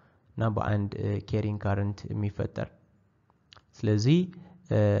ነው እና በአንድ carrying current የሚፈጠር ስለዚህ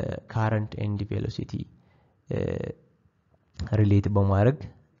current and velocity relate በማድረግ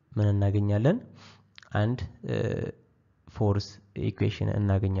ምን እናገኛለን አንድ ፎርስ ኢኩዌሽን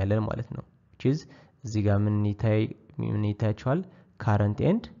እናገኛለን ማለት ነው which is እዚህ ጋር ምን ይታያችኋል current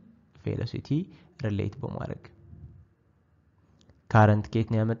and velocity relate በማድረግ current ከየት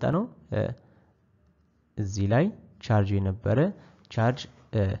ነው ያመጣ ነው እዚህ ላይ ቻርጅ የነበረ ቻርጅ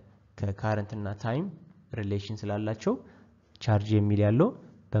ከካረንት እና ታይም ሪሌሽን ስላላቸው ቻርጅ የሚል ያለው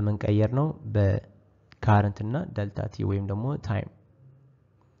በመንቀየር ነው በካረንት እና ዴልታ ቲ ወይም ደግሞ ታይም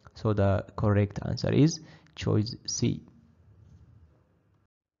so the correct answer is choice C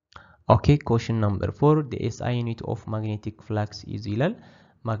okay question number 4 the SI unit of magnetic flux is ይላል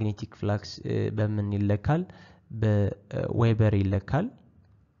magnetic flux በምን ይለካል በዌበር ይለካል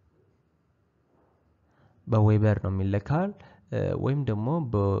በዌበር ነው የሚለካል ወይም ደግሞ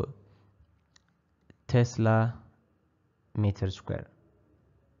በቴስላ ሜትር ስኩዌር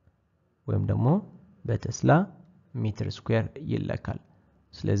ወይም ደግሞ በቴስላ ሜትር ስኩዌር ይለካል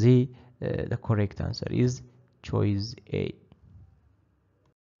ስለዚህ the correct answer is choice A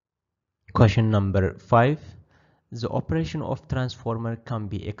question number 5 the operation of transformer can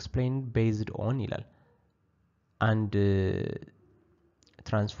be explained based on ይላል and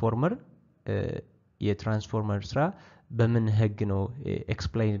transformer የትራንስፎርመር ስራ በምን ህግ ነው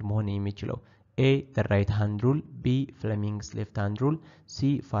ኤክስፕሌይንድ መሆን የሚችለው A the right hand rule B Fleming's left hand rule C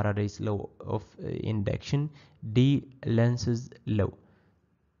Faraday's law of induction D Lenz's law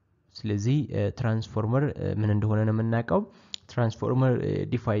ስለዚህ ትራንስፎርመር ምን እንደሆነ ነው የምናውቀው ትራንስፎርመር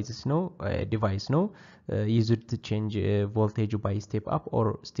ዲቫይስ ነው used to change voltage by step up or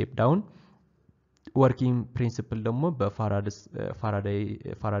step down working principle ደግሞ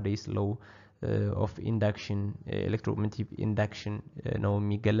በፋራዳይስ law of induction electromagnetic induction ነው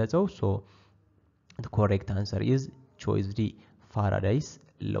የሚገለጸው so The correct answer is choice D, Faraday's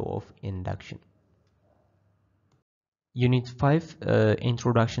law of induction. Unit 5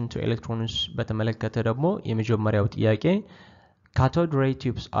 introduction to electrons በተመለከተ ደግሞ የመጀመሪያው ጥያቄ cathode ray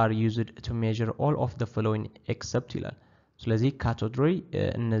tubes are used to measure all of the following except ይላል። ስለዚህ cathode ray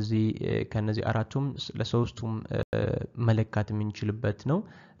እነዚህ ከነዚህ አራቱም ለሶስቱም መለካት የምንችልበት ነው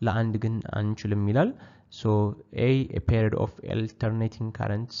ለአንድ ግን አንችልም ይላል። so a period of alternating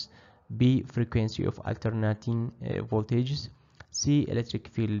currents, b frequency of alternating voltages, c electric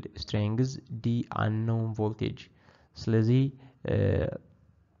field strength, d unknown voltage. ስለዚህ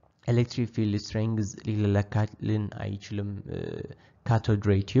electric field strength ሊለካልን አይችልም cathode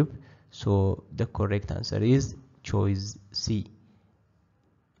ray tube. so the correct answer is choice C.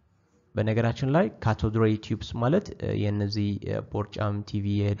 በነገራችን ላይ cathode ray tubes ማለት የነዚህ ቦርጫም ቲቪ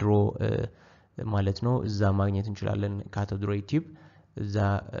የድሮ ማለት ነው። እዛ ማግኘት እንችላለን cathode ray tube እዛ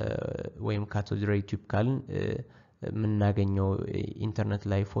ወይም cathode ray tube ካልን ምናገኘው ኢንተርኔት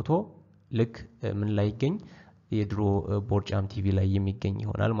ላይ ፎቶ ልክ ምን ላይ ይገኝ የድሮ ቦርጫም ቲቪ ላይ የሚገኝ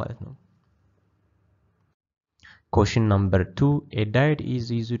ይሆናል ማለት ነው። Question number 2, a diode is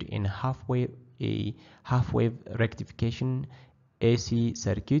used in half-wave rectification AC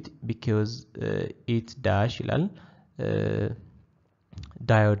circuit because it dash ይላል።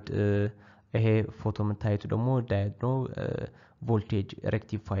 diode ይሄ ፎቶ የምታዩት ደግሞ diode ነው ቮልቴጅ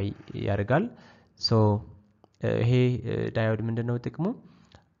ሬክቲፋይ ያደርጋል። so ይሄ diode ምንድነው ጥቅሙ?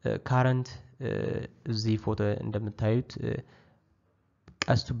 current እዚህ ፎቶ እንደምታዩት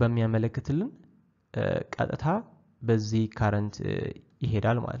ቀስቱ በሚያመለክትልን ቀጥታ በዚህ current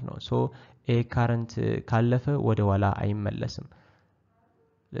ይሄዳል ማለት ነው። so a current ካለፈ ወደ ኋላ አይመለስም።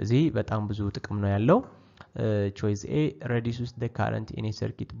 ስለዚህ በጣም ብዙ ጥቅም ነው ያለው። choice A reduces the current in a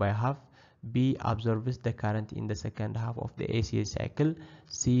circuit by half, b absorbs the current in the second half of the AC cycle,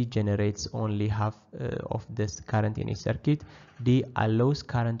 c generates only half of this current in a circuit, d allows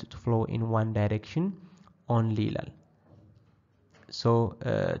current to flow in one direction only ይላል። so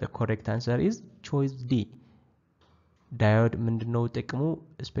the correct answer is choice D. diode ምንድነው ጥቅሙ?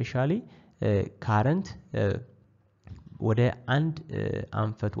 especially current ወደ አንድ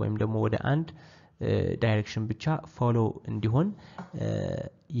አንፈት ወይም ደግሞ ወደ አንድ ዳይሬክሽን ብቻ ፎሎ እንዲሆን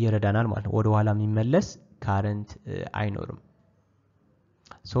ይረዳናል ማለት ነው። ወደ ኋላ የሚመለስ current አይኖርም።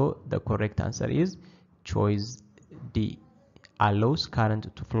 so the correct answer is choice D, allows current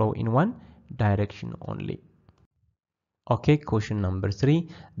to flow in one direction only. okay, question number 3,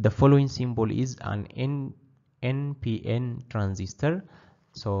 the following symbol is an NPN transistor.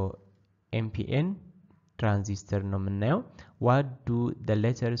 so NPN transistor ነው የምናየው። what do the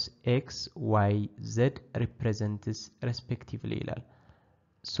letters X, Y, Z represents respectively ይላል።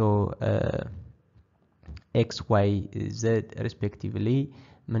 so X, Y, Z respectively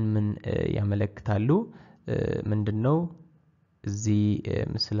ምን ያመለክታሉ? ምንድነው እዚህ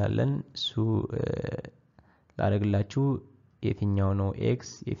ምስላለን እሱ ላደርግላችሁ። የትኛው ነው X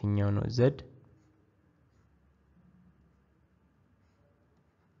የትኛው ነው Z?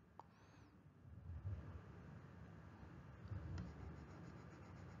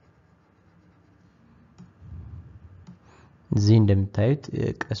 እዚህ እንደምታዩት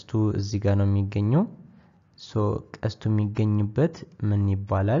ቀስቱ እዚህ ጋር ነው የሚገኘው። ሶ ቀስቱ የሚገኝበት ምን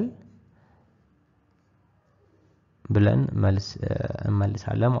ይባላል ብለን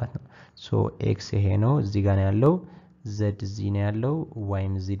መልሳለን ማለት ነው። ሶ ኤክስ ይሄ ነው እዚህ ጋር ነው ያለው፣ ዜድ እዚህ ነው ያለው፣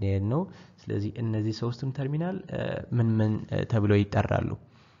 ዋይም እዚህ ነው። ስለዚህ እነዚህ ሶስቱም ተርሚናል ምን ተብለው ይጠራሉ?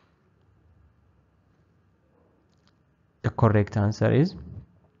 the correct answer is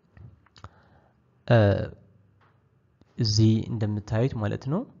እዚህ እንደምታዩት ማለት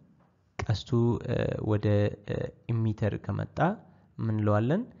ነው ቀስቱ ወደ ኢሚተር ከመጣ ምን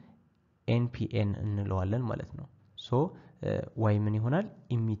እንለዋለን? NPN እንለዋለን ማለት ነው። ሶ ዋይ ምን ይሆናል?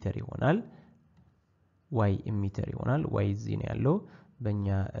 ኢሚተር ይሆናል። ዋይ ኢሚተር ይሆናል። ዋይ እዚህ ነው ያለው በእኛ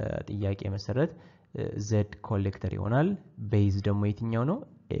ጥያቄ መሰረት። ዜድ ኮሌክተር ይሆናል። ቤዝ ደግሞ የትኛው ነው?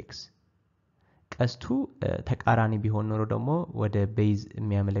 ኤክስ። ቀስቱ ተቃራኒ ቢሆን ኖሮ ደግሞ ወደ ቤዝ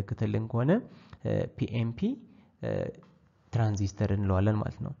የሚያመለክትልን ከሆነ PNP ትራንዚስተር እንለዋለን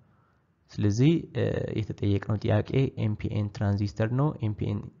ማለት ነው። ስለዚህ የተጠየቀው ጥያቄ NPN ትራንዚስተር ነው።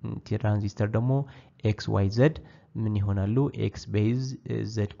 NPN ትራንዚስተር ደግሞ XYZ ምን ይሆናሉ? X ቤዝ፣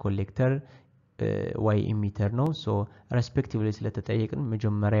 Z ኮሌክተር፣ Y ኢሚተር ነው። ሶ ሬስፔክቲቭሊ ስለተጠየቅን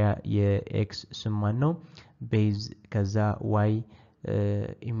መጀመሪያ የX ስም ማን ነው? ቤዝ፣ ከዛ Y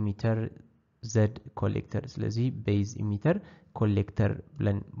ኢሚተር፣ Z ኮሌክተር። ስለዚህ ቤዝ ኢሚተር ኮሌክተር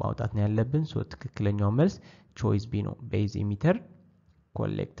ብለን ማውጣት ነው ያለብን። ሶ ትክክለኛው መልስ ቾይስ ቢ ነው። ቤዝ ኢሚተር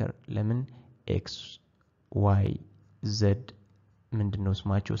ኮሌክተር። ለምን? ኤክስ ዋይ ዜድ ምንድነው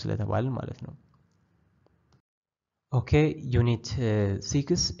ስማቸው ስለተባልን ማለት ነው። Okay, unit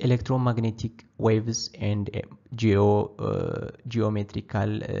 6 electromagnetic waves and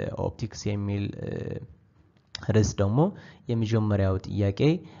geometrical optics የሚል ርዕስ ደግሞ የመጀመሪያው ጥያቄ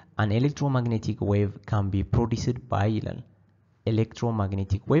an electromagnetic wave can be produced by ይላል።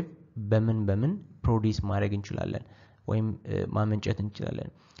 electromagnetic wave በምን ፕሮዲስ ማድረግ እንችላለን ወይም ማመንጨት እንችላለን?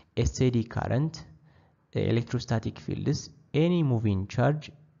 steady current, electrostatic fields, any moving charge,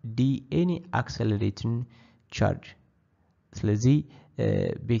 any accelerating charge። ስለዚህ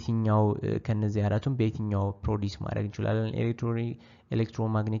በየትኛው ከነዚህ አራቱም በየትኛው ፕሮዲስ ማድረግ እንችላለን?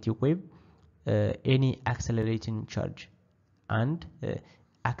 electromagnetic wave, any accelerating charge and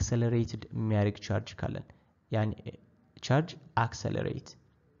accelerated የሚያደርግ ቻርጅ ካለን ያን ቻርጅ accelerate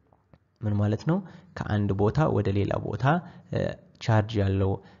ምን ማለት ነው? ከአንድ ቦታ ወደ ሌላ ቦታ ቻርጅ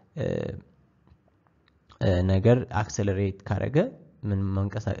ያለው ነገር accelerate ካረገ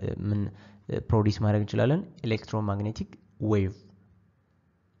ምን ፕሮዲስ ማድረግ እንችላለን? electromagnetic wave.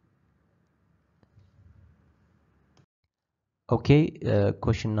 Okay,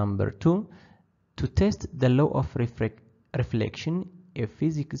 question number 2. To test the law of reflection, a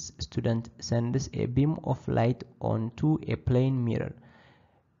physics student sends a beam of light onto a plane mirror.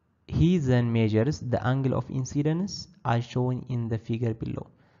 He then measures the angle of incidence as shown in the figure below.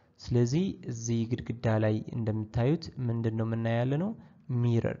 ስለዚህ እዚህ ግድግዳ ላይ እንደምታዩት ምንድነው የምናያለ ነው?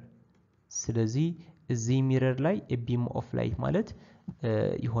 ሚረር። ስለዚህ እዚህ ሚረር ላይ a beam of light ማለት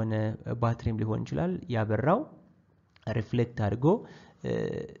የሆነ ባትሪም ሊሆን ይችላል ያበራው ሪፍሌክት አድርጎ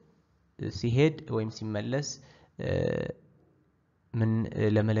ሲሄድ ወይም ሲመለስ ምን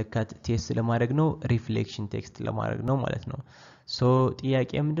ለመለካት ቴስት ለማድረግ ነው? ሪፍሌክሽን ቴስት ለማድረግ ነው ማለት ነው። ሶ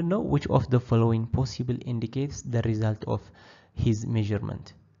ጥያቄ ምንድነው? which of the following possible indicates the result of his measurement?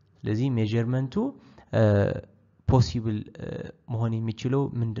 ስለዚህ ሜዠርመንቱ ፖሲብል መሆን የሚችለው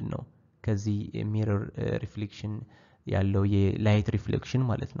ምንድነው? ከዚህ ሚረር ሪፍሌክሽን ያለው የላይት ሪፍሌክሽን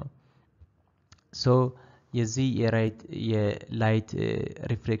ማለት ነው። ሶ የዚህ የላይት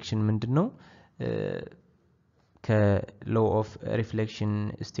ሪፍሌክሽን ምንድነው? ከሎው ኦፍ ሪፍሌክሽን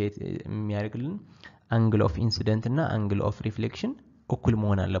ስቴት የሚያደርግልን አንግል ኦፍ ኢንሲደንት እና አንግል ኦፍ ሪፍሌክሽን እኩል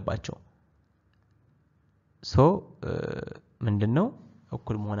መሆን አለባቸው። ሶ ምንድነው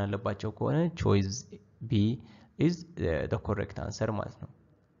እኩል መሆን አለባቸው ከሆነ choice B is the correct answer ማለት ነው።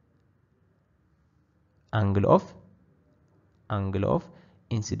 angle of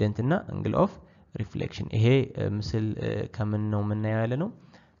incident እና angle of reflection ይሄ ምስል ከምን ነው የምናየው ያለ ነው?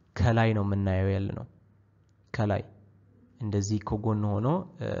 ከላይ ነው የምናየው ያለ ነው። ከላይ እንደዚህ ከጎን ሆኖ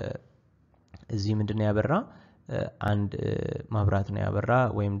እዚህ ምንድነው ያበራ? አንድ ማብራት ነው ያበራ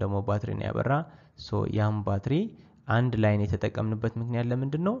ወይም ደግሞ ባትሪ ነው ያበራ። ሶ ያም ባትሪ አንድ ላይን የተጠቀምንበት ምክንያት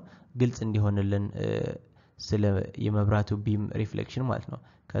ለምንድነው? ግልጽ እንዲሆንልን ስለ የመብራቱ ቢም ሪፍሌክሽን ማለት ነው።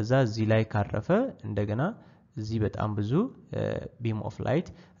 ከዛ እዚህ ላይ ካረፈ እንደገና እዚህ በጣም ብዙ ቢም ኦፍ ላይት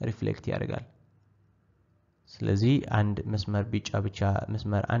ሪፍሌክት ያደርጋል። ስለዚህ አንድ መስመር ብቻ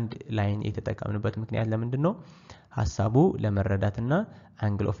መስመር አንድ ላይን የተጠቀምንበት ምክንያት ለምንድነው? ሐሳቡ ለመረዳትና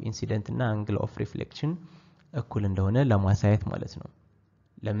አንግል ኦፍ ኢንሲደንት እና አንግል ኦፍ ሪፍሌክሽን እኩል እንደሆነ ለማሳየት ማለት ነው።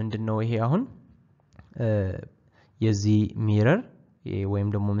 ለምንድነው ይሄ አሁን የዚህ ሚረር ወይም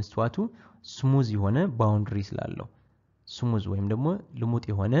ደግሞ መስተዋቱ ስሙዝ የሆነ ባውንደሪ ስላለው ስሙዝ ወይም ደግሞ ልሙጥ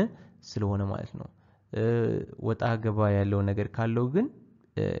የሆነ ስለሆነ ማለት ነው። ወጣ ገባ ያለው ነገር ካለው ግን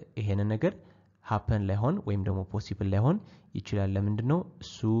ይሄን ነገር happen ላይሆን ወይም ደግሞ possible ላይሆን ይችላል። ለምንድነው?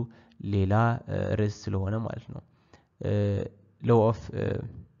 እሱ ሌላ ርዕስ ስለሆነ ማለት ነው። law of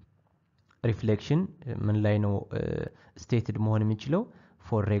reflection ምን ላይ ነው stated መሆን የሚችለው?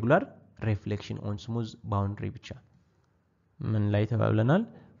 for regular reflection on smooth boundary ብቻ ምን ላይ ተባብለናል?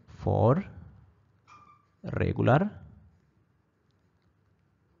 for regular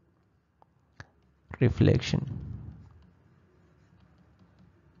reflection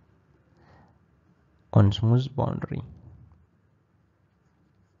on smooth boundary.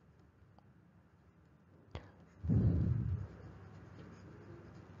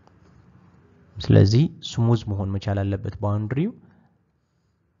 ስለዚህ ስሙዝ መሆን መቻል አለበት ባውንደሪው።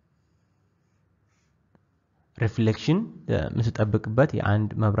 ሪፍሌክሽን የምትጠብቅበት የአንድ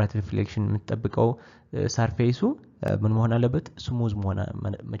መብራት ሪፍሌክሽን የምትጠብቀው ሰርፌሱ ምን መሆን አለበት? ስሙዝ መሆን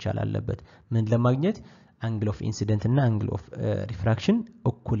መቻል አለበት። ምን ለማግኘት? አንግል ኦፍ ኢንሲደንት እና አንግል ኦፍ ሪፍራክሽን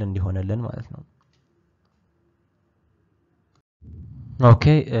እኩል እንዲሆነልን ማለት ነው። ኦኬ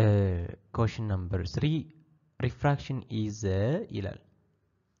question number 3 refraction is ይላል።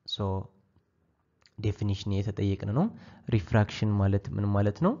 ሶ ዴፊኒሽን የተጠየቅን ነው። ሪፍራክሽን ማለት ምን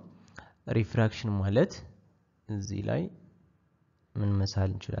ማለት ነው? ሪፍራክሽን ማለት እዚህ ላይ ምን መሳል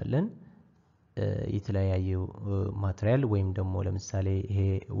እንችላለን? የተለያየ ማቴሪያል ወይም ደግሞ ለምሳሌ ይሄ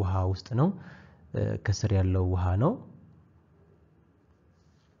ውሃ ውስጥ ነው ከስር ያለው ውሃ ነው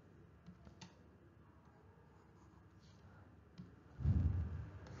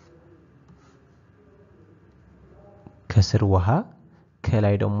ከስር ውሃ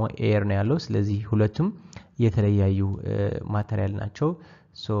ከላይ ደግሞ ኤር ነው ያለው ስለዚህ ሁለቱም የተለያዩ ማቴሪያል ናቸው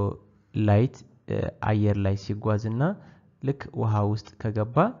ሶ ላይት አየር ላይ ሲጓዝና ልክ ውሃ ውስጥ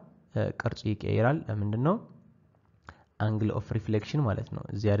ከገባ ቅርጹ ይቀየራል ለምንድነው አንግል ኦፍ ሪፍሌክሽን ማለት ነው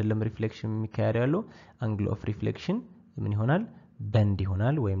እዚህ አይደለም ሪፍሌክሽን የሚካሄድ ያለው አንግል ኦፍ ሪፍሌክሽን ምን ይሆናል በንድ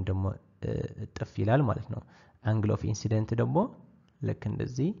ይሆናል ወይም ደግሞ ጥፍ ይላል ማለት ነው አንግል ኦፍ ኢንሲደንት ደግሞ ልክ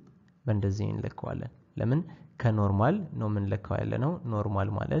እንደዚህ በእንደዚህ እንለካዋለን ለምን ከኖርማል ነው ምን ለካው ያለ ነው ኖርማል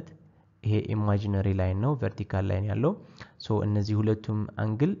ማለት ይሄ ኢማጂነሪ ላይን ነው ቨርቲካል ላይን ያለው ሶ እነዚህ ሁለቱም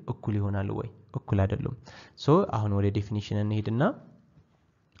አንግል እኩል ይሆናሉ ወይ እኩል አይደሉም ሶ አሁን ወደ ዴፊኒሽን እንሄድና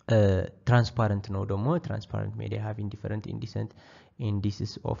transparent ነው ደግሞ transparent media having different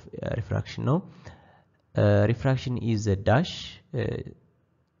indices of refraction ነው refraction is the dash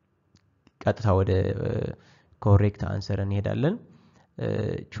ቀጥታ ወደ correct answer እንሄዳለን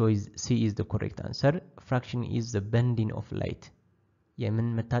choice C is the correct answer fraction is the bending of light የምን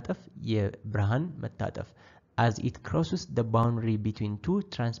መታጠፍ የብርሃን መታጠፍ as it crosses the boundary between two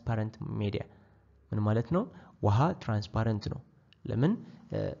transparent media ምን ማለት ነው ውሃ transparent ነው ለምን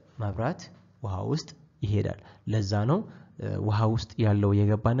መብራት ውሃ ውስጥ ይሄዳል ለዛ ነው ውሃ ውስጥ ያለው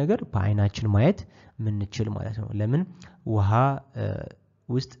የገባ ነገር በአይናችን ማየት ምንችል ማለት ነው ለምን ውሃ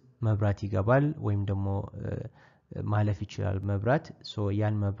ውስጥ መብራት ይገባል ወይም ደግሞ ማለፍ ይችላል መብራት ሶ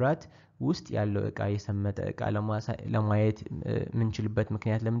ያን መብራት ውስጥ ያለው እቃ የሰመጠ እቃ ለማየት ምንችልበት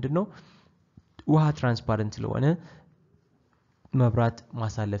ምክንያት ለምንድነው ውሃ ትራንስፓረንት ስለሆነ መብራት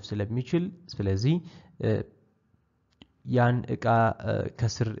ማሳለፍ ስለሚችል ስለዚህ ያን እቃ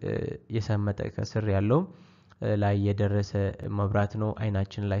ከስር የሰመጠ ከስር ያለው ላይ የደረሰ መብራት ነው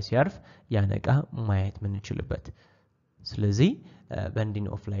አይናችን ላይ ሲያርፍ ያን እቃ ማየት ምንችልበት ስለዚህ bending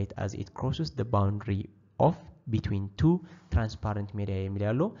of light as it crosses the boundary of between two transparent media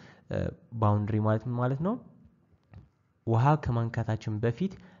የሚለው boundary ማለት ነው ውሃ ከማንካታችን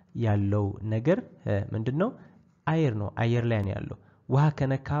በፊት ያለው ነገር ምንድነው አየር ነው አየር ላይ ነው ያለው ውሃ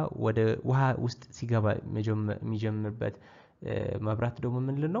ከነካ ወደ ውሃ ውስጥ ሲገባ የሚጀምርበት መብራት ደግሞ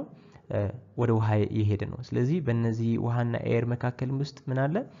ምንድነው ወደ ውሃ ይሄድ ነው ስለዚህ በእነዚህ ውሃና ኤር መካከል ውስጥ ምን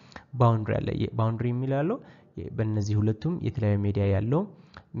አለ ባውንደሪ አለ ባውንደሪ የሚለው በእነዚህ ሁለቱም የተለያየ ሚዲያ ያለው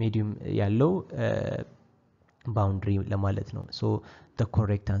ሚዲየም ያለው boundary ለማለት ነው so the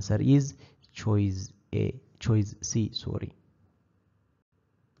correct answer is choice C sorry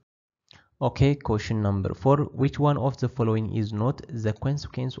okay question number 4 which one of the following is not the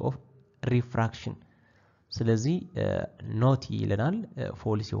consequence of refraction ስለዚህ not ይለናል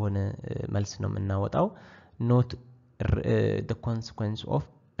false የሆነ መልስ ነው የምናወጣው not the consequence of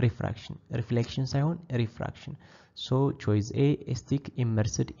reflection ሳይሆን refraction so choice A a stick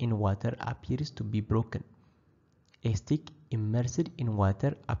immersed in water appears to be broken a stick immersed in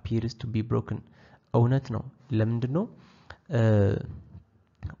water appears to be broken እውነት ነው ለምንድነው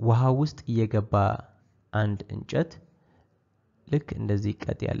ውሃ ውስጥ እየገባ አንድ እንጨት ልክ እንደዚህ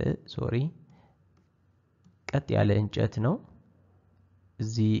ቀጥ ያለ እንጨት ነው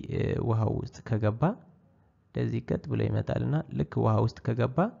እዚህ ውሃ ውስጥ ከገባ እንደዚህ ቀጥ ብሎ ይመጣልና ልክ ውሃ ውስጥ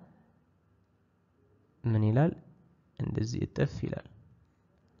ከገባ ምን ይላል እንደዚህ እጥፍ ይላል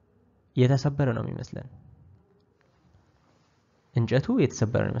የተሰበረ ነው የሚመስለን እንጨቱ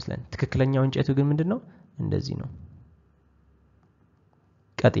የተሰበረ ነው የሚመስለን ትክክለኛው እንጨቱ ግን ምንድነው እንደዚህ ነው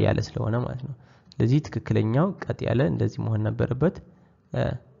ቀጥ ያለ ስለሆነ ማለት ነው ስለዚህ ትክክለኛው ቀጥ ያለ እንደዚህ መሆን ነበረበት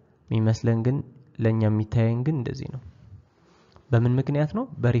የሚመስለን ግን ለኛ የሚታየን ግን እንደዚህ ነው በምን ምክንያት ነው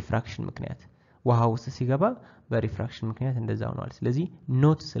በሪፍራክሽን ምክንያት ውሃ ውስጥ ሲገባ በሪፍራክሽን ምክንያት እንደዛ ሆኗል ስለዚህ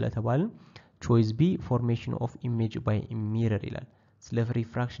ኖት ስለተባልን choice B formation of image by mirror ይላል ስለ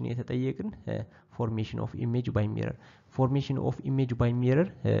refraction የተጠየቅን formation of image by mirror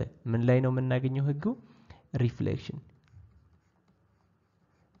ምን ላይ ነው የምናገኘው ህጉ reflection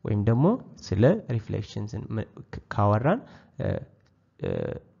ወይም ደግሞ ስለ reflections ካወራን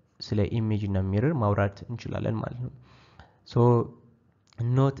ስለ image እና mirror ማውራት እንችላለን ማለት ነው so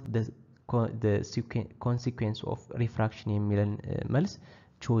not the consequence of refraction የሚለን መልስ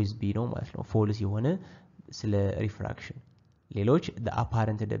choice B ነው ማለት ነው false የሆነ ስለ refraction ሌሎች the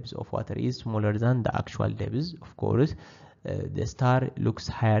apparent depth of water is smaller than the actual depth of course the star looks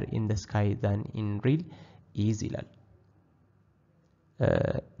higher in the sky than in real is ይላል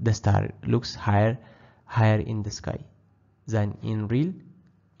the star looks higher in the sky than in real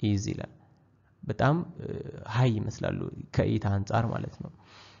is ይላል በጣም ሃይ ይመስላሉ ከእይታ አንፃር ማለት ነው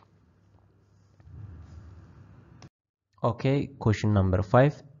okay question number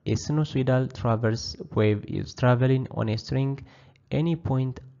 5 a sinusoidal transverse wave is traveling on a string any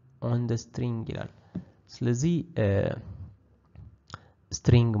point on the string ይላል ስለዚህ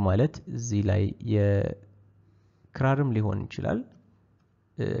string ማለት እዚህ ላይ የክራርም ሊሆን ይችላል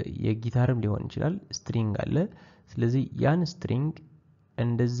የጊታርም ሊሆን ይችላል string አለ ስለዚህ ያን string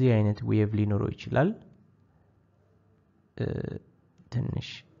እንደዚህ አይነት ዌቭ ሊኖረው ይችላል ትንሽ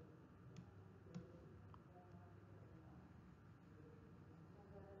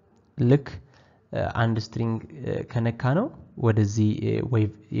ልክ አንድ string ከነካ ነው ወደዚህ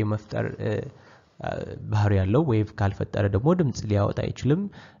ዌቭ የመፍጠር ባህሪ ያለው ዌቭ ካልፈጠረ ደግሞ ድምጽ ሊያወጣ አይችልም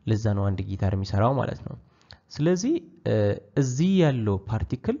ለዛ ነው አንድ ጊታር የሚሰራው ማለት ነው ስለዚህ እዚህ ያለው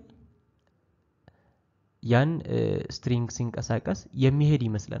ፓርቲክል ያን string ሲንቀሳቀስ የሚሄድ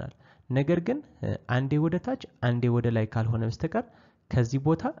ይመስለናል ነገር ግን አንዴ ወደ ታች አንዴ ወደ ላይ ካልሆነ በስተቀር ከዚህ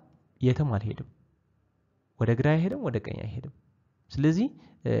ቦታ የትም አልሄድም ወደ ግራ አይሄድም ወደ ቀኝ አይሄድም ስለዚህ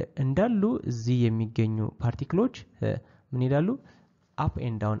እንዳሉ እዚህ የሚገኙ ፓርቲክሎች ምን ይላሉ up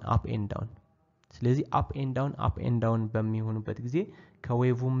and down ስለዚህ up and down በሚሆኑበት ጊዜ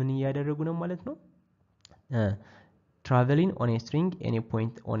ከዌቭ ምን ያደረጉ ነው ማለት ነው traveling on a string any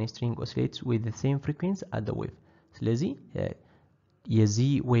point on a string oscillates with the same frequency as the wave ስለዚህ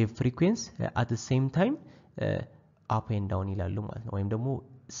የዚህ wave frequency at the same time up and down ይላሉ ማለት ነው ወይም ደግሞ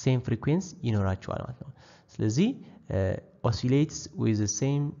same frequency ይኖራቸዋል ማለት ነው ስለዚህ oscillates with the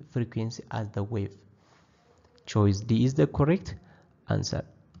same frequency as the wave choice D is the correct answer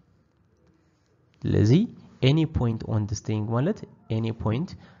ስለዚህ any point on the string ማለት any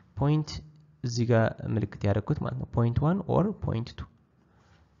point እዚህ ጋር ምልክት ያደረኩት ማለት ነው point 1 or point 2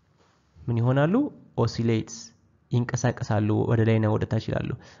 ምን ይሆናሉ oscillates ይንቀሳቀሳሉ ወደ ላይ ነው ወደ ታች ይላሉ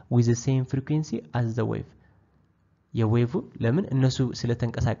with the same frequency as the wave የዌቭ ለምን እነሱ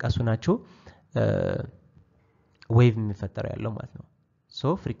ስለተንቀሳቀሱ ናቸው ዌቭ የሚፈጠር ያለው ማለት ነው so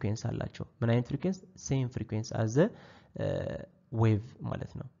frequency አላቸው ምን አይነት frequency same frequency as the wave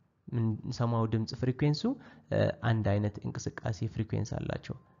ማለት ነው ምን ሰማው ድምጽ frequency አንድ አይነት እንቅስቃሴ frequency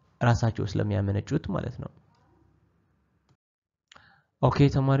አላቸው ራሳቸው ስለሚያመነጩት ማለት ነው ኦኬ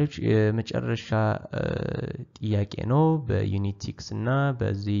ተማሪዎች የመጨረሻ ጥያቄ ነው በዩኒት 6 እና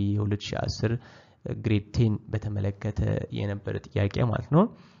በዚህ 2010 ግሬድ 10 በተመለከተ የነበረ ጥያቄ ማለት ነው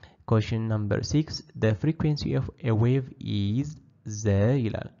question number 6 the frequency of a wave is the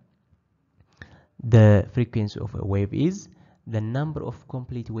ይላል the frequency of a wave is the number of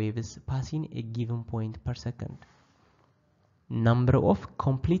complete waves passing a given point per second number of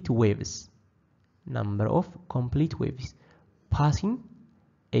complete waves passing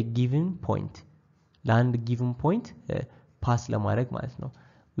a given point land given point pass ለማድረግ ማለት ነው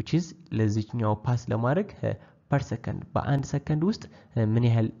which is ለዚህኛው pass ለማድረግ per second በአንድ ሰከንድ ውስጥ ምን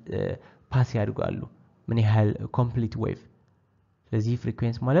ያህል pass ያድርጋሉ ምን ያህል complete wave ስለዚህ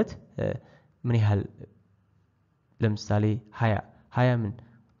frequency ማለት ምን ያህል ለምሳሌ 20 ምን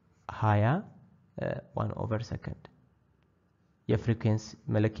 20 1/second የፍሪኩዌንሲ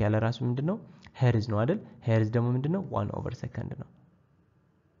መለኪያ ለራሱ ምንድነው ሄርዝ ነው አይደል ሄርዝ ደግሞ ምንድነው 1/second ነው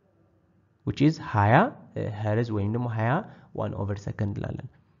which is 20 ሄርዝ ወይም ደግሞ 20 1/second ላለን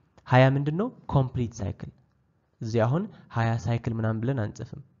 20 ምንድነው complete cycle እዚህ አሁን 20 ሳይክል ምናምን ብለን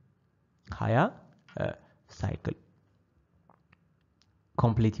አንጽፍም 20 ሳይክል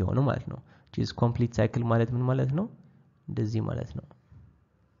complete የሆነ ማለት ነው which is complete cycle ማለት ምን ማለት ነው እንደዚህ ማለት ነው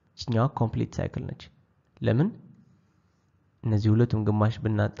እኛው complete cycle ነች ለምን እነዚህ ሁለቱም ግማሽ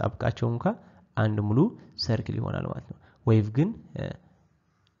ብናጣብቃቸው እንኳን አንድ ሙሉ ሰርክል ይሆናል ማለት ነው ዌቭ ግን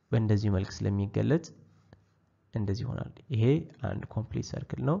በእንደዚህ መልክ ስለሚገለጽ እንደዚህ ይሆናል ይሄ አንድ ኮምፕሊት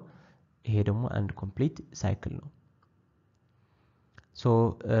ሰርክል ነው ይሄ ደግሞ አንድ ኮምፕሊት ሳይክል ነው ሶ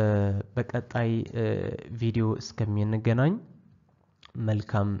በቀጣይ ቪዲዮ እስከምንገናኝ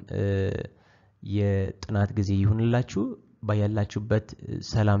መልካም የጥናት ጊዜ ይሁንላችሁ ባያላችሁበት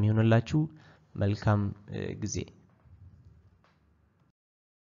ሰላም ይሁንላችሁ መልካም ጊዜ